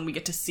never someone we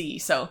get to see.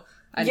 So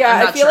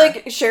I feel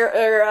like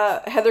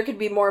Heather could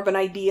be more of an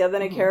idea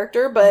than a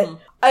character, but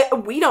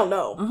we don't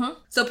know.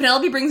 So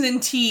Penelope brings in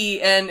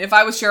tea, and if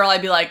I was Cheryl,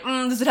 I'd be like,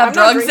 does it have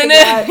drugs in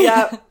it?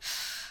 Yeah.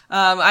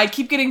 I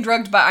keep getting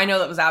drugged by, I know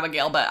that was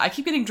Abigail, but I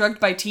keep getting drugged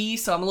by tea,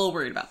 so I'm a little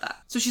worried about that.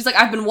 So she's like,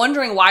 I've been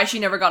wondering why she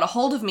never got a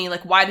hold of me.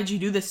 Like, why did you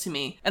do this to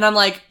me? And I'm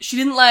like, she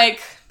didn't, like,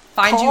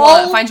 find you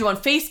on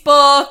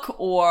Facebook,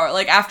 or,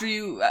 like, after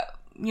you,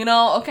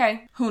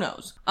 okay, who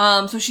knows?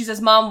 So she says,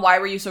 Mom, why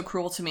were you so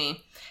cruel to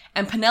me?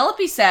 And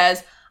Penelope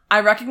says, I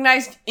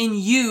recognized in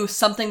you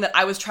something that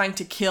I was trying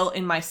to kill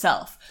in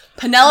myself.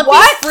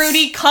 Penelope's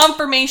fruity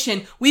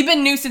confirmation. We've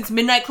been new since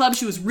Midnight Club.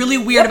 She was really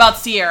weird about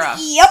Sierra.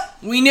 Yep.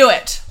 We knew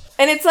it.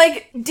 And it's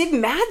like, did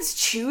Mads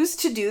choose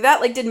to do that?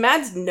 Like, did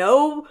Mads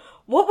know?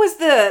 What was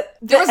there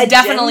was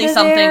definitely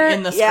something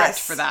in the script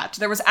for that.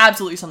 There was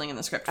absolutely something in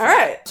the script for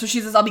that. So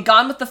she says, I'll be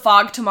gone with the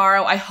fog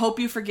tomorrow. I hope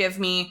you forgive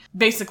me.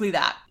 Basically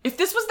that. If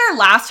this was their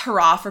last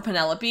hurrah for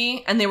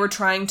Penelope and they were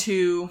trying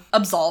to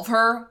absolve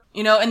her,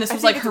 and this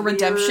was like her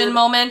redemption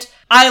moment,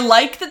 I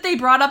like that they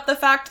brought up the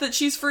fact that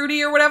she's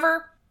fruity or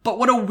whatever, but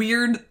what a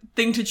weird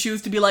thing to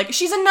choose to be like,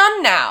 she's a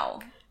nun now.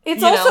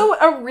 It's also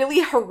a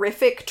really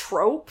horrific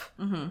trope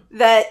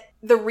that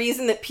the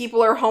reason that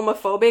people are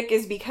homophobic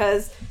is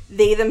because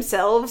they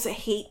themselves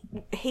hate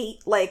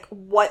like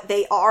what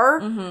they are.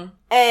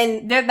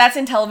 And that's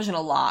in television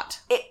a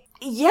lot. And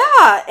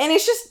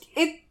it's just,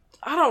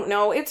 I don't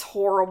know, it's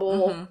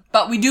horrible.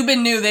 But we do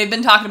been new. They've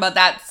been talking about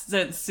that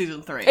since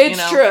season 3.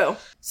 It's true.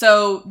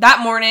 So that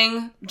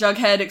morning,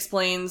 Jughead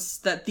explains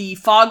that the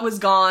fog was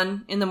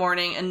gone in the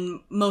morning and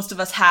most of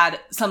us had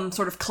some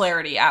sort of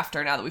clarity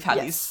after, now that we've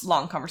had these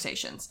long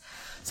conversations.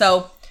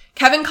 So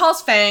Kevin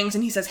calls Fangs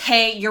and he says,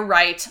 hey, you're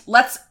right.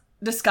 Let's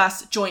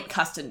discuss joint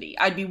custody.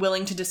 I'd be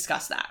willing to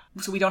discuss that,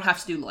 so we don't have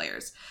to do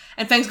lawyers.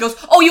 And Fangs goes,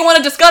 oh, you want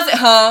to discuss it,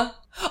 huh?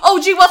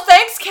 Oh, gee, well,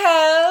 thanks,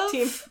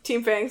 Kev.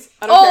 Team Fangs.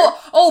 I don't care.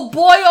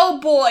 Oh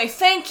boy.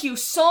 Thank you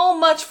so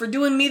much for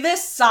doing me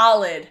this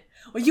solid.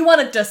 Well, you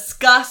want to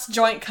discuss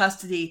joint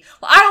custody.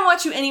 Well, I don't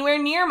want you anywhere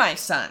near my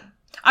son.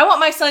 I want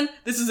my son,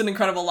 this is an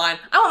incredible line,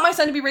 I want my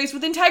son to be raised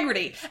with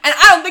integrity. And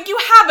I don't think you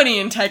have any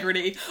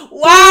integrity.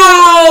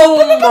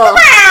 Wow!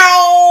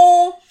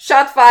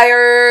 Shots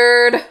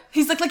fired.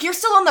 He's like, you're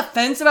still on the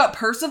fence about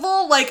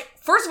Percival? Like,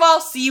 first of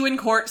all, see you in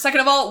court. Second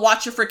of all,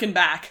 watch your freaking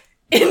back.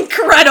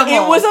 Incredible.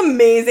 It was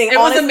amazing. It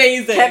was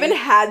amazing. Kevin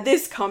had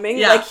this coming.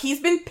 Yeah. Like, he's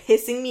been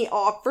pissing me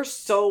off for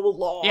so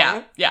long.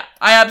 Yeah.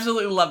 I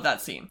absolutely love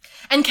that scene.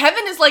 And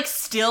Kevin is, like,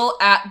 still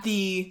at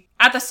the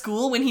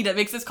school when he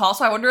makes this call,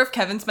 so I wonder if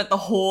Kevin spent the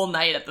whole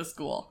night at the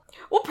school.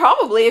 Well,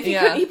 probably. If he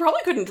could, he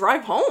probably couldn't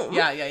drive home.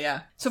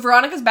 Yeah. So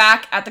Veronica's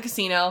back at the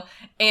casino,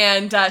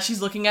 and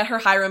she's looking at her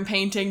Hiram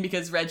painting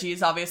because Reggie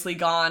is obviously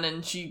gone,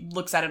 and she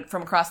looks at it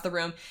from across the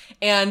room.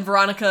 And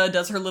Veronica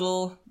does her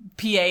little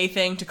PA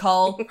thing to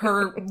call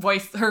her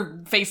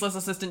her faceless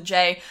assistant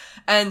Jay,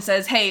 and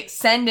says, "Hey,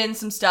 send in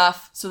some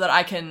stuff so that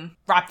I can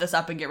wrap this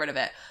up and get rid of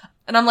it."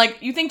 And I'm like,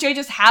 you think Jay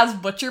just has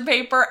butcher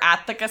paper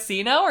at the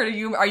casino, or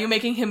are you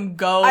making him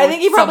go? I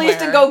think he probably used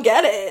to go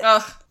get it.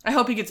 Ugh. I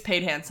hope he gets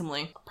paid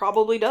handsomely.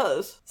 Probably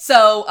does.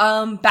 So,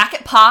 back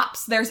at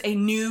Pops, there's a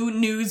new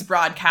news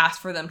broadcast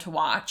for them to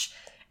watch.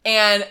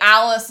 And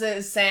Alice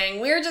is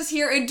saying, we're just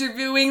here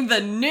interviewing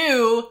the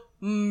new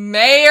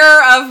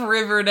mayor of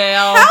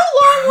Riverdale. How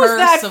long was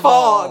that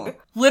fog?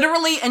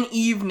 Literally an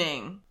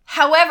evening.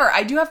 However,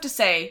 I do have to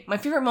say, my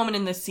favorite moment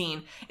in this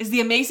scene is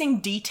the amazing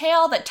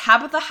detail that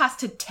Tabitha has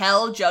to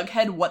tell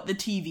Jughead what the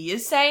TV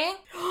is saying.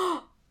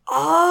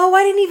 Oh,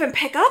 I didn't even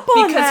pick up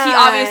on that. Because he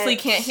obviously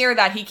can't hear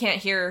that. He can't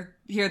hear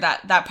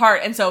that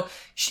part. And so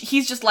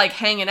he's just like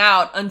hanging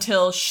out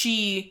until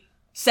she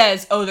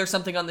says, oh, there's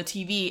something on the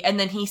TV. And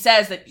then he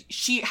says that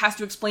she has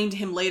to explain to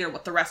him later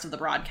what the rest of the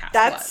broadcast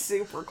was. That's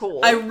super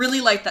cool. I really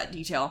like that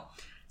detail.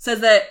 Says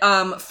that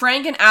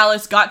Frank and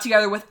Alice got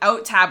together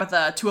without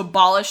Tabitha to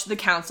abolish the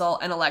council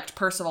and elect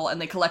Percival. And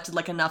they collected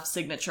like enough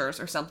signatures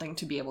or something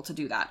to be able to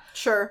do that.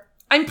 Sure.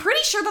 I'm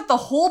pretty sure that the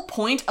whole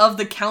point of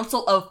the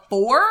Council of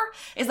Four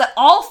is that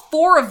all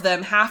 4 of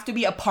them have to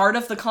be a part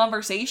of the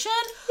conversation.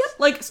 Yep.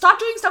 Like, stop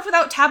doing stuff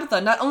without Tabitha.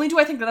 Not only do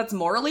I think that that's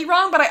morally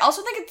wrong, but I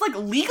also think it's, like,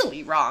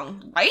 legally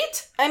wrong,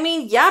 right? I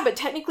mean, yeah, but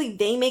technically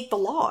they make the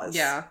laws.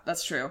 Yeah,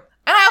 that's true.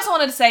 And I also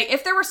wanted to say,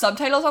 if there were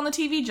subtitles on the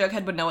TV,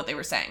 Jughead would know what they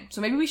were saying.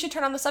 So maybe we should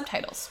turn on the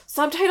subtitles.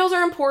 Subtitles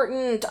are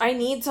important. I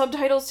need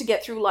subtitles to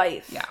get through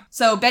life. Yeah.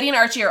 So Betty and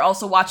Archie are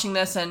also watching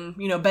this, and,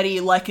 Betty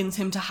likens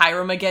him to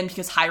Hiram again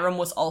because Hiram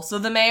was also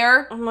the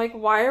mayor. I'm like,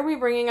 why are we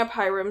bringing up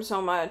Hiram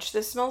so much?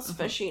 This smells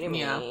fishy to me.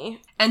 Yeah.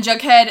 And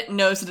Jughead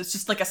knows that it's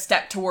just like a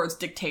step towards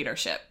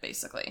dictatorship,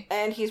 basically.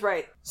 And he's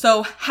right.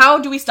 So how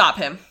do we stop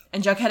him?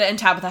 And Jughead and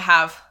Tabitha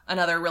have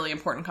another really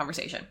important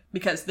conversation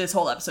because this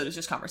whole episode is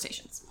just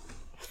conversations.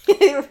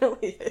 It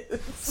really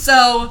is.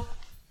 So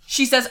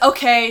she says,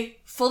 okay,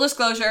 full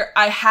disclosure,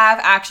 I have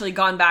actually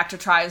gone back to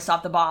try and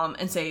stop the bomb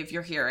and save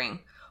your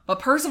hearing. But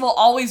Percival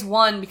always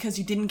won because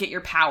you didn't get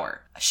your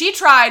power. She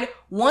tried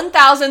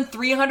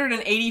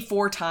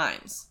 1,384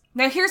 times.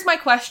 Now here's my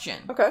question.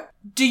 Okay.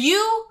 Do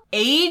you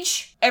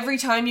age every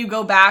time you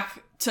go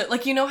back to,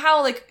 like, you know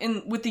how, like,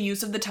 with the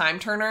use of the time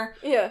turner?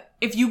 Yeah.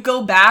 If you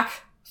go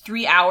back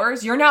 3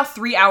 hours, you're now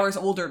 3 hours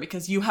older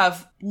because you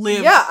have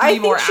lived 3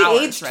 more hours, right? Yeah, I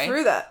think she aged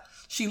through that.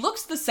 She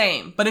looks the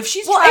same, but if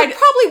she's well, tried... it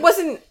probably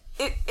wasn't...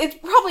 It's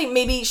probably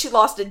maybe she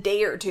lost a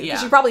day or two. Yeah.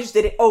 She probably just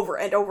did it over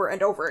and over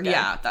and over again.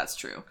 Yeah, that's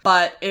true.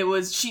 But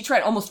she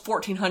tried almost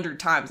 1,400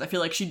 times. I feel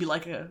like she'd be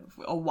like a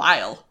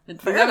while.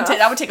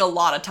 That would take a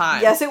lot of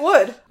time. Yes, it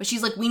would. But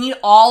she's like, we need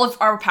all of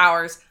our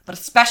powers, but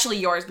especially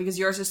yours, because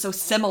yours is so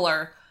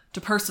similar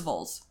to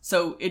Percival's.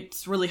 So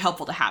it's really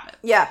helpful to have it.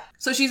 Yeah.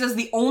 So she says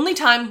the only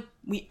time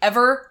we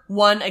ever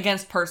won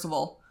against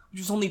Percival, which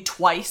was only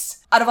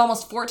twice, out of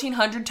almost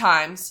 1,400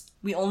 times,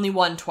 we only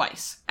won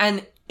twice.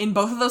 And in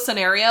both of those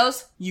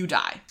scenarios, you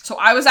die. So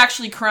I was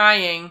actually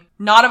crying,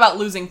 not about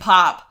losing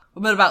Pop,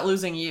 but about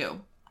losing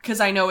you.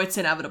 Because I know it's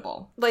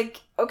inevitable.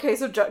 Like, okay,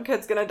 so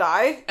Jughead's gonna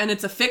die? And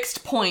it's a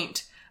fixed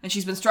point, and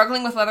she's been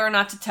struggling with whether or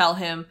not to tell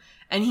him.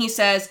 And he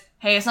says,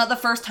 hey, it's not the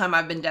first time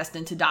I've been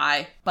destined to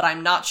die, but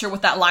I'm not sure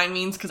what that line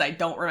means because I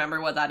don't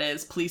remember what that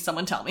is. Please,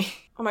 someone tell me.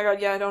 Oh my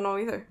god, yeah, I don't know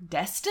either.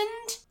 Destined?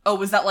 Oh,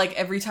 was that like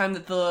every time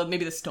that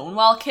maybe the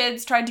Stonewall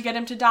kids tried to get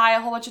him to die a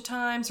whole bunch of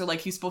times? Or like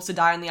he's supposed to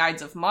die on the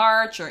Ides of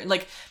March? Or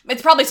like,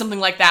 it's probably something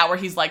like that where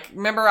he's like,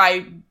 remember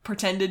I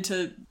pretended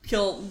to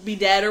be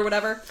dead or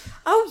whatever?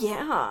 Oh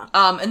yeah.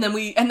 And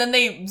then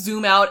they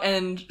zoom out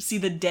and see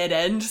the dead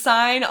end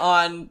sign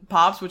on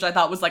Pops, which I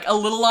thought was like a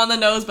little on the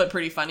nose, but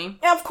pretty funny.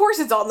 Yeah, of course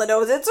it's on the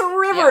nose. It's a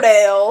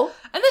Riverdale.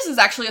 Yeah. And this is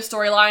actually a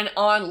storyline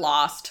on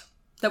Lost.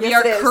 That we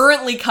are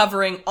currently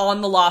covering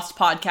on the Lost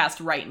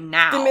podcast right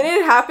now. The minute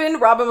it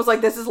happened, Robin was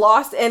like, this is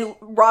Lost, and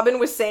Robin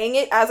was saying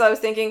it as I was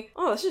thinking,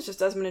 oh, this is just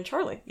Desmond and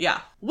Charlie. Yeah.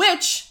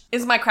 Which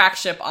is my crack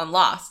ship on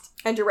Lost.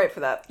 And you're right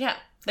for that. Yeah.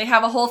 They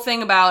have a whole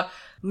thing about,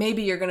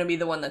 maybe you're gonna be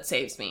the one that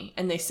saves me.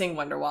 And they sing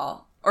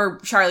Wonderwall. Or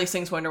Charlie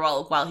sings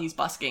Wonderwall while he's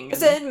busking. I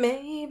said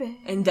maybe.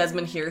 And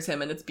Desmond hears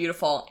him, and it's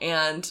beautiful.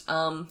 And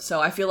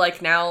so I feel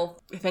like now,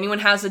 if anyone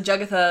has a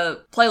Jugatha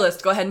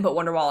playlist, go ahead and put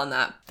Wonderwall on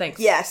that. Thanks.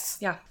 Yes.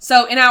 Yeah.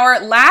 So in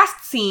our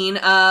last scene,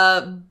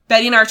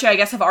 Betty and Archie, I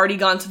guess, have already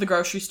gone to the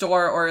grocery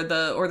store or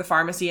the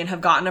pharmacy and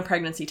have gotten a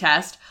pregnancy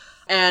test.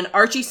 And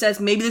Archie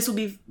says maybe this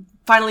will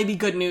finally be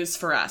good news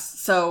for us.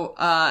 So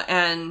I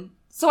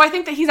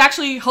think that he's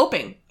actually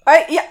hoping.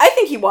 I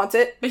think he wants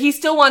it. But he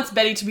still wants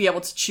Betty to be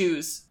able to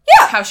choose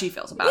how she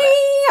feels about it.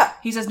 Yeah.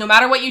 He says, no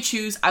matter what you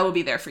choose, I will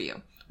be there for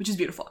you, which is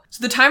beautiful.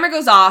 So the timer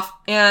goes off,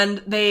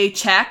 and they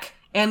check,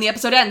 and the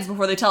episode ends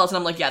before they tell us, and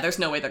I'm like, yeah, there's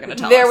no way they're going to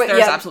tell us.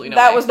 There's absolutely no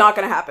way. That was not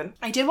going to happen.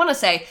 I did want to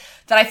say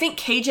that I think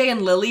KJ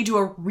and Lily do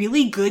a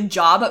really good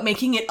job at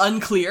making it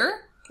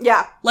unclear.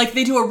 Yeah. Like,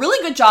 they do a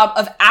really good job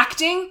of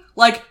acting,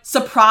 like,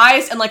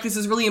 surprised and, like, this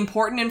is really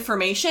important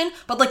information,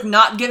 but, like,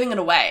 not giving it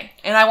away.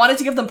 And I wanted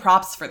to give them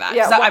props for that.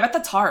 Yeah. I bet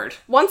that's hard.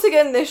 Once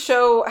again, this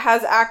show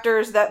has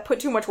actors that put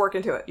too much work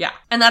into it. Yeah.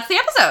 And that's the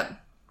episode.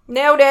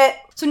 Nailed it.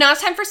 So now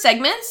it's time for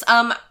segments.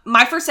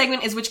 My first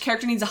segment is which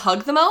character needs a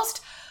hug the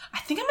most. I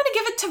think I'm gonna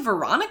give it to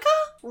Veronica.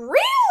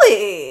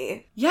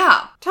 Really?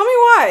 Yeah. Tell me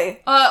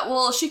why.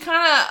 Well, she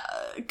kind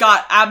of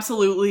got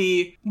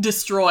absolutely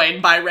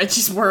destroyed by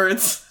Reggie's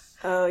words.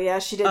 Oh, yeah,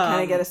 she did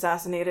kind of get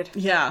assassinated.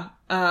 Yeah.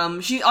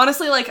 She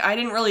honestly, like, I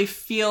didn't really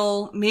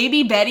feel,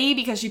 maybe Betty,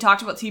 because she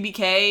talked about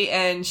TBK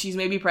and she's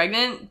maybe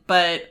pregnant,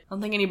 but I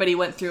don't think anybody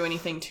went through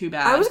anything too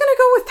bad. I was gonna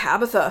go with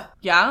Tabitha.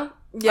 Yeah?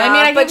 Yeah,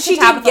 I mean, but she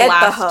did get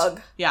the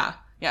hug. Yeah.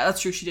 Yeah,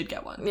 that's true. She did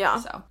get one. Yeah.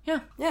 So,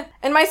 yeah. Yeah.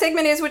 And my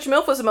segment is which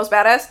MILF was the most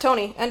badass?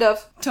 Tony. End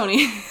of.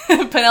 Tony.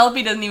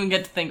 Penelope doesn't even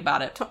get to think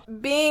about it.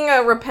 Being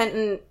a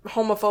repentant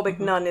homophobic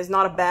nun is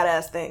not a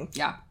badass thing.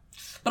 Yeah.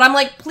 But I'm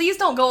like, please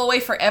don't go away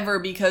forever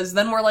because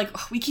then we're like,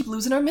 oh, we keep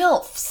losing our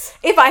MILFs.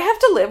 If I have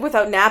to live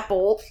without Nat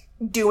Bolt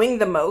doing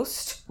the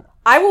most,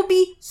 I will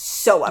be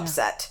so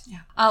upset.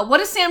 Yeah.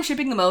 What is Sam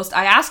shipping the most?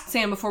 I asked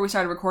Sam before we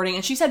started recording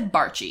and she said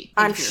Barchi.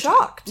 I'm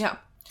shocked. Yeah.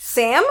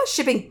 Sam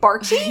shipping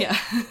Barchi? Yeah.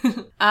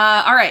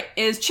 All right.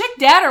 Is Chick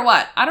dead or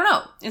what? I don't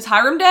know. Is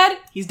Hiram dead?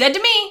 He's dead to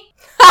me.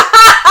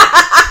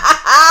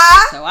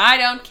 So I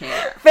don't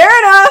care. Fair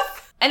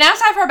enough. And now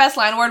it's time for our best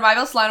line award. My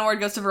best line award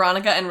goes to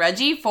Veronica and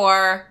Reggie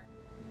for...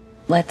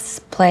 Let's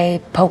play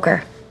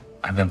poker.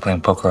 I've been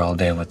playing poker all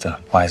day with the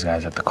wise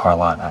guys at the car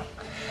lot.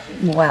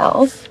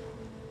 Well,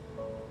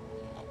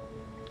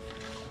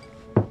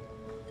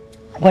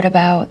 what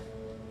about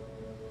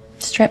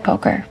strip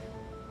poker?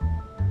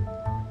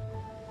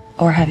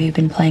 Or have you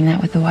been playing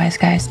that with the wise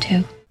guys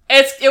too?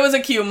 It was a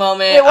cute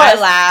moment. It was.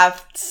 I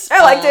laughed.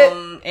 I liked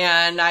it.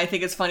 And I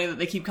think it's funny that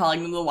they keep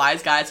calling them the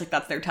wise guys, like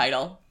that's their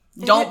title.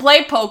 Don't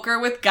play poker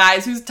with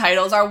guys whose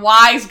titles are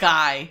wise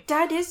guy.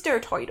 That is their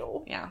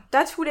title. Yeah.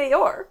 That's who they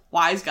are.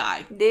 Wise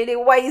guy. They're the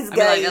wise guys.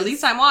 I mean, like, at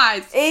least I'm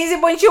wise. It's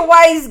a bunch of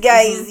wise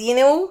guys, you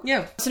know?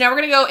 Yeah. So now we're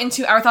going to go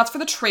into our thoughts for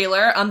the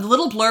trailer. The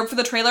little blurb for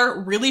the trailer,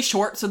 really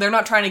short, so they're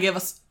not trying to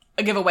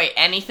give away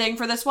anything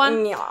for this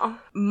one. Yeah.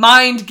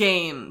 Mind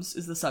Games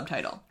is the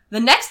subtitle. The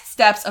next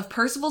steps of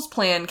Percival's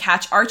plan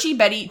catch Archie,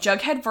 Betty,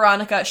 Jughead,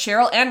 Veronica,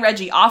 Cheryl, and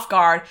Reggie off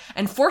guard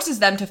and forces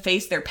them to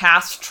face their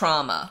past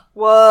trauma.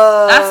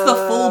 Whoa. That's the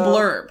full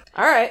blurb.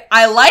 All right.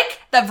 I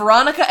like that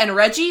Veronica and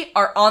Reggie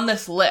are on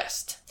this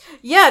list.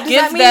 Yeah, does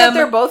that mean that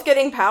they're both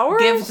getting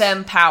powers? Give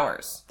them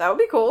powers. That would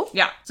be cool.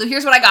 Yeah. So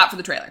here's what I got for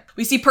the trailer.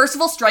 We see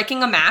Percival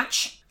striking a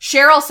match.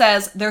 Cheryl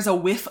says there's a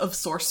whiff of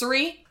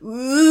sorcery.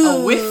 Ooh.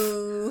 A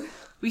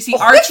whiff. We see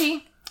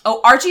Archie.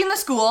 Archie in the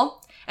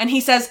school. And he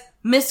says,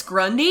 Miss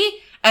Grundy.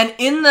 And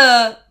in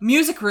the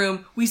music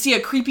room, we see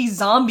a creepy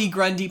zombie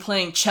Grundy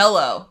playing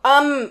cello.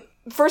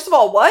 First of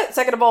all, what?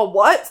 Second of all,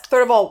 what?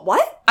 Third of all,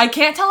 what? I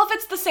can't tell if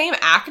it's the same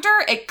actor.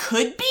 It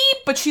could be,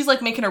 but she's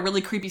like making a really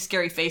creepy,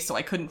 scary face, so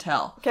I couldn't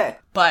tell. Okay.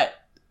 But,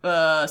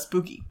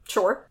 spooky.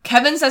 Sure.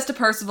 Kevin says to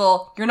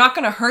Percival, you're not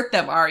gonna hurt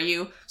them, are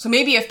you? So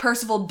maybe if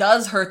Percival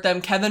does hurt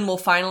them, Kevin will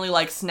finally,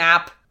 like,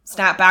 snap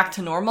back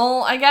to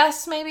normal, I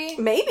guess, maybe?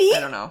 Maybe. I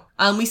don't know.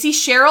 We see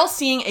Cheryl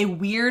seeing a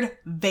weird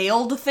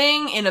veiled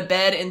thing in a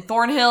bed in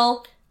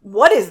Thornhill.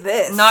 What is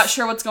this? Not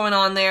sure what's going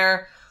on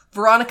there.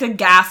 Veronica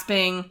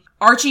gasping.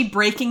 Archie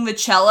breaking the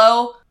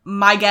cello.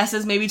 My guess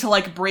is maybe to,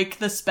 like, break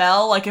the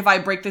spell. Like, if I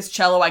break this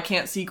cello, I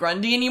can't see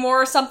Grundy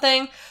anymore or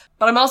something.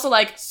 But I'm also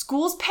like,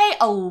 schools pay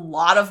a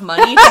lot of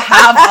money to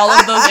have all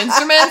of those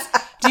instruments.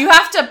 Do you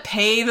have to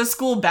pay the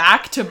school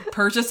back to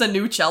purchase a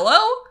new cello?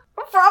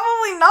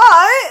 Probably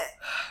not.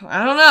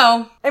 I don't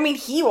know. I mean,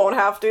 he won't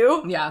have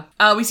to. Yeah.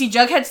 We see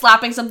Jughead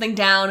slapping something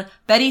down.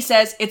 Betty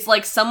says, it's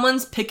like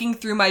someone's picking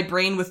through my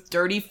brain with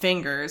dirty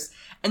fingers.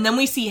 And then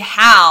we see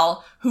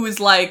Hal, who is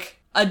like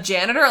a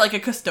janitor, like a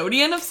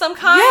custodian of some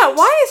kind. Yeah,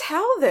 why is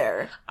Hal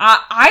there?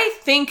 I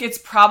think it's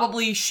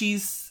probably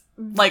she's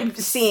like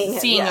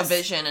seeing a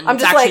vision, and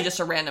it's actually just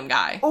a random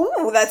guy.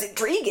 Ooh, that's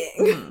intriguing.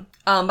 Mm-hmm.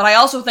 But I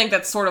also think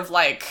that's sort of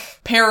like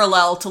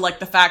parallel to like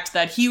the fact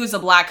that he was a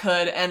Black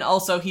Hood, and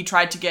also he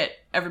tried to get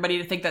everybody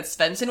to think that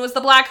Svensson was the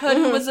Black Hood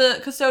who was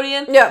a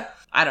custodian. Yeah.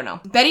 I don't know.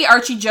 Betty,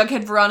 Archie,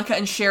 Jughead, Veronica,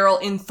 and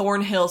Cheryl in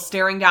Thornhill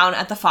staring down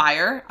at the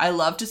fire. I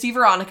love to see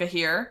Veronica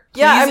here.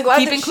 Please I'm glad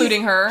keep that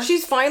including her.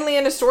 She's finally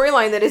in a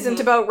storyline that isn't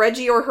about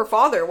Reggie or her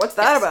father. What's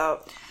that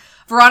about?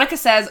 Veronica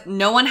says,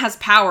 no one has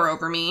power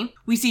over me.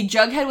 We see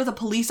Jughead with a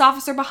police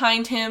officer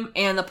behind him,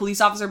 and the police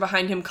officer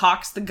behind him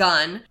cocks the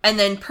gun. And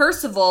then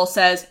Percival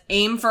says,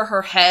 aim for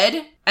her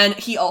head. And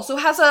he also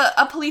has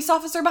a police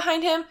officer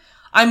behind him.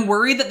 I'm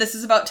worried that this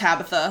is about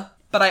Tabitha,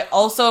 but I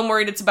also am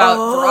worried it's about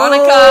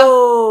Veronica.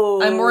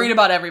 I'm worried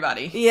about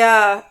everybody.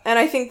 Yeah, and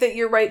I think that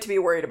you're right to be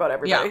worried about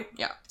everybody.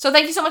 Yeah. So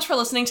thank you so much for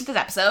listening to this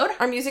episode.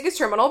 Our music is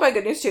Terminal by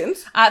Good News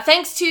Tunes.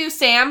 Thanks to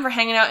Sam for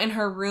hanging out in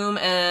her room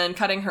and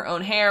cutting her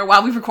own hair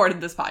while we recorded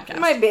this podcast.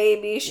 My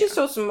baby. She's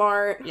so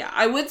smart. Yeah,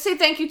 I would say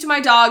thank you to my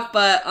dog,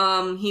 but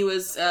he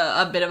was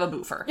a bit of a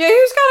boofer. Yeah,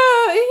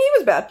 he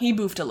was bad. He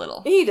boofed a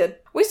little. He did.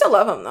 We still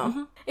love him, though.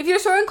 Mm-hmm. If you're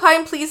so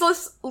inclined, please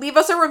leave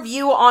us a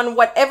review on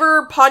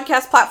whatever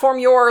podcast platform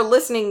you're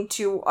listening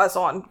to us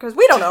on, because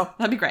we don't know.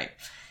 That'd be great.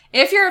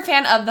 If you're a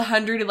fan of The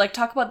 100, we'd like to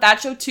talk about that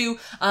show too.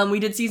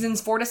 We did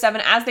seasons 4 to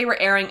 7 as they were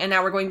airing, and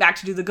now we're going back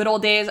to do the good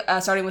old days,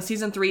 starting with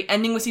season 3,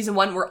 ending with season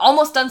 1. We're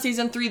almost done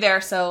season 3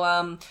 there,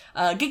 so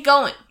get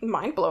going.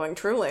 Mind-blowing,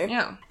 truly.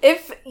 Yeah.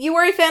 If you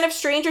are a fan of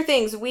Stranger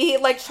Things, we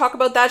like to talk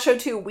about that show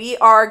too. We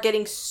are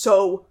getting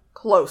so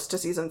close to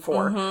season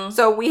 4. Mm-hmm.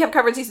 So we have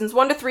covered seasons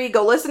 1 to 3.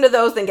 Go listen to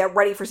those, then get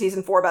ready for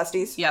season 4,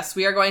 besties. Yes,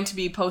 we are going to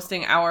be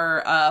posting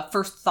our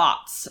first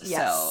thoughts.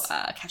 Yes. So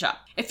catch up.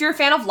 If you're a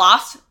fan of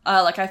Lost,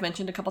 like I've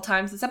mentioned a couple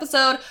times this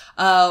episode,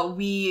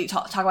 we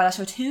talk about that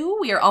show too.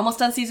 We are almost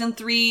done season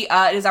 3.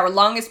 It is our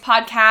longest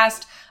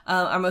podcast,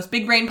 our most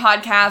big brain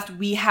podcast.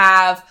 We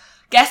have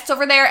guests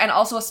over there and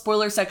also a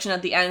spoiler section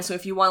at the end. So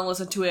if you want to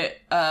listen to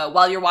it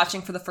while you're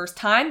watching for the first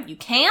time, you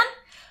can.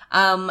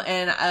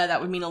 And that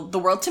would mean the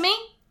world to me.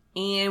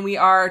 And we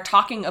are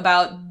talking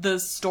about the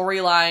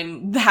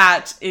storyline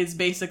that is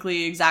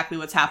basically exactly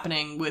what's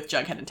happening with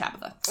Jughead and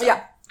Tabitha. So,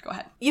 yeah. Go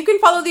ahead. You can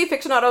follow the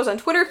Afictionados on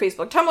Twitter,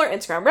 Facebook, Tumblr,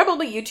 Instagram,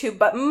 Rebelly, YouTube,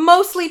 but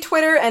mostly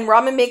Twitter, and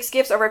Robin makes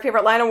gifts of our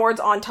favorite line awards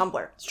on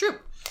Tumblr. It's true.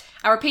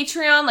 Our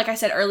Patreon, like I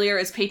said earlier,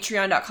 is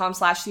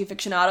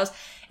patreon.com/theafictionados.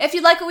 If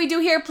you like what we do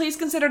here, please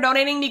consider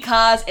donating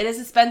because it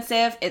is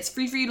expensive. It's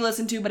free for you to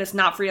listen to, but it's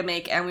not free to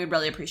make, and we'd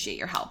really appreciate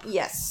your help.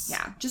 Yes.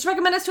 Yeah. Just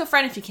recommend us to a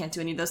friend if you can't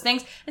do any of those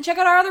things, and check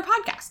out our other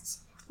podcasts.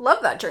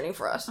 Love that journey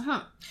for us.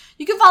 Uh-huh.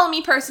 You can follow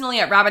me personally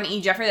at Robin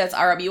E. Jeffrey, that's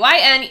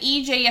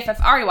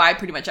ROBYNEJFFREY,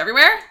 pretty much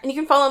everywhere. And you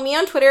can follow me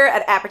on Twitter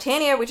at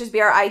Britannia, which is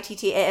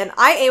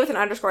BRITTANIA with an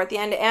underscore at the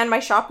end, and my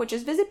shop, which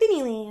is Visit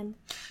Binnyland.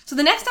 So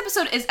the next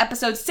episode is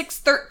episode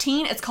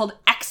 613. It's called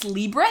Ex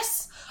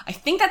Libris. I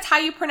think that's how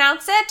you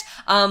pronounce it,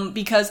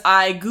 because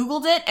I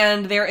Googled it,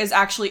 and there is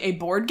actually a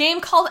board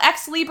game called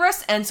Ex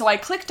Libris, and so I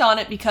clicked on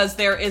it because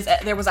there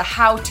was a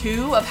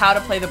how-to of how to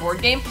play the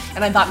board game,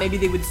 and I thought maybe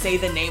they would say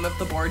the name of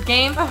the board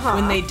game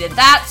when they did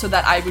that, so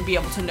that I would be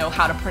able to know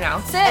how to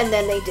pronounce it. And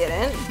then they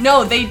didn't?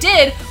 No, they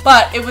did,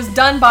 but it was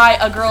done by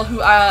a girl who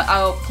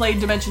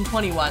played Dimension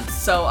 20 once,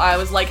 so I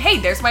was like, hey,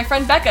 there's my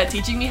friend Becca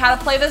teaching me how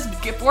to play this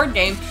board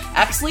game,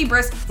 Ex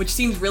Libris, which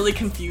seems really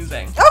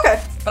confusing. Okay.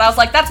 But I was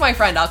like, that's my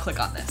friend, I'll click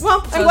on this.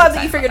 Well, So I I'm was glad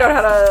that you excited figured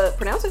about out how to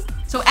pronounce it.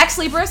 So Ex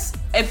Libris,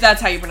 if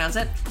that's how you pronounce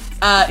it,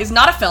 is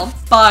not a film,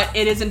 but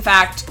it is in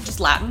fact just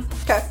Latin.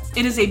 Okay.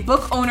 It is a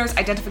book owner's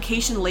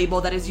identification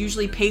label that is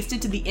usually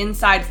pasted to the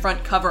inside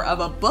front cover of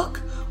a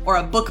book or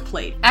a book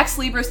plate. Ex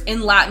Libris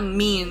in Latin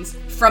means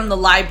from the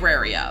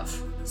library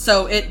of.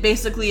 So it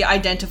basically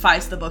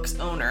identifies the book's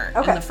owner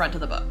in the front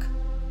of the book.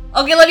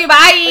 Okay, love you,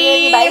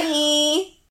 bye! Bye!